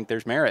 and then I think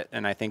there's merit.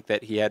 And I think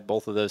that he had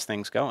both of those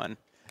things going.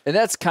 And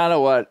that's kind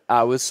of what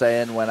I was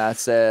saying when I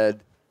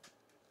said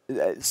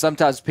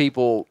sometimes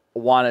people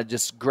want to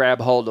just grab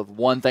hold of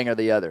one thing or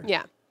the other.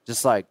 Yeah.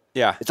 Just like,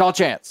 Yeah. it's all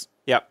chance.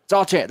 Yep. It's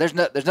all chance. There's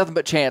nothing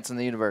but chance in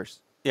the universe.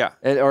 Yeah.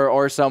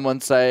 Or someone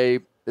say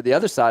the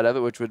other side of it,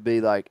 which would be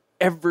like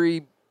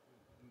every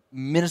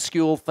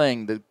minuscule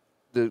thing,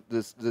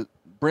 the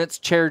Brent's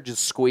chair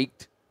just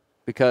squeaked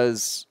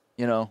because,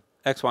 you know,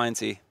 X, Y, and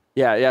Z.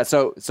 yeah.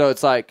 So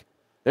it's like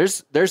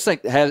there's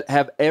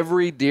have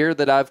every deer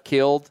that I've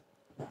killed,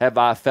 have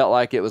I felt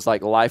like it was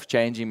like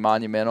life-changing,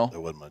 monumental?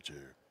 That wasn't my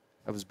chair.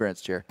 That was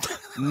Brent's chair.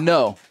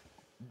 No.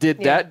 Did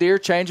Yeah. that deer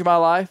change my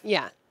life?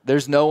 Yeah.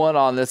 There's no one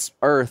on this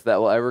earth that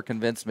will ever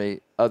convince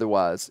me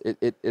otherwise.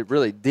 It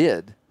really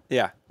did.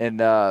 Yeah. And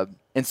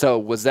so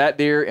was that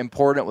deer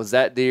important? Was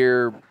that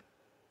deer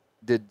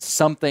did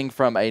something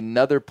from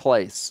another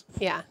place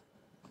Yeah.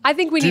 I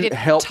think we need to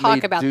help talk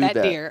me about do that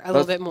that? deer a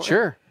little bit more.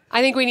 Sure.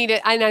 I think we need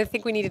to, and I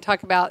think we need to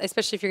talk about,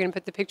 especially if you're going to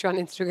put the picture on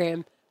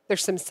Instagram,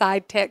 there's some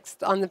side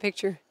text on the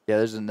picture Yeah,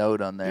 there's a note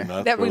on there. Do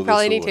not that we throw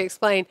probably this need to away.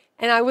 explain.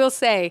 And I will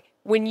say,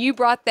 when you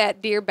brought that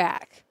deer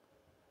back,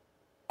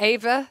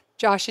 Ava,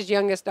 Josh's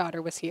youngest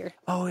daughter, was here.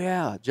 Oh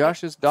yeah,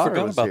 Josh's daughter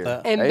Forgot was about here.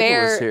 that. And Ava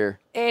Bear, was here.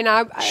 and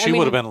I She mean,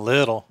 would have been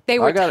little. They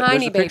were there's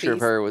tiny a picture babies. of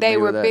her with They me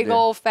were with that big deer.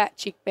 old fat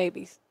cheek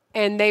babies.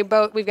 And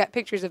we've got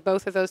pictures of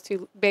both of those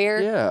two,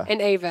 Bear Yeah.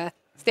 and Ava,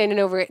 standing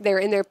over it. They're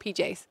in their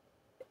PJs.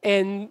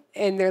 And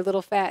their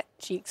little fat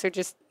cheeks are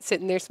just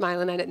sitting there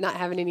smiling at it, not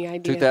having any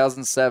idea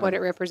 2007. what it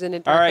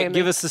represented to All our right, family.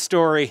 give us the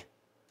story.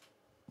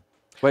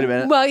 Wait a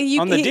minute. Well,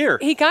 On the deer.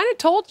 He kind of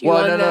told you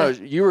well, on no.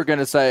 the. You were going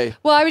to say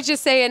Well, I was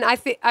just saying. I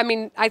think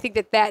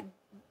that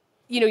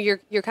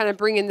you're kind of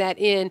bringing that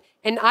in,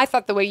 and I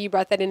thought the way you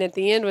brought that in at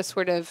the end was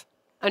sort of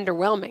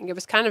underwhelming. It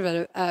was kind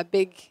of a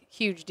big,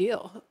 huge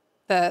deal.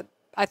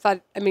 I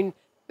thought. I mean,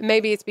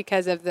 maybe it's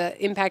because of the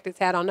impact it's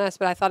had on us,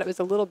 but I thought it was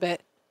a little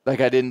bit.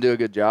 like I didn't do a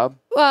good job.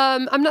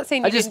 I'm not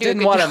saying you I just didn't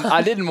didn't do a want good to. job.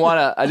 I didn't want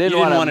to. I You didn't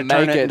didn't want to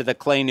turn make it it into the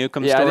Clay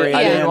Newcomb Yeah, story.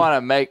 I Yeah. didn't want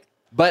to make.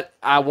 But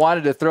I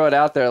wanted to throw it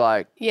out there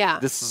like, Yeah.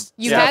 this is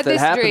You stuff had that this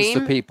happens to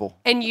dream, people.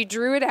 and you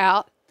drew it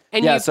out,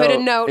 and Yeah, you so put a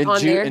note in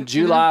on there. In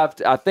July,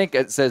 I think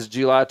it says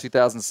July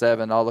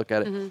 2007. I'll look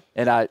at it.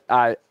 And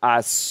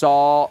I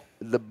saw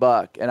the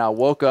buck, and I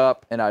woke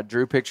up and I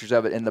drew pictures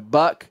of it. And the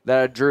buck that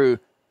I drew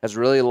has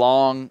really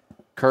long,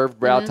 curved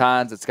brow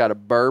tines. It's got a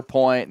burr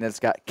point, and it's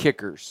got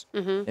kickers.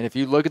 And if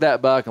you look at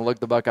that buck and look at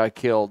the buck I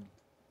killed,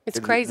 It's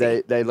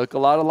crazy. They look a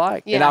lot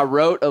alike. And Yeah. I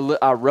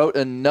wrote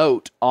a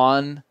note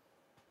on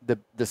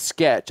the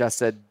sketch. I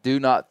said, "Do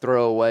not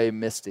throw away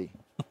Misty."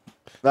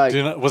 Like,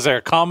 Was there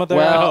a comma there?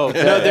 Well, I hope.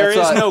 yeah. No, there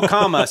That's is why- no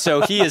comma,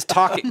 so he is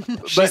talking.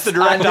 She's the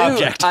direct I knew,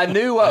 object. I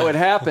knew what would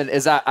happen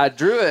is I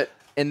drew it,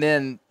 and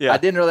then Yeah. I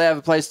didn't really have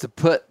a place to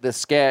put the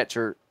sketch,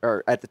 or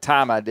at the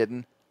time I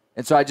didn't.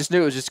 And so I just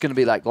knew it was just going to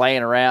be like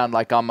laying around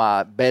like on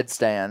my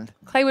bedstand.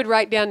 Clay would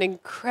write down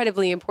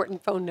incredibly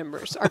important phone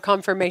numbers or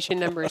confirmation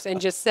numbers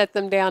and just set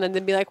them down and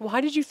then be like,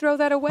 why did you throw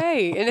that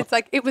away? And it's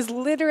like, it was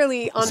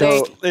literally on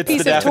So- a It's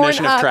piece the of torn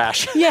definition of up.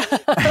 trash. Yeah.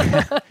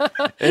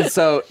 And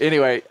so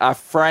anyway, I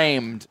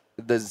framed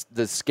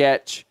the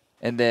sketch,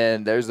 and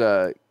then there's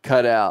a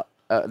cutout.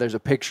 There's a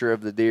picture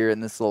of the deer in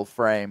this little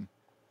frame.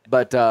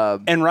 But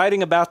And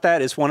writing about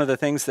that is one of the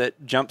things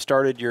that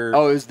jump-started your...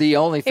 oh, it was the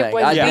only thing.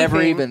 was I the never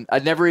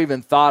thing.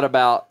 even thought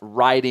about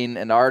writing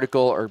an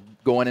article or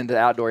going into the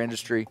outdoor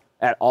industry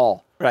at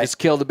all. Right. Just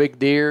killed a big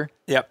deer.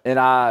 Yep. And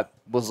I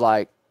was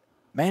like,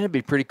 man, it'd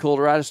be pretty cool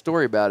to write a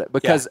story about it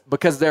because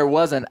there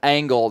was an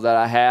angle that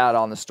I had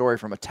on the story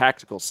from a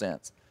tactical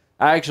sense.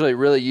 I actually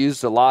really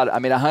used a lot. I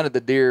mean, I hunted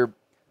the deer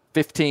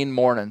 15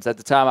 mornings. At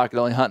the time, I could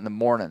only hunt in the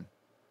morning,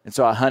 and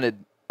so I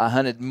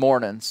hunted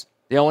mornings.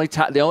 The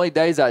only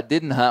days I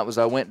didn't hunt was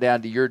I went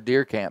down to your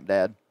deer camp,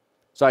 Dad.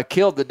 So I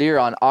killed the deer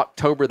on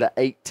October the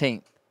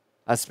 18th.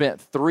 I spent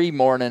 3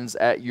 mornings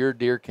at your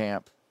deer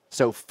camp.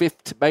 So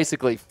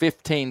basically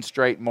 15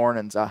 straight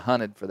mornings I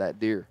hunted for that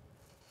deer,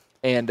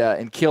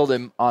 and killed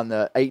him on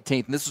the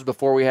 18th. And this was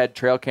before we had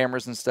trail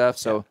cameras and stuff.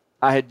 So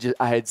I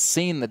had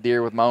seen the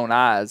deer with my own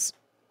eyes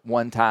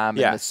one time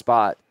in this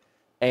spot,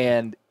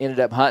 and ended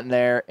up hunting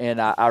there. And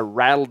I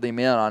rattled him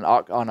in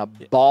on a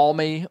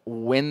balmy,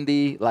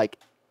 windy, like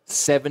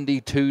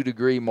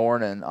 72-degree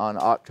morning on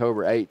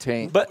October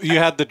 18th. But You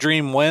had the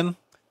dream when?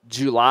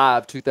 July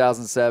of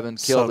 2007,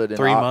 killed So it in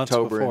 3 months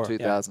October in before.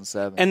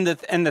 2007.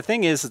 And the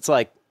thing is, it's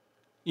like,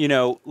 you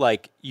know,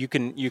 like you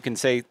can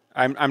say,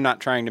 I'm not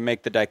trying to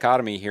make the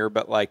dichotomy here,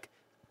 but like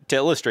to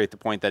illustrate the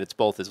point that it's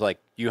both is like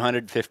you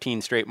hunted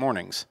 15 straight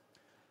mornings.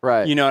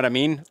 Right. You know what I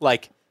mean?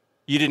 Like,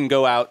 you didn't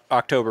go out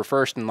October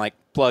 1st and like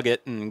plug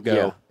it and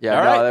go. Yeah.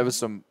 All No, right. there was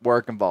some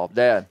work involved.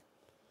 Dad.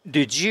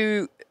 Did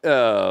you?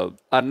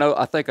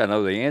 I think I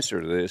know the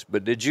answer to this,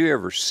 but did you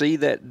ever see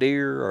that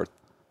deer, or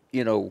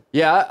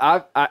Yeah.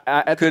 I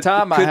at the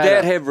time I could had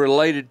that have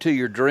related to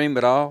your dream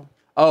at all?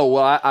 Oh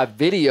well, I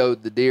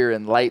videoed the deer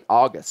in late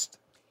August.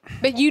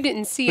 But you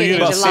didn't see But it you in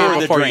didn't see it July.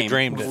 before dream. you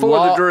dreamed it.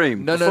 Before the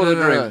dream. No, Before the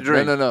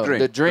dream.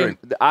 The dream.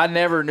 I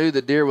never knew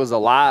the deer was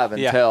alive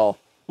Yeah. until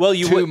Well,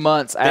 you 2 would-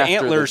 months the after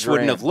antlers the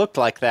wouldn't dream. have looked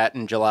like that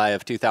in July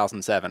of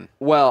 2007.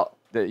 Well,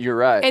 you're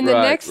right. And the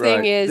Right, next thing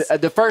right. is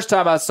The first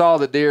time I saw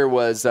the deer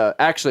was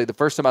actually the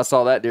first time I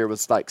saw that deer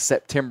was like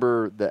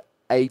September the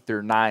 8th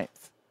or 9th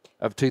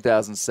of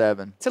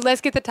 2007. so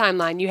let's get the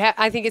timeline. You have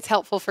I think it's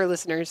helpful for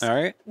listeners. All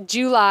right.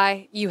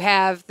 July, you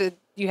have the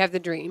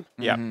dream.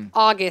 Yeah.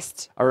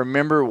 August, I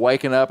remember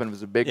waking up and it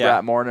was a big Yeah.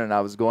 bright morning and I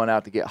was going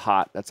out to get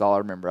hot. That's all I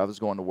remember. I was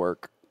going to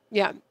work.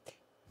 yeah.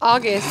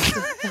 August.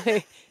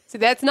 So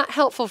that's not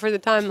helpful for the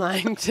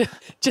timeline.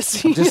 Just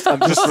so you know. I'm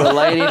just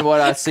relating what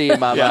I see in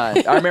my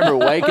mind. I remember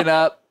waking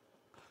up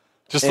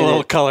Just a And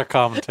little it- color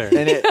commentary.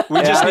 and it.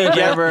 We just I need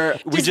remember.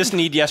 we just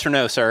need yes or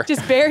no, sir.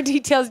 just bare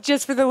details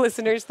just for the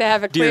listeners to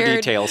have a Deer clear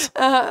details.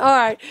 all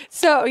right.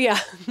 So yeah.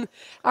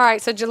 All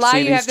right. So July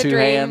See you have these the two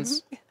dream.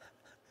 hands?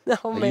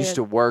 Oh I man. used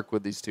to work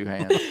with these two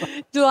hands.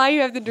 July you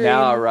have the dream.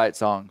 Now I write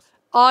songs.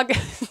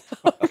 August.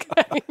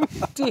 Okay,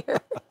 dear.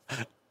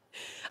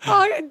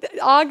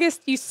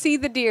 August, you see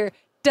the deer.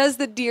 Does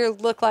the deer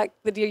look like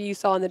the deer you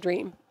saw in the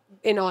dream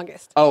in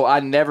August? Oh, I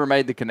never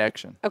made the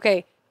connection.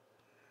 Okay.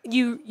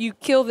 You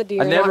kill the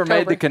deer. I in never made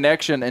the October.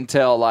 connection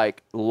until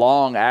like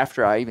long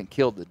after I even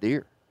killed the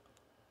deer.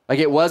 Like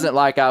it wasn't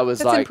like I was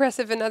That's like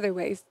impressive in other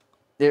ways.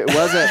 it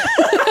wasn't.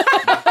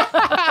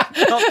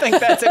 I don't think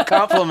that's a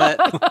compliment.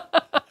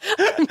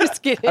 I'm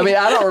just kidding. I mean,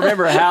 I don't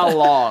remember how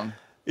long,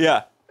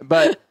 Yeah.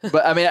 but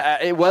I mean,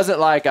 it wasn't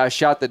like I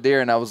shot the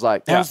deer and I was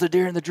like, that Yeah. was the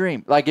deer in the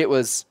dream. Like it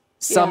was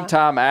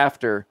sometime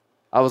after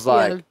I was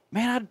like, Yeah.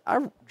 man, I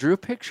drew a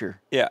picture.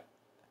 Yeah.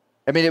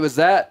 I mean, it was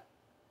that,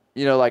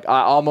 like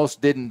I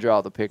almost didn't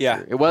draw the picture.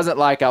 Yeah. It wasn't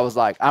like I was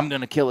like, I'm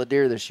going to kill a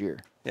deer this year.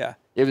 Yeah.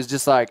 It was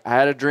just like I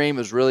had a dream. It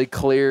was really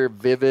clear,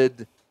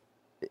 vivid,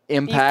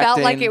 impacting. you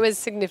felt like it was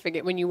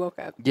significant when you woke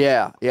up.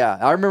 Yeah, yeah.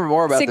 I remember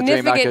more about the dream. I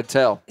Significant- could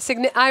tell.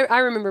 I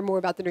remember more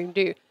about the dream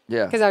too.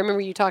 Yeah. Because I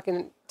remember you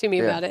talking to me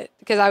Yeah. about it.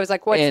 Because I was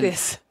like, "What's And-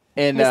 this?"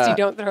 And Misty,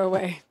 don't throw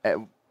away.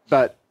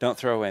 but Don't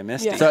throw away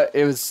Misty. Yeah. so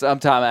it was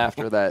sometime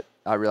after that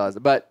I realized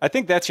it. But I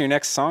think that's your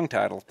next song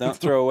title. Don't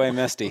throw away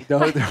Misty.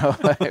 don't throw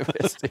away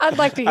Misty. I'd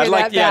like to hear I'd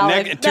like- that yeah,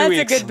 ballad. 2 That's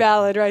weeks. a good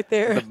ballad right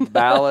there.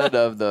 Ballad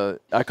of the.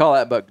 I call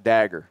that book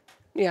Dagger.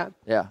 Yeah.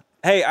 Yeah.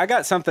 Hey, I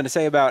got something to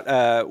say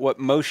about what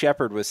Mo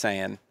Shepherd was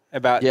saying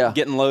about Yeah.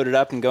 getting loaded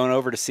up and going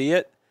over to see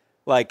it.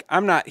 Like,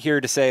 I'm not here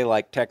to say,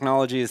 like,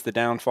 technology is the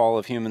downfall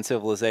of human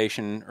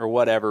civilization or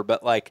whatever,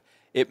 but, like,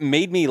 it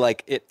made me,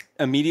 like, it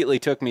immediately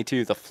took me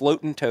to the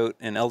Float and Tote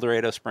in El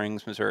Dorado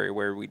Springs, Missouri,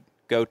 where we'd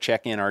go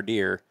check in our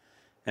deer.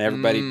 And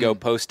everybody'd go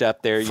post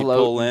up there. You'd Float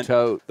pull and in.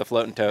 tote. The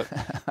Float and Tote.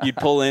 You'd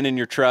pull in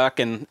your truck,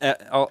 and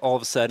all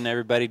of a sudden,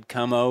 everybody'd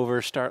come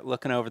over, start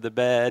looking over the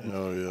bed.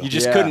 Oh, yeah. You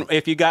just Yeah. couldn't,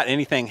 if you got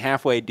anything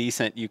halfway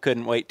decent, you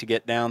couldn't wait to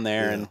get down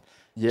there and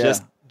Yeah.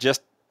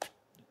 just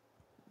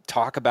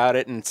talk about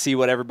it and see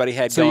what everybody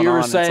had So going you were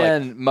on. It's like,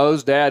 saying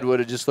Mo's dad would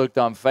have just looked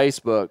on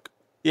Facebook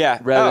yeah,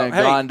 rather than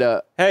hey, gone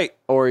to hey,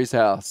 Ori's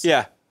house.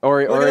 yeah,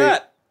 Ori, Look at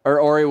that. Or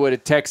Ori would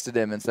have texted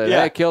him and said,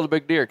 Yeah. "Hey, killed a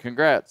big deer.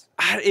 Congrats."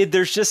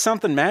 There's just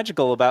something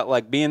magical about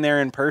like being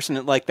there in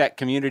person, like that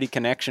community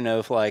connection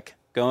of like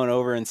going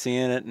over and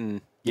seeing it and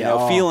you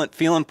know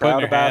feeling proud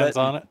your about hands it.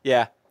 on it.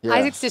 Yeah, Yeah.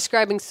 Isaac's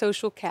describing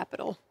social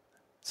capital.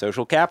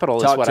 social capital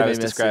Talk is what to I me, was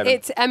Missy. describing.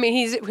 It's. I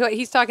mean, what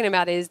he's talking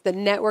about is the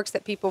networks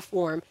that people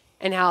form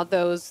and how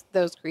those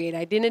create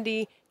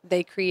identity.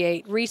 They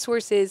create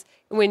resources.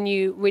 When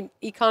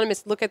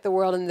economists look at the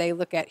world and they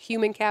look at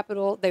human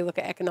capital, they look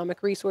at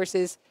economic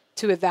resources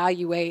to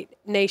evaluate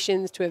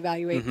nations, to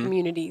evaluate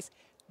communities.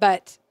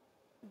 But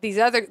these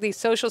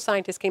social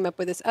scientists came up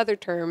with this other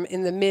term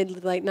in the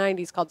late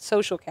 90s called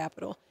social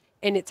capital.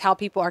 And it's how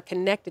people are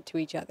connected to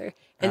each other.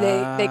 And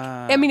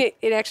I mean,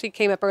 it actually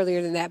came up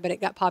earlier than that, but it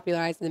got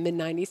popularized in the mid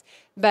 90s.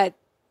 But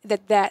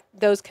that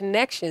those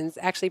connections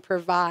actually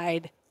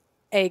provide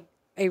a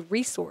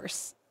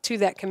resource to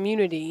that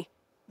community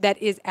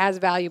that is as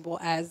valuable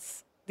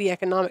as the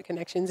economic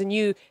connections. And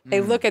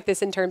they look at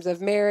this in terms of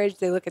marriage.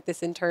 They look at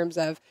this in terms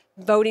of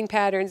voting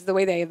patterns, the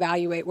way they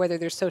evaluate whether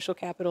there's social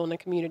capital in a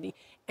community.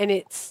 And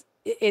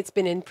it's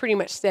been in pretty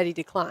much steady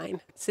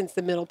decline since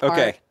the middle part.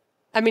 Okay.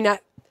 I mean,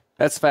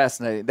 That's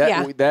fascinating.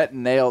 That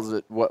nails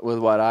it with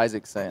what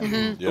Isaac's saying.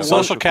 Mm-hmm. Yeah.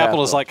 Social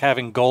capital is like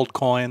having gold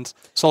coins.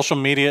 Social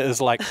media is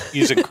like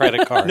using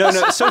credit cards. no,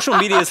 social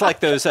media is like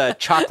those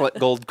chocolate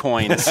gold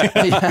coins.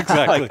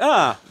 exactly.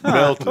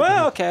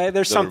 Well, okay,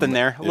 there's something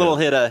there. A little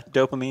hit of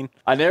dopamine.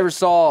 I never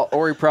saw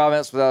Ori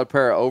Province without a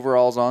pair of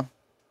overalls on.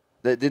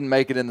 That didn't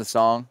make it in the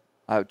song.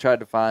 I tried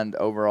to find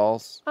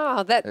overalls.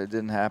 that It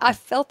didn't happen. I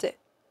felt it.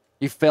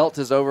 You felt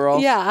his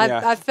overalls? Yeah,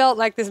 Yeah. I felt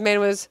like this man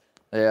was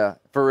Yeah,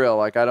 for real.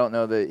 Like, I don't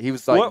know that he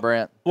was like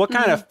Brent. What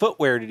kind of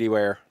footwear did he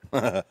wear? I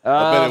bet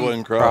it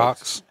wasn't Crocs.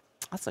 Crocs,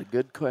 That's a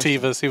good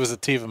question. Tevas. He was a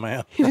Teva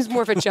man. He was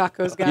more of a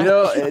Jocko's guy. You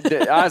know,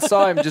 I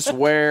saw him just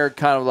wear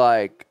kind of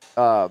like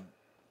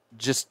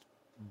just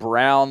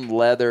brown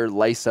leather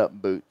lace-up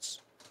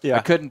boots. Yeah. I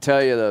couldn't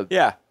tell you the.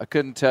 Yeah. I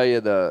couldn't tell you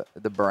the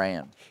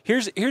brand.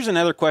 Here's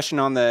another question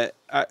on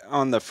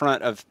the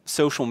front of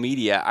social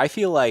media. I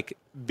feel like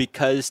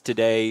because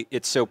today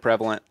it's so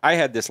prevalent, I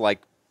had this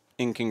like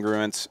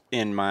incongruence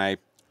in my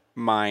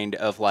mind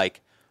of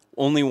like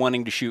only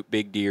wanting to shoot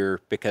big deer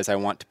because I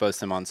want to post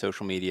them on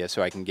social media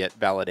so I can get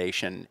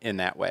validation in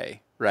that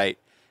way, right?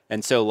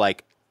 And so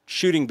like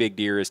shooting big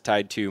deer is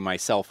tied to my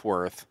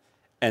self-worth,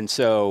 and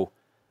so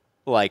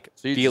like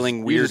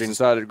feeling weird You just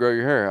decided to grow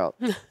your hair out.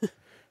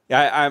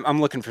 Yeah,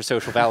 I'm looking for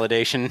social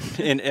validation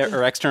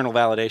or external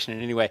validation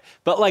in any way.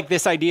 But like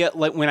this idea,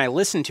 like when I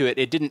listened to it,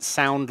 it didn't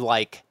sound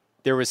like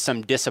there was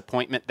some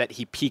disappointment that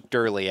he peaked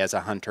early as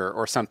a hunter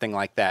or something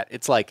like that.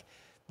 It's like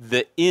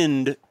the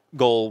end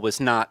goal was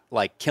not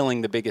like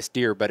killing the biggest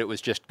deer, but it was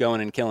just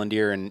going and killing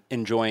deer and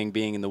enjoying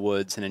being in the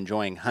woods and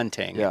enjoying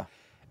hunting. Yeah.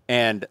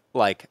 And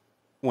like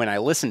when I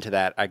listen to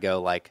that, I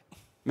go like,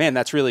 man,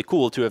 that's really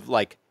cool to have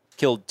like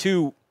killed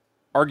 2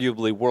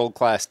 arguably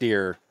world-class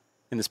deer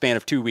in the span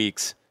of 2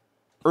 weeks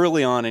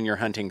early on in your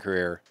hunting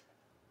career.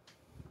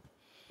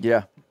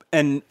 Yeah.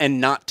 And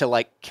not to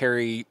like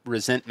carry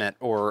resentment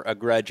or a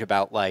grudge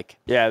about like.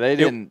 Yeah, they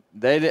didn't.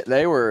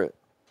 They were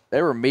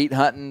meat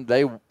hunting.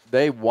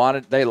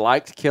 They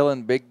liked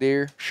killing big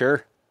deer.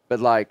 Sure.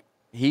 But like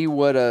he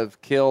would have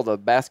killed a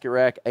basket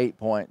rack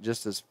 8-point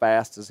just as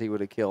fast as he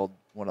would have killed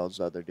one of those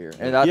other deer.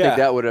 And I think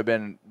that would have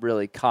been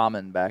really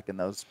common back in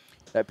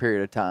that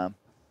period of time.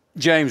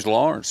 James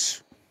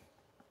Lawrence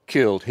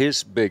killed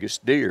his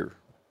biggest deer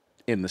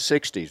in the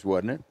 60s,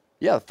 wasn't it?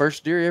 Yeah, the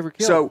first deer he ever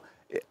killed. So,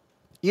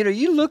 you know,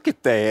 you look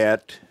at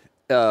that,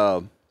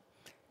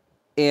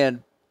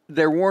 and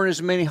there weren't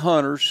as many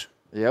hunters.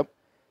 Yep.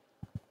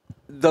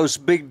 Those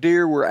big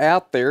deer were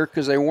out there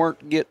because they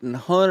weren't getting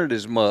hunted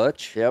as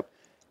much. Yep.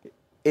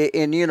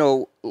 And, you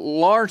know,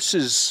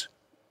 Lawrence's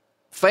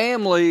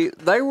family,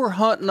 they were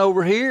hunting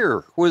over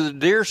here where the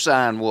deer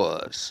sign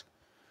was.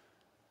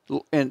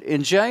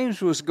 And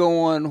James was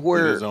going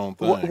where his own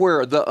thing.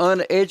 where the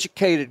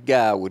uneducated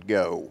guy would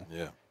go.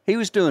 Yeah. He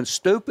was doing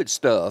stupid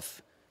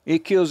stuff. He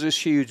kills this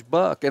huge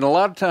buck. And a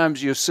lot of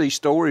times you'll see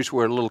stories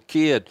where a little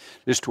kid,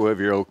 this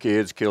 12-year-old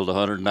kid's killed a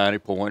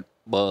 190-point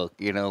buck,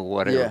 you know,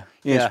 whatever,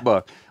 inch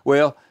buck.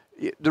 Well,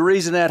 the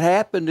reason that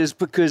happened is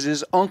because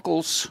his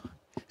uncles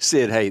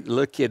said, hey,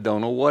 look, kid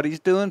don't know what he's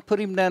doing. Put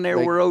him down there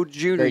where old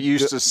Junior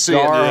used to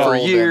sit for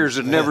years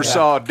and never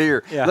saw a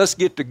deer. Yeah. Let's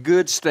get the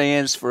good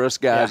stands for us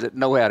guys that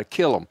know how to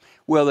kill them.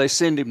 Well, they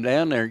send him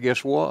down there, and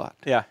guess what?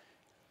 Yeah.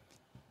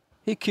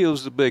 He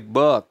kills the big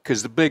buck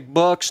because the big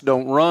bucks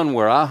don't run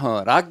where I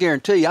hunt. I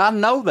guarantee you, I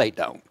know they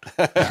don't.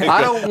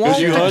 I don't want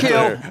to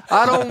kill.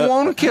 I don't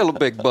want to kill a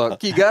big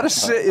buck. You got to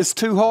sit. It's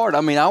too hard.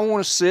 I mean, I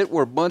want to sit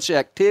where a bunch of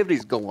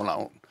activity's going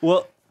on.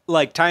 Well,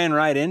 like tying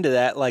right into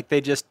that, like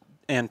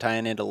and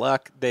tying into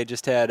luck, they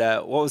just had,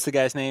 what was the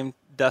guy's name?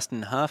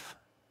 Dustin Huff?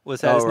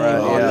 Was that his name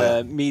on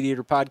the Meat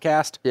Eater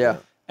podcast? Yeah.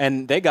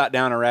 And they got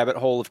down a rabbit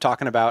hole of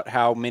talking about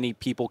how many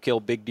people kill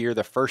big deer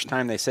the first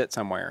time they sit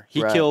somewhere.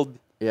 He killed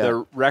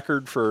the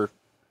record for,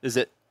 is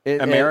it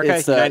America,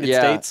 it's United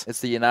States? It's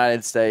the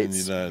United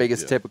States,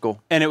 biggest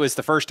typical. And it was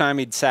the first time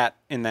he'd sat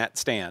in that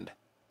stand.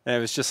 And it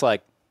was just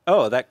like,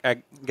 oh,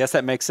 I guess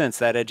that makes sense.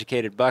 That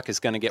educated buck is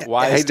going to get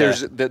wise. Hey,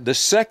 there's the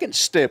second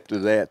step to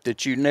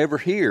that you never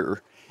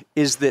hear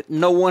is that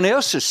no one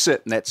else is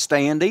sitting that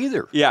stand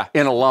either. Yeah.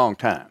 In a long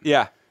time.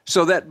 Yeah.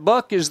 So that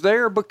buck is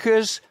there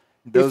because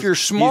if you're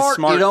smart,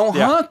 you don't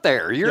hunt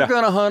there. You're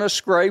going to hunt a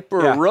scrape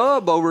or a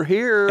rub over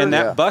here. And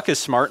that buck is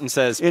smart and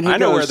says, and I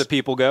know where the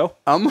people go.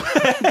 I'm going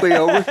to be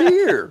over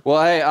here.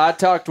 Well, hey, I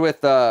talked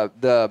with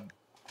the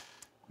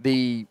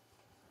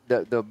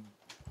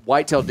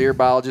whitetail deer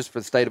biologist for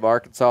the state of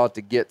Arkansas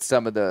to get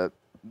some of the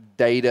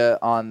data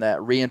on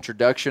that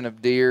reintroduction of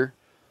deer.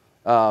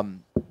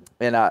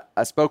 And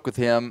I spoke with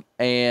him,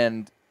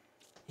 and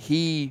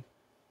he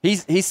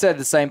said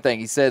the same thing.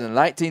 He said in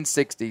the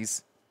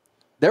 1960s,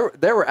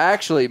 there were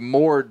actually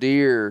more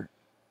deer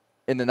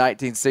in the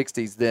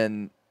 1960s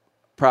than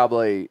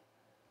probably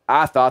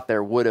I thought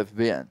there would have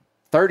been.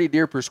 30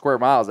 deer per square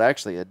mile is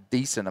actually a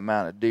decent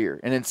amount of deer.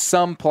 And in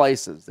some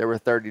places, there were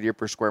 30 deer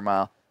per square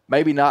mile.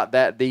 Maybe not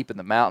that deep in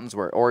the mountains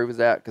where Ori was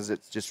at because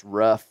it's just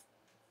rough,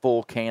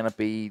 full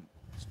canopy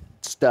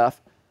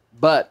stuff.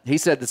 But he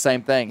said the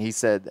same thing. He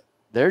said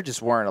there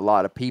just weren't a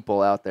lot of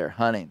people out there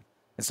hunting.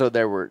 And so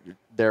there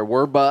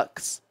were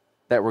bucks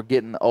that were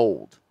getting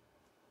old.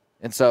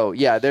 And so,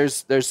 yeah,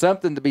 there's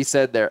something to be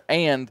said there.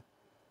 And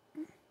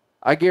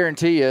I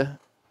guarantee you,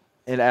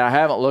 and I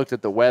haven't looked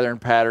at the weathering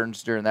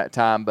patterns during that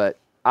time, but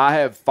I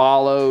have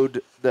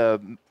followed the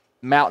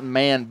Mountain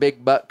Man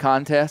Big Buck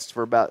contest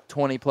for about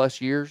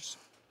 20-plus years.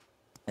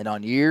 And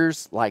on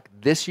years like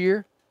this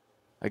year,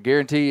 I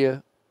guarantee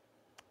you,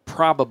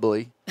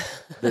 probably.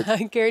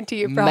 I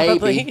guarantee you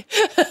probably.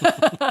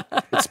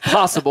 It's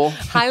possible.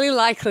 Highly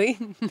likely.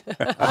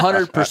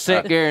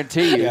 100%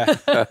 guarantee you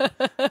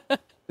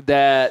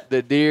that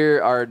the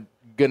deer are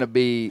going to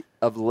be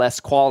of less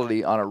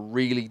quality on a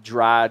really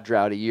dry,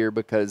 droughty year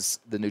because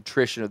the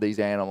nutrition of these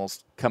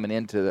animals coming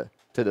into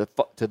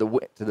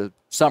the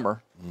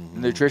summer, the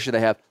nutrition they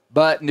have.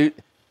 But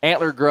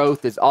antler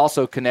growth is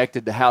also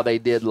connected to how they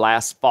did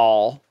last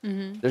fall.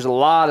 There's a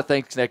lot of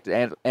things connected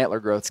to antler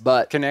growth,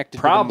 but Connected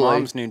probably, to the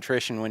mom's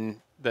nutrition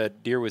when the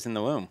deer was in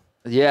the womb.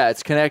 yeah,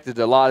 it's connected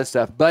to a lot of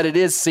stuff, but it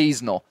is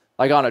seasonal.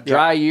 Like on a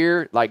dry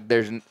year, like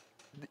there's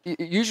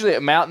usually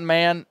at Mountain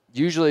Man,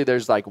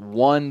 there's like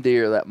one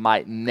deer that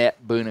might net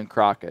Boone and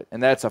Crockett,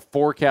 and that's a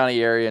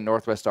 4-county area in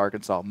northwest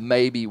Arkansas.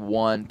 Maybe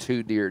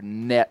 1-2 deer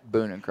net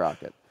Boone and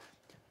Crockett.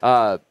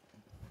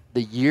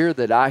 The year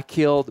that I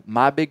killed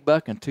my big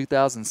buck in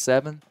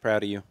 2007,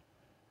 Proud of you.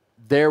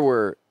 there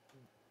were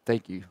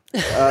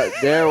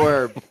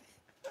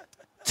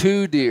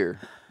 2 deer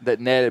that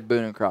netted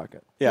Boone and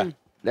Crockett. Yeah.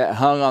 That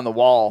hung on the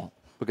wall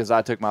because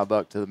I took my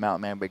buck to the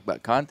Mountain Man Big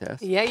Buck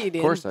contest. Yeah, you did.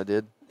 Of course I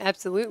did.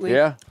 Absolutely.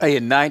 Yeah. Hey,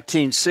 in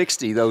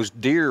 1960, those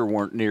deer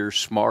weren't near as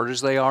smart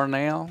as they are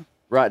now.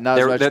 Right, not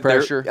as much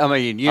pressure. I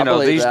mean, I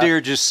believe these that.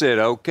 deer just said,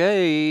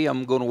 okay,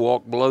 I'm going to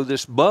walk below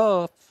this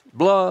bluff.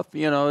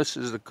 This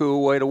is a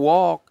cool way to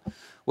walk.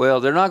 Well,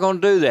 they're not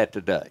going to do that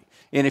today.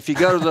 And if you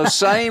go to those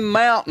same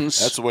mountains,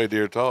 That's the way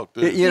deer talk,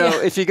 too.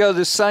 if you go to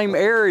the same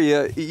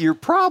area, you're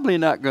probably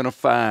not going to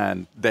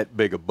find that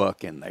big a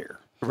buck in there.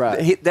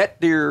 Right.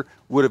 That deer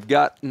would have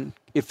gotten,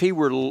 if he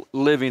were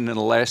living in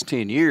the last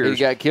 10 years. He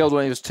got killed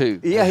when he was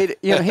 2. Yeah,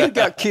 he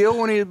got killed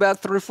when he was about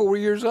 3 or 4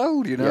 years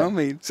old. I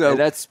mean, so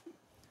Yeah,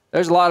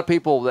 there's a lot of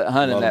people that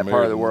hunt in lot that of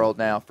part of the American- world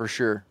now, for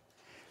sure.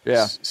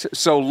 Yeah.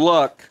 So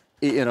luck,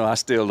 I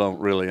still don't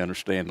really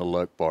understand the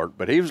luck part,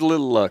 but he was a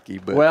little lucky.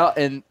 But Well,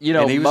 and he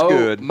was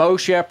good. Mo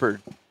Shepherd,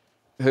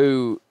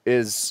 who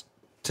is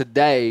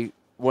today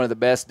one of the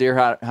best deer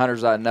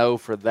hunters I know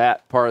for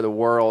that part of the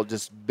world,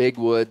 just big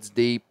woods,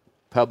 deep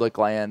public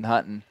land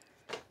hunting.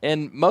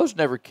 And Mo's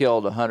never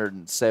killed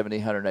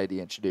 170,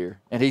 180-inch deer.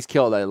 And he's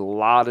killed a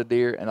lot of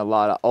deer and a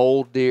lot of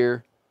old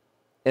deer.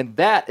 And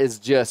that is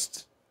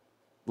just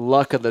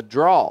luck of the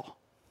draw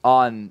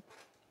on,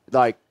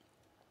 like,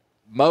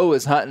 Mo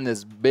is hunting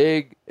as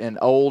big and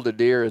old a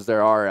deer as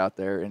there are out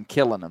there and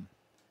killing them.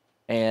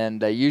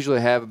 And they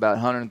usually have about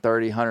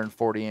 130,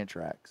 140-inch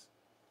racks.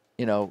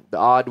 The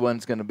odd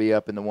one's going to be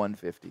up in the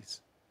 150s.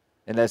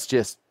 And that's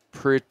just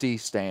pretty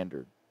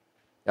standard.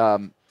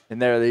 And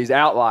there are these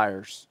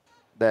outliers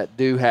that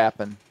do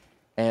happen.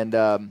 And,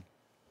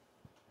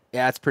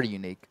 it's pretty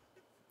unique.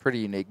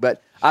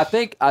 But I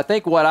think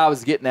what I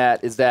was getting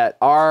at is that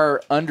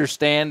our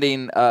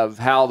understanding of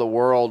how the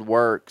world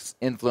works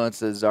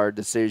influences our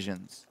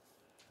decisions,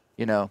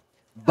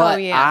 But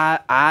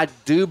I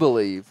do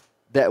believe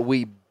that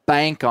we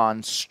bank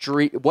on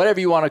whatever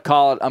you want to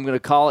call it. I'm going to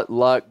call it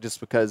luck just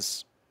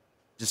because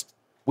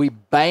we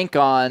bank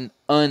on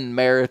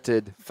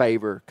unmerited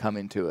favor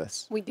coming to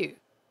us. We do.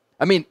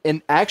 I mean,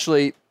 and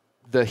actually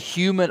I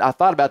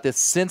thought about this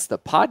since the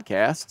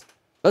podcast.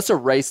 Let's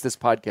erase this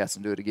podcast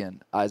and do it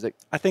again, Isaac.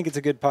 I think it's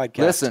a good podcast.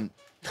 Listen,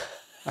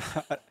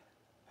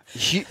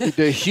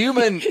 the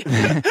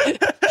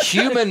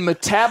human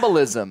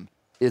metabolism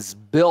is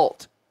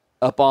built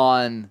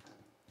upon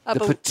the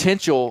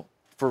potential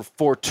for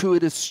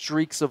fortuitous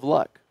streaks of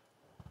luck.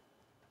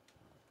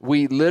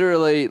 We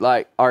literally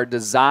are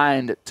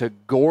designed to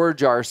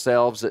gorge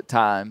ourselves at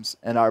times,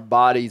 and our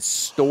bodies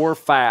store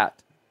fat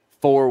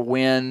for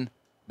when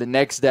the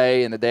next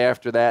day and the day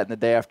after that and the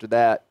day after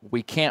that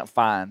we can't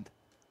find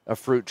a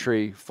fruit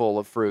tree full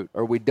of fruit,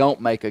 or we don't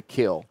make a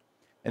kill.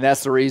 And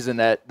that's the reason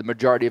that the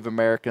majority of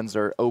Americans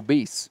are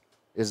obese,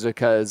 is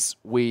because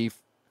we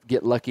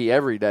get lucky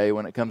every day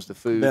when it comes to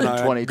food in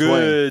 2020.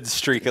 Good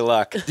streak of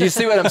luck. Do you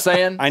see what I'm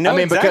saying? I know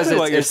because exactly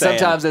what you're saying.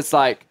 Sometimes it's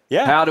like,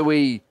 how do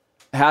we,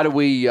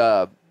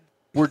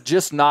 we're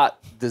just not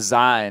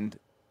designed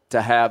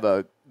to have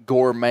a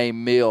gourmet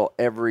meal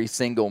every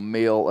single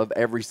meal of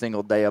every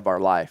single day of our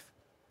life.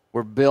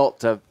 We're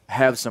built to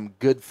have some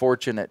good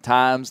fortune at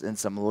times and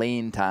some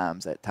lean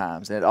times at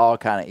times. And it all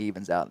kind of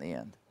evens out in the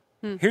end.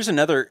 Here's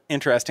another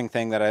interesting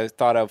thing that I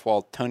thought of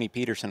while Tony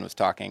Peterson was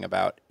talking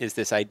about is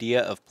this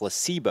idea of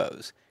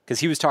placebos. Because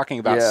he was talking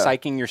about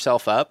psyching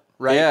yourself up,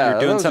 right? Yeah, You're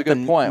doing that was a good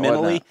something point, wasn't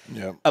mentally. it?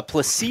 Yep. A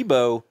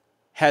placebo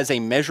has a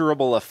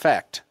measurable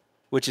effect,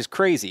 which is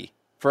crazy.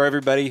 For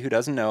everybody who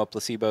doesn't know, a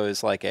placebo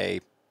is like a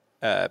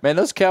Man,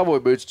 those cowboy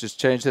boots just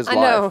changed his life.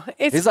 I know.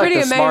 It's He's like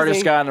pretty the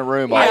smartest amazing. guy in the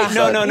room. Yeah. all of a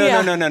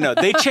No. sudden.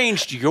 They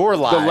changed your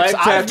lives. leg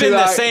I've tattoo been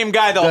the I- same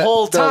guy the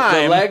whole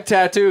time. The leg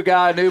tattoo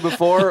guy I knew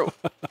before.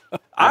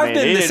 I've he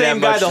been the didn't same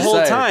have guy much the to whole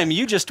say. time.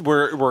 You just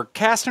were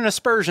casting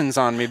aspersions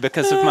on me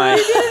because of my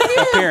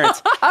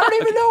appearance. I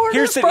don't even know where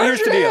Here's this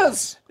the deal.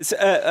 is. It's,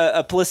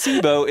 a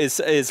placebo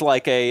is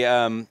like a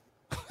I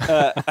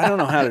don't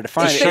know how to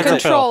define It's it. the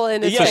control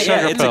in It's its a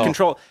sugar it's a pill.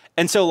 control.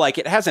 And so, like,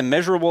 it has a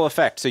measurable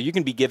effect. So you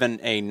can be given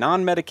a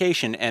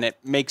non-medication, and it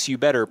makes you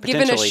better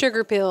potentially. Given a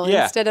sugar pill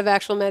Yeah. instead of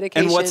actual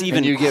medication. And what's even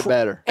And you get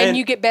better. And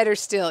you get better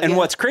still. And yeah.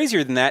 what's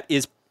crazier than that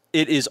is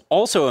it is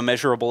also a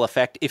measurable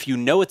effect if you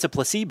know it's a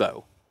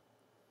placebo,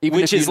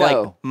 Even which if you is like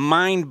know.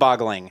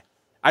 mind-boggling.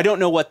 I don't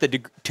know what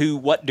to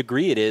what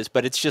degree it is,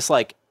 but it's just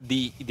like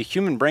the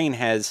human brain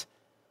has,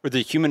 or the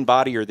human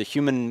body, or the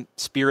human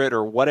spirit,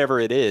 or whatever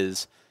it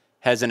is,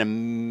 has an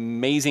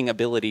amazing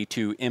ability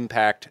to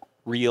impact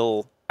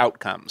real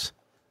outcomes.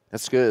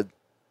 That's good.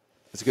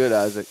 That's good,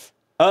 Isaac.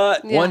 Yeah.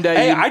 One day,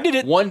 Hey, you, I did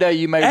it. One day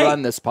you may Hey,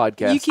 run this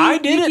podcast. You keep, I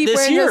did you it keep this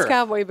wearing year. those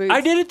cowboy boots.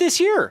 I did it this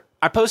year.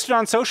 I posted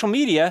on social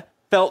media,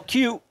 felt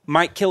cute,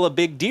 might kill a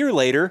big deer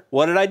later.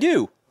 What did I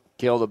do?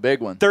 Kill the big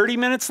one. 30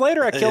 minutes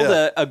later, I killed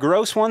Yeah. a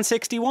gross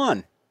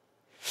 161.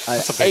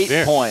 That's a big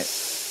deer. 8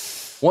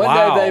 point. One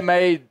Wow. day they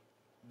may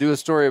do a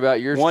story about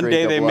your One streak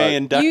day of they luck. may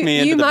induct me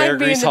into you the might Bear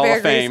be Grease in the Hall Bear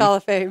of Grease Fame. Hall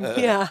of Fame.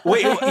 Yeah.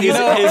 Wait,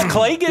 is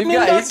Clay getting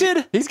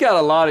inducted? He's got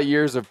a lot of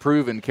years of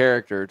proven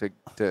character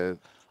to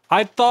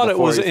I thought it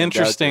before was he's inducted.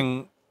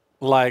 interesting,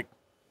 like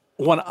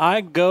when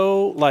I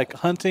go like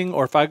hunting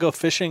or if I go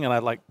fishing and I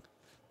like,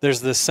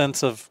 there's this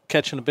sense of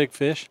catching a big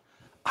fish.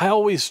 I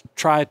always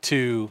try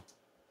to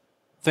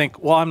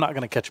think, well, I'm not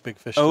going to catch a big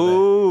fish today,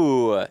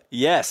 Oh,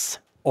 yes.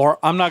 or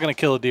I'm not going to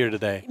kill a deer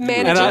today.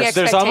 Managing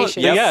there's almost,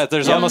 expectations. yeah,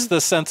 there's Yep. almost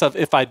this sense of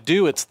if I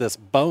do, it's this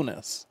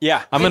bonus.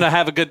 Yeah. I'm going to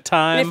have a good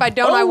time. And if I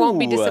don't, I won't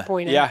be Oh,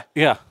 disappointed. Yeah.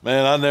 yeah,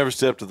 Man, I never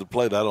stepped to the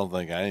plate. I don't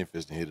think I ain't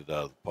fishing hit it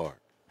out of the park.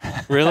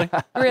 really?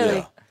 Really.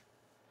 Yeah.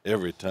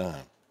 Every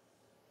time.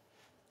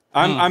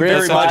 I'm Chris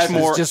very much life is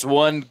more. just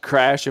one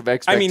crash of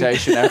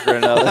expectation after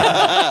another.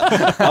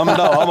 I'm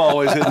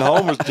always hitting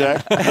homers,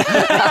 Jack.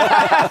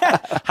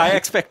 high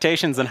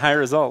expectations and high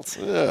results.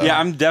 Yeah,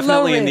 I'm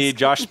definitely in the risk.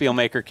 Josh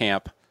Spielmaker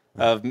camp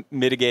of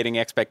mitigating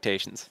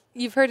expectations.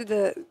 You've heard of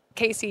the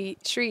Casey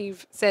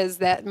Shreve says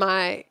that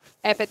my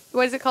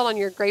what is it called on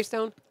your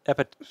gravestone?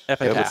 Epitaph.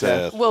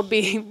 Epitaph. Will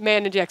be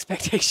manage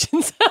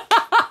expectations.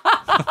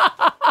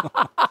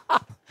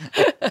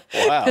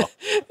 Wow.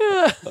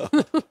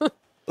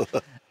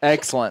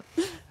 Excellent.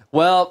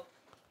 Well,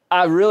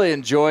 I really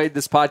enjoyed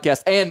this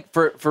podcast. And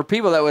for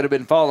people that would have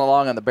been following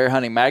along on the Bear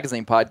Hunting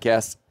Magazine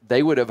podcast,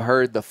 they would have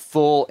heard the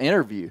full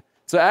interview.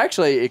 So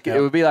actually, it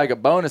would be like a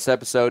bonus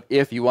episode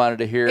if you wanted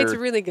to hear It's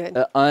really good.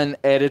 the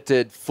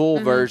unedited full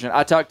version.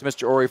 I talked to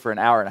Mr. Ori for an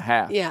hour and a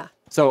half. Yeah.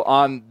 So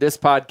on this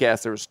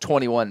podcast, there was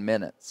 21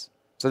 minutes.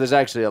 So there's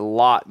actually a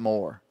lot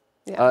more.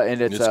 Yeah.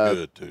 And It's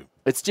good, too.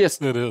 It's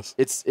just It is.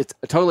 it's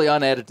totally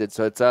unedited,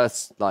 so it's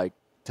us like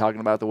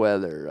talking about the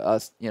weather,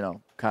 us,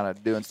 kind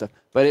of doing stuff.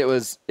 But it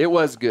was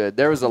good.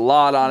 There was a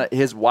lot on it.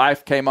 His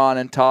wife came on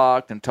and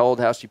talked and told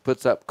how she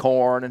puts up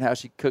corn and how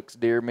she cooks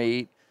deer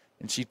meat,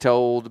 and she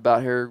told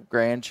about her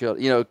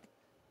grandchildren.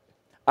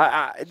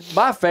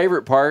 My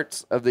favorite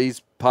parts of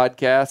these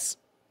podcasts,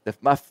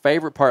 my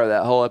favorite part of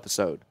that whole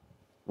episode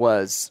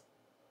was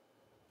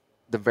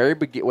the very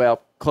beginning.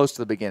 Well, close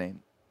to the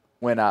beginning,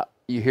 when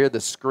you hear the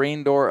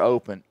screen door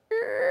open.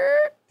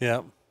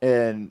 Yeah.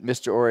 And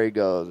Mr. Ori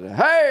goes,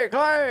 "Hey,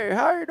 Clay,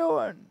 how you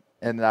doing?"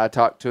 And then I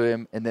talk to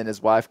him, and then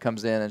his wife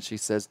comes in, and she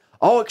says,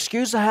 "Oh,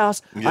 excuse the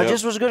house. I Yep.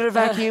 just was going to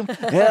vacuum,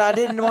 and I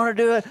didn't want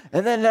to do it."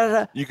 And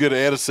then, You could have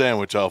had a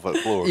sandwich off that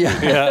floor.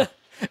 Yeah.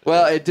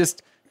 well, it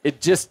just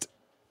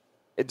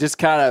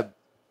kind of,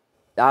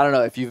 I don't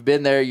know. If you've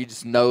been there, you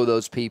just know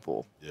those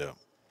people, Yeah.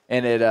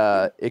 and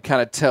it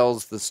kind of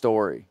tells the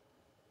story.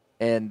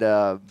 And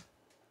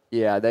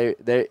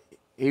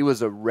he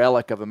was a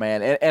relic of a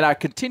man, and I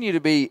continue to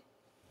be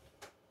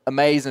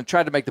amazed and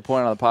tried to make the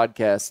point on the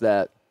podcast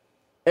that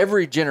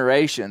every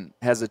generation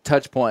has a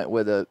touch point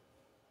with a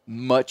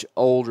much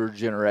older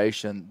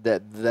generation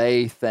that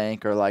they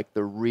think are like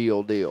the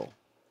real deal.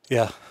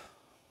 Yeah.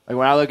 Like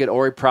when I look at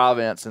Ori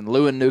Province and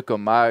Lewin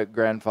Newcomb, my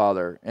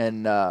grandfather,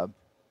 and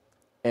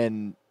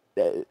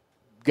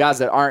guys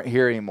that aren't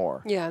here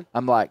anymore. Yeah.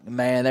 I'm like,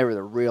 man, they were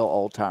the real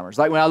old timers.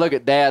 Like when I look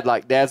at Dad,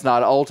 like Dad's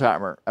not an old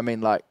timer. I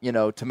mean, like,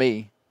 to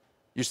me,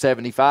 you're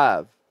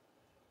 75,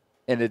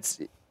 and it's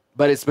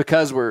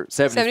because we're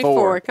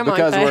 74. Come on,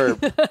 because Clay.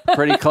 we're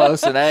pretty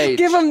close in age.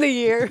 Give them the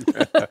year.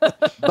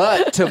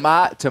 But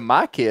to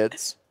my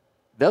kids,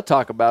 they'll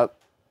talk about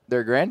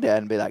their granddad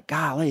and be like,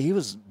 "Golly, he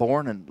was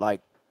born in like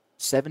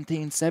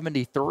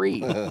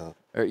 1773,"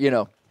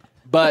 or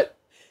But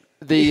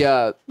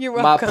the You're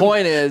my welcome.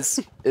 point is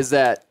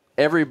that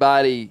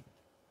everybody.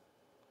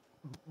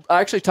 I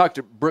actually talked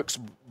to Brooks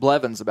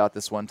Blevins about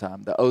this one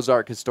time, the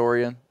Ozark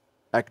historian,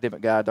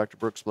 academic guy, Dr.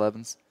 Brooks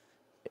Blevins,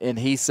 and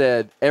he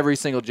said every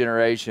single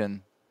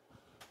generation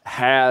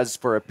has,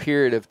 for a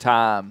period of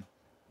time,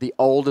 the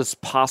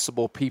oldest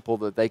possible people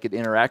that they could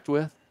interact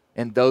with,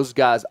 and those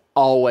guys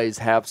always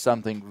have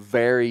something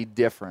very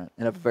different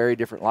and a very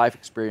different life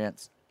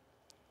experience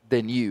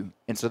than you,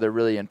 and so they're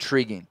really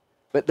intriguing.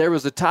 But there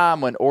was a time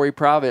when Ori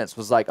Province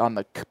was like on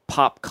the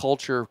pop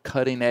culture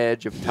cutting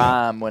edge of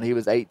time when he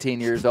was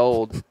 18 years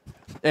old,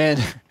 and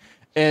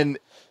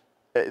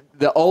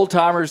the old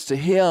timers to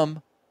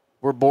him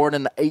were born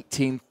in the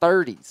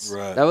 1830s.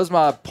 Right. That was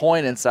my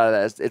point inside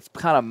of that. It's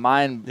kind of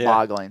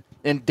mind-boggling.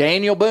 And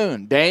Daniel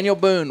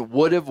Boone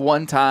would have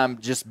one time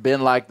just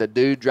been like the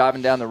dude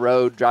driving down the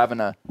road, driving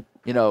a,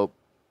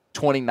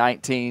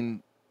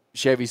 2019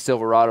 Chevy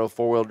Silverado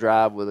 4-wheel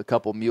drive with a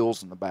couple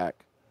mules in the back.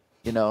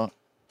 He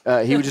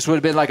just would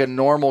have been like a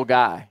normal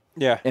guy.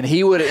 Yeah. And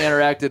he would have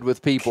interacted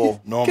with people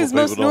Because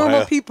most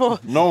normal people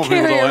normal people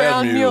carry don't have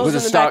around mules. mules with in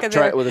a the stock back of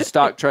their... with a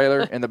stock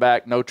trailer in the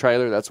back, no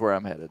trailer. That's where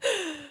I'm headed.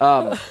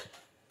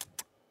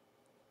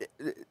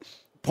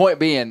 Point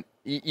being,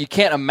 you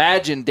can't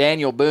imagine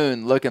Daniel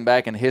Boone looking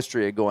back in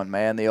history and going,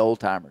 "Man, the old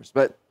timers."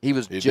 But he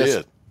was just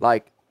did.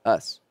 like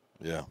us,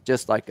 Yeah.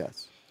 just like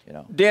us.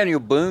 Daniel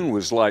Boone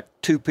was like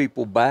 2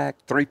 people back,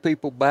 3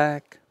 people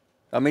back.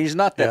 I mean, he's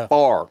not that Yeah.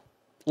 far.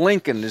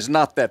 Lincoln is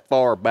not that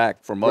far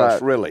back from us,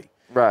 Right. really.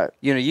 Right.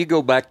 You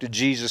go back to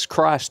Jesus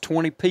Christ,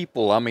 20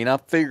 people. I mean, I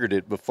figured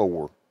it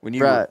before. When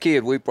you were a Right.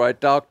 kid, we probably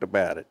talked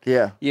about it.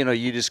 Yeah.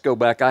 You just go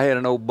back. I had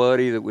an old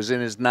buddy that was in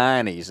his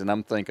 90s, and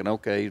I'm thinking,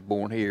 okay, he's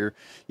born here.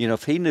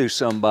 If he knew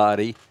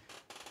somebody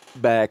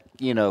back,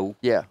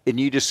 Yeah. and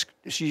you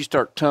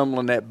start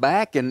tumbling that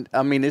back, and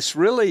I mean, it's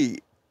really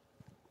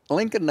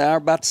Lincoln and I are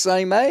about the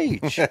same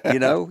age. Yeah.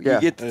 You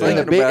get to In thinking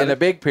the big, about in the it.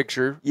 big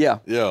picture, Yeah.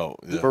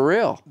 for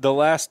real. The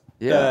last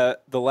Yeah.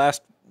 the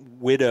last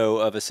widow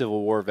of a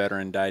Civil War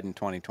veteran died in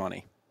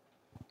 2020.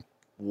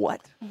 What?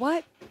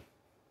 What?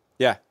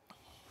 Yeah.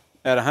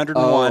 At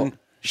 101. Oh.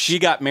 She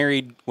got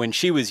married when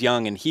she was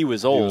young and he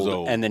was old,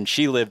 old. and then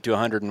she lived to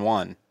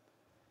 101.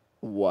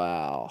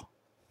 Wow.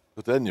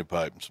 Put that in your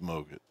pipe and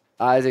smoke it.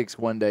 Isaac's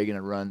one day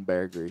gonna run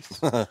Bear Grease.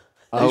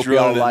 I He's hope y'all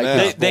running it like now.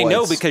 this. They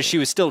know voice. because she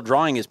was still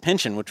drawing his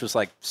pension, which was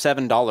like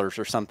 $7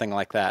 or something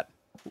like that.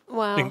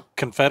 Wow. In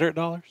Confederate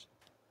dollars?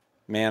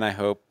 Man, I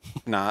hope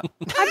not.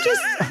 I'm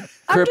just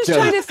Crypto.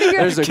 trying to figure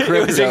There's a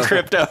It was in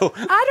crypto. crypto.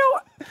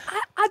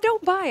 I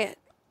don't buy it.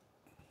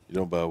 You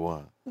don't buy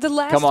one. The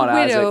last Come on,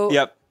 widow. Isaac.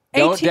 Yep.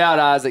 Don't 18 doubt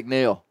Isaac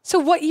Neal. So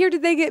what year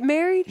did they get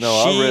married? No,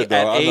 I She, read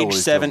that. at I know what age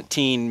he's talking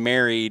 17,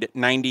 married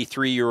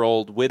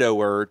 93-year-old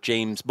widower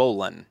James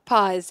Bolin.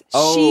 Pause.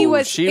 Oh,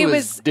 she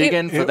was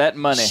digging for that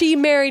money. She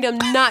married him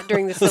not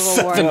during the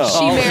Civil War. No. She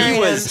married He him.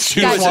 was-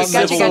 she was a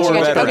Civil War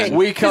veteran. Okay.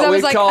 we 'Cause I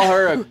was like, call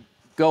her a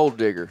gold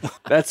digger.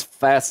 That's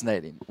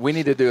fascinating. We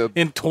need to do a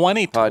In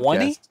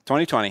 2020? podcast.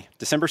 2020,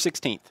 December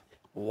 16th.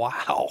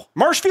 Wow.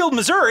 Marshfield,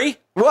 Missouri.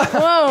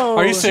 Whoa.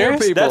 Are you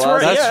serious? people That's where,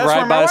 are- That's that's right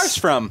where my by wife's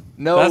from.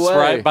 No That's way.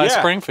 right by Yeah.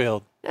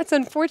 Springfield. That's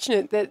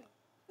unfortunate that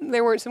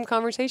there weren't some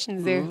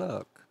conversations there.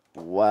 Look.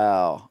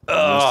 Wow.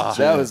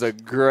 That was a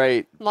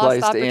great Lost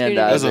place to opportunity. end,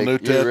 That's Isaac. a new You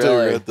tattoo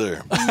really- right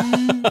there.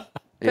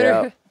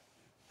 Yeah.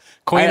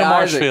 Queen Hey, of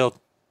Isaac. Marshfield.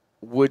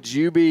 Would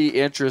you be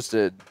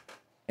interested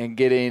in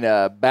getting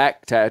a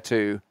back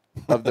tattoo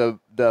of the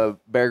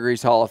Bear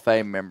Grease Hall of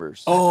Fame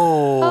members?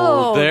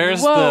 Oh,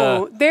 there's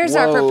whoa. There's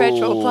our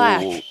perpetual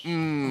plaque.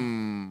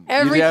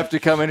 Every You'd have to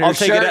come in here I'll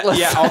take it. shirtless.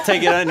 Yeah, I'll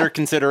take it under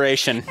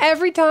consideration.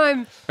 every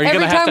time, Are you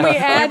every gonna have time to- we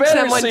You add better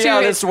someone see to how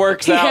it, this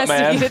works he out, has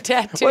man. to get a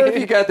tattoo. What if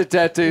you got the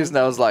tattoos and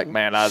I was like,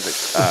 man,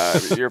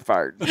 Isaac, you're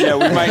fired. Yeah,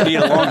 we might need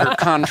a longer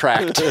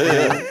contract.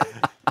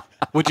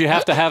 Would you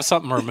have to have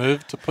something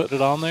removed to put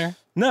it on there?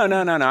 No.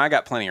 I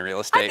got plenty of real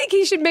estate. I think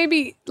he should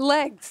maybe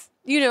legs.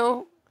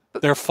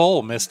 They're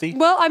full, Misty.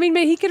 Well, I mean,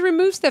 he could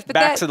remove stuff, but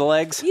Back that to the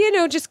legs.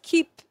 just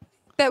keep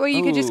that way.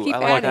 You could just Ooh, keep I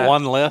like Like adding.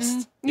 one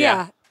list.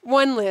 Yeah,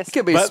 one list. It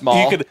could be But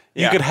small. you could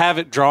Yeah. have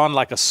it drawn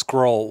like a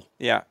scroll.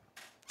 Yeah,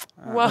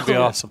 Whoa. That'd be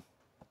awesome.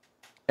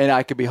 and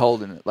I could be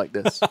holding it like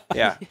this,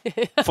 yeah,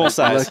 full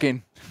size.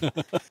 looking.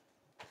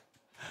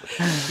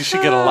 You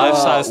should get a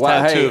life-size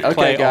wow, tattoo hey, of okay,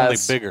 Clay, only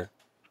guys. bigger.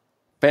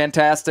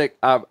 Fantastic.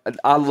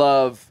 I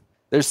love.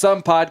 There's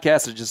some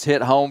podcasts that just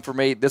hit home for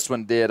me. This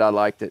one did. I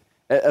liked it.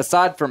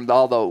 Aside from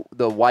all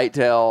the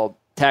whitetail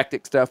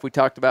tactic stuff we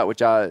talked about,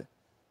 which I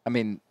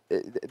mean,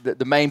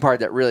 the main part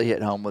that really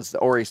hit home was the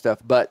Ori stuff.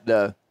 But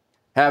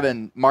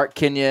having Mark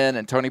Kenyon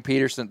and Tony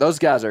Peterson, those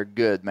guys are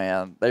good,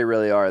 man. They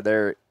really are.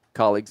 They're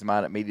colleagues of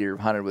mine at Meat Eater,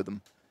 hunted with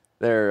them.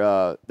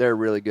 They're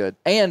really good.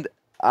 And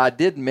I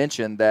did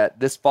mention that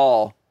this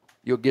fall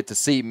you'll get to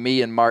see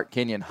me and Mark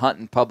Kenyon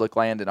hunting public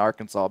land in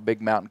Arkansas,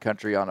 big mountain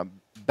country on a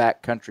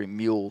backcountry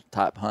mule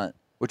type hunt,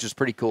 which is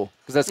pretty cool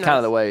because that's kind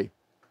of the way.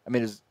 I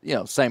mean, it's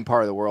same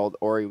part of the world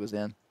Ori was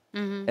in,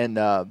 and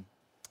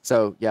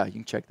so yeah, you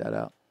can check that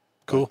out.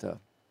 Cool. But,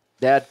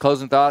 Dad,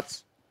 closing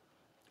thoughts?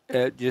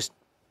 Just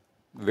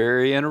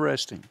very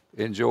interesting.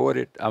 Enjoyed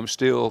it. I'm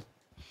still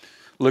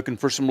looking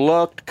for some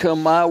luck to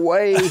come my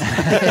way.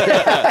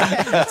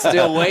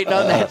 Still waiting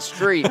on that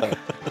streak.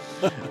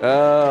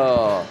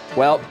 Oh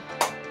well,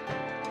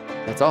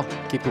 that's all.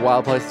 Keep the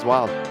wild places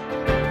wild.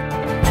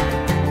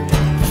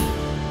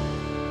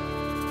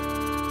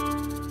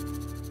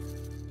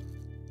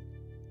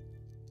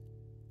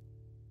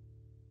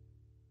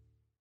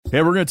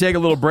 Hey, we're going to take a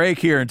little break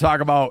here and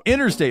talk about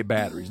interstate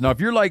batteries. Now,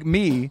 if you're like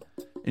me,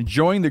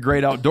 enjoying the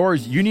great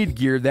outdoors, you need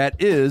gear that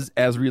is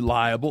as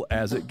reliable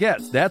as it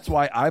gets. That's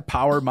why I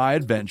power my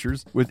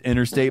adventures with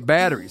interstate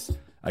batteries.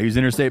 I use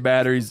Interstate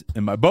batteries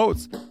in my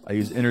boats. I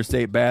use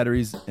Interstate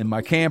batteries in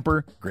my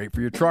camper. Great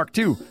for your truck,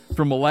 too.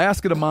 From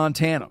Alaska to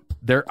Montana,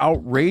 they're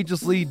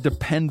outrageously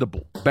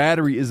dependable.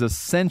 Battery is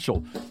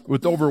essential.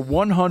 With over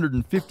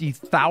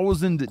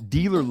 150,000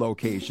 dealer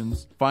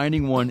locations,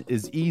 finding one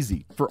is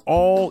easy. For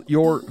all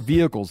your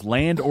vehicles,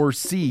 land or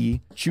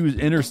sea, choose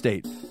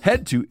Interstate.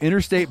 Head to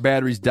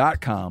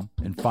interstatebatteries.com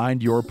and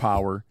find your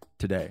power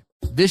today.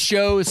 This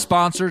show is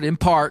sponsored in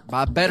part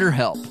by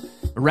BetterHelp.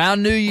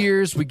 Around New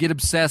Year's, we get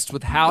obsessed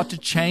with how to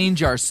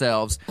change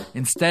ourselves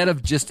instead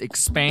of just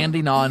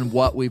expanding on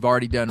what we've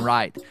already done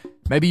right.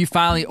 Maybe you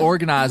finally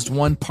organized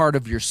one part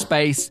of your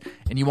space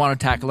and you want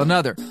to tackle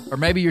another. Or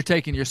maybe you're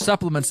taking your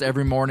supplements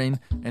every morning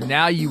and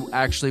now you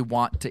actually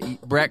want to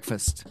eat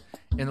breakfast.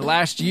 In the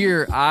last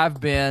year, I've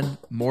been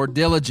more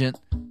diligent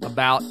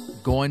about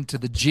going to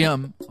the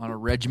gym on a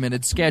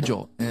regimented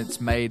schedule, and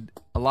it's made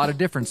a lot of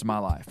difference in my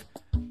life.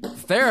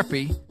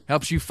 Therapy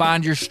helps you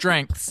find your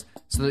strengths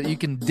so that you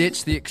can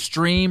ditch the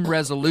extreme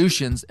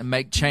resolutions and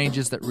make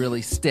changes that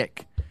really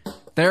stick.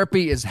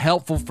 Therapy is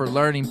helpful for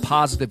learning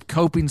positive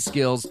coping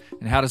skills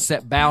and how to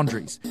set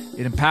boundaries.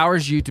 It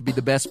empowers you to be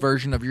the best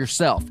version of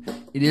yourself.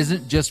 It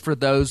isn't just for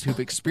those who've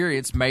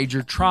experienced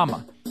major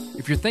trauma.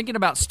 If you're thinking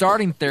about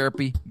starting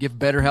therapy, give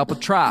BetterHelp a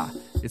try.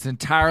 It's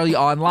entirely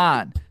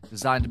online,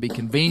 designed to be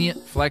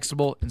convenient,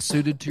 flexible, and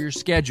suited to your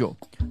schedule.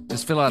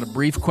 Just fill out a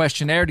brief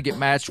questionnaire to get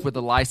matched with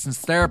a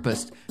licensed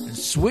therapist and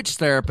switch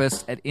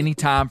therapists at any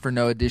time for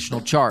no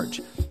additional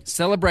charge.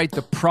 Celebrate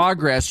the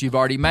progress you've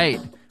already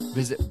made.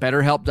 Visit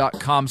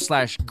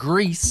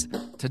BetterHelp.com/Grease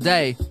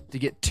today to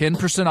get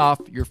 10% off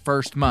your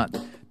first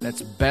month.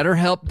 That's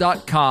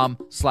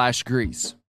BetterHelp.com/Grease.